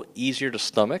little easier to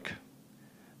stomach,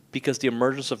 because the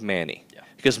emergence of Manny. Yeah.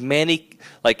 Because Manny,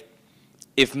 like,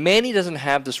 if Manny doesn't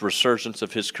have this resurgence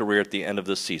of his career at the end of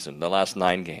this season, the last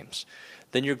 9 games,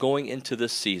 then you're going into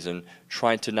this season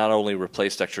trying to not only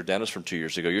replace Dexter Dennis from 2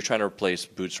 years ago, you're trying to replace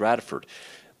Boots Radford.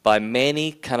 By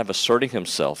Manny kind of asserting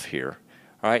himself here,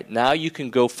 all right, now you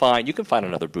can find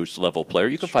another Boots level player,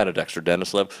 you can find a Dexter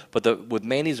Dennis level, but with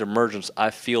Manny's emergence,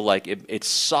 I feel like it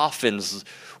softens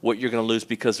what you're going to lose,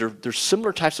 because there's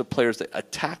similar types of players that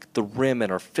attack the rim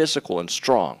and are physical and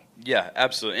strong. Yeah,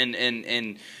 absolutely.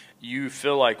 And you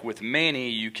feel like with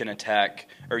Manny, you can attack,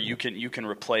 or you can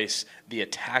replace the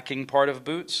attacking part of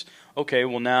Boots. Okay,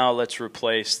 well now let's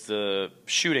replace the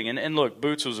shooting. And look,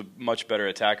 Boots was a much better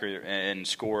attacker and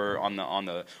scorer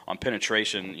on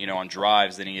penetration, on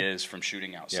drives, than he is from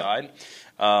shooting outside.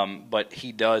 Yeah. But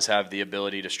he does have the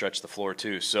ability to stretch the floor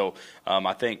too. So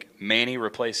I think Manny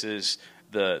replaces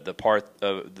the part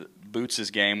of Boots'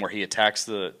 game where he attacks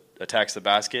the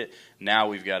basket. Now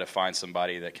we've got to find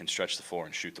somebody that can stretch the floor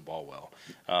and shoot the ball well.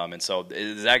 And so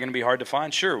is that going to be hard to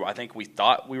find? Sure. I think we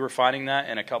thought we were finding that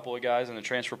in a couple of guys in the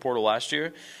transfer portal last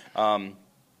year.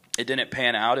 It didn't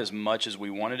pan out as much as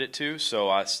we wanted it to, so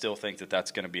I still think that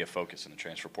that's going to be a focus in the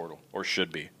transfer portal, or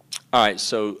should be. All right,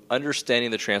 so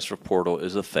understanding the transfer portal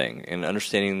is a thing, and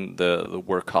understanding the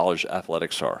where college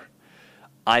athletics are.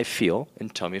 I feel,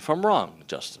 and tell me if I'm wrong,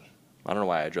 Justin. I don't know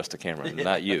why I addressed the camera,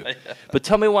 not you. But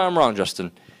tell me why I'm wrong,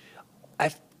 Justin.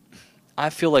 I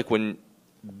feel like when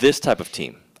this type of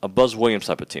team, a Buzz Williams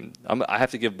type of team, I have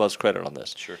to give Buzz credit on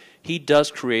this. Sure. He does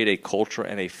create a culture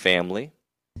and a family.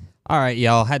 All right,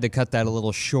 y'all. Had to cut that a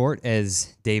little short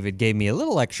as David gave me a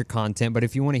little extra content. But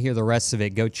if you want to hear the rest of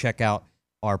it, go check out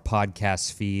our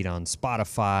podcast feed on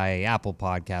Spotify, Apple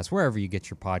Podcasts, wherever you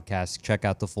get your podcasts. Check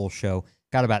out the full show.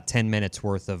 Got about 10 minutes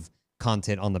worth of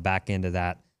content on the back end of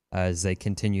that, as they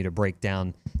continue to break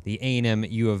down the A&M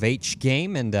U of H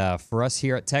game. And for us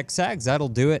here at TexAgs, that'll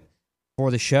do it for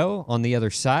the show. On the other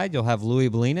side, you'll have Louis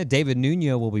Bellina. David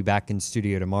Nuño will be back in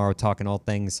studio tomorrow talking all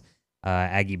things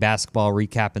Aggie basketball,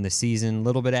 recapping the season, a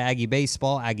little bit of Aggie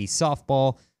baseball, Aggie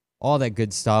softball, all that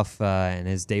good stuff. And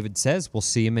as David says, we'll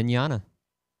see you mañana.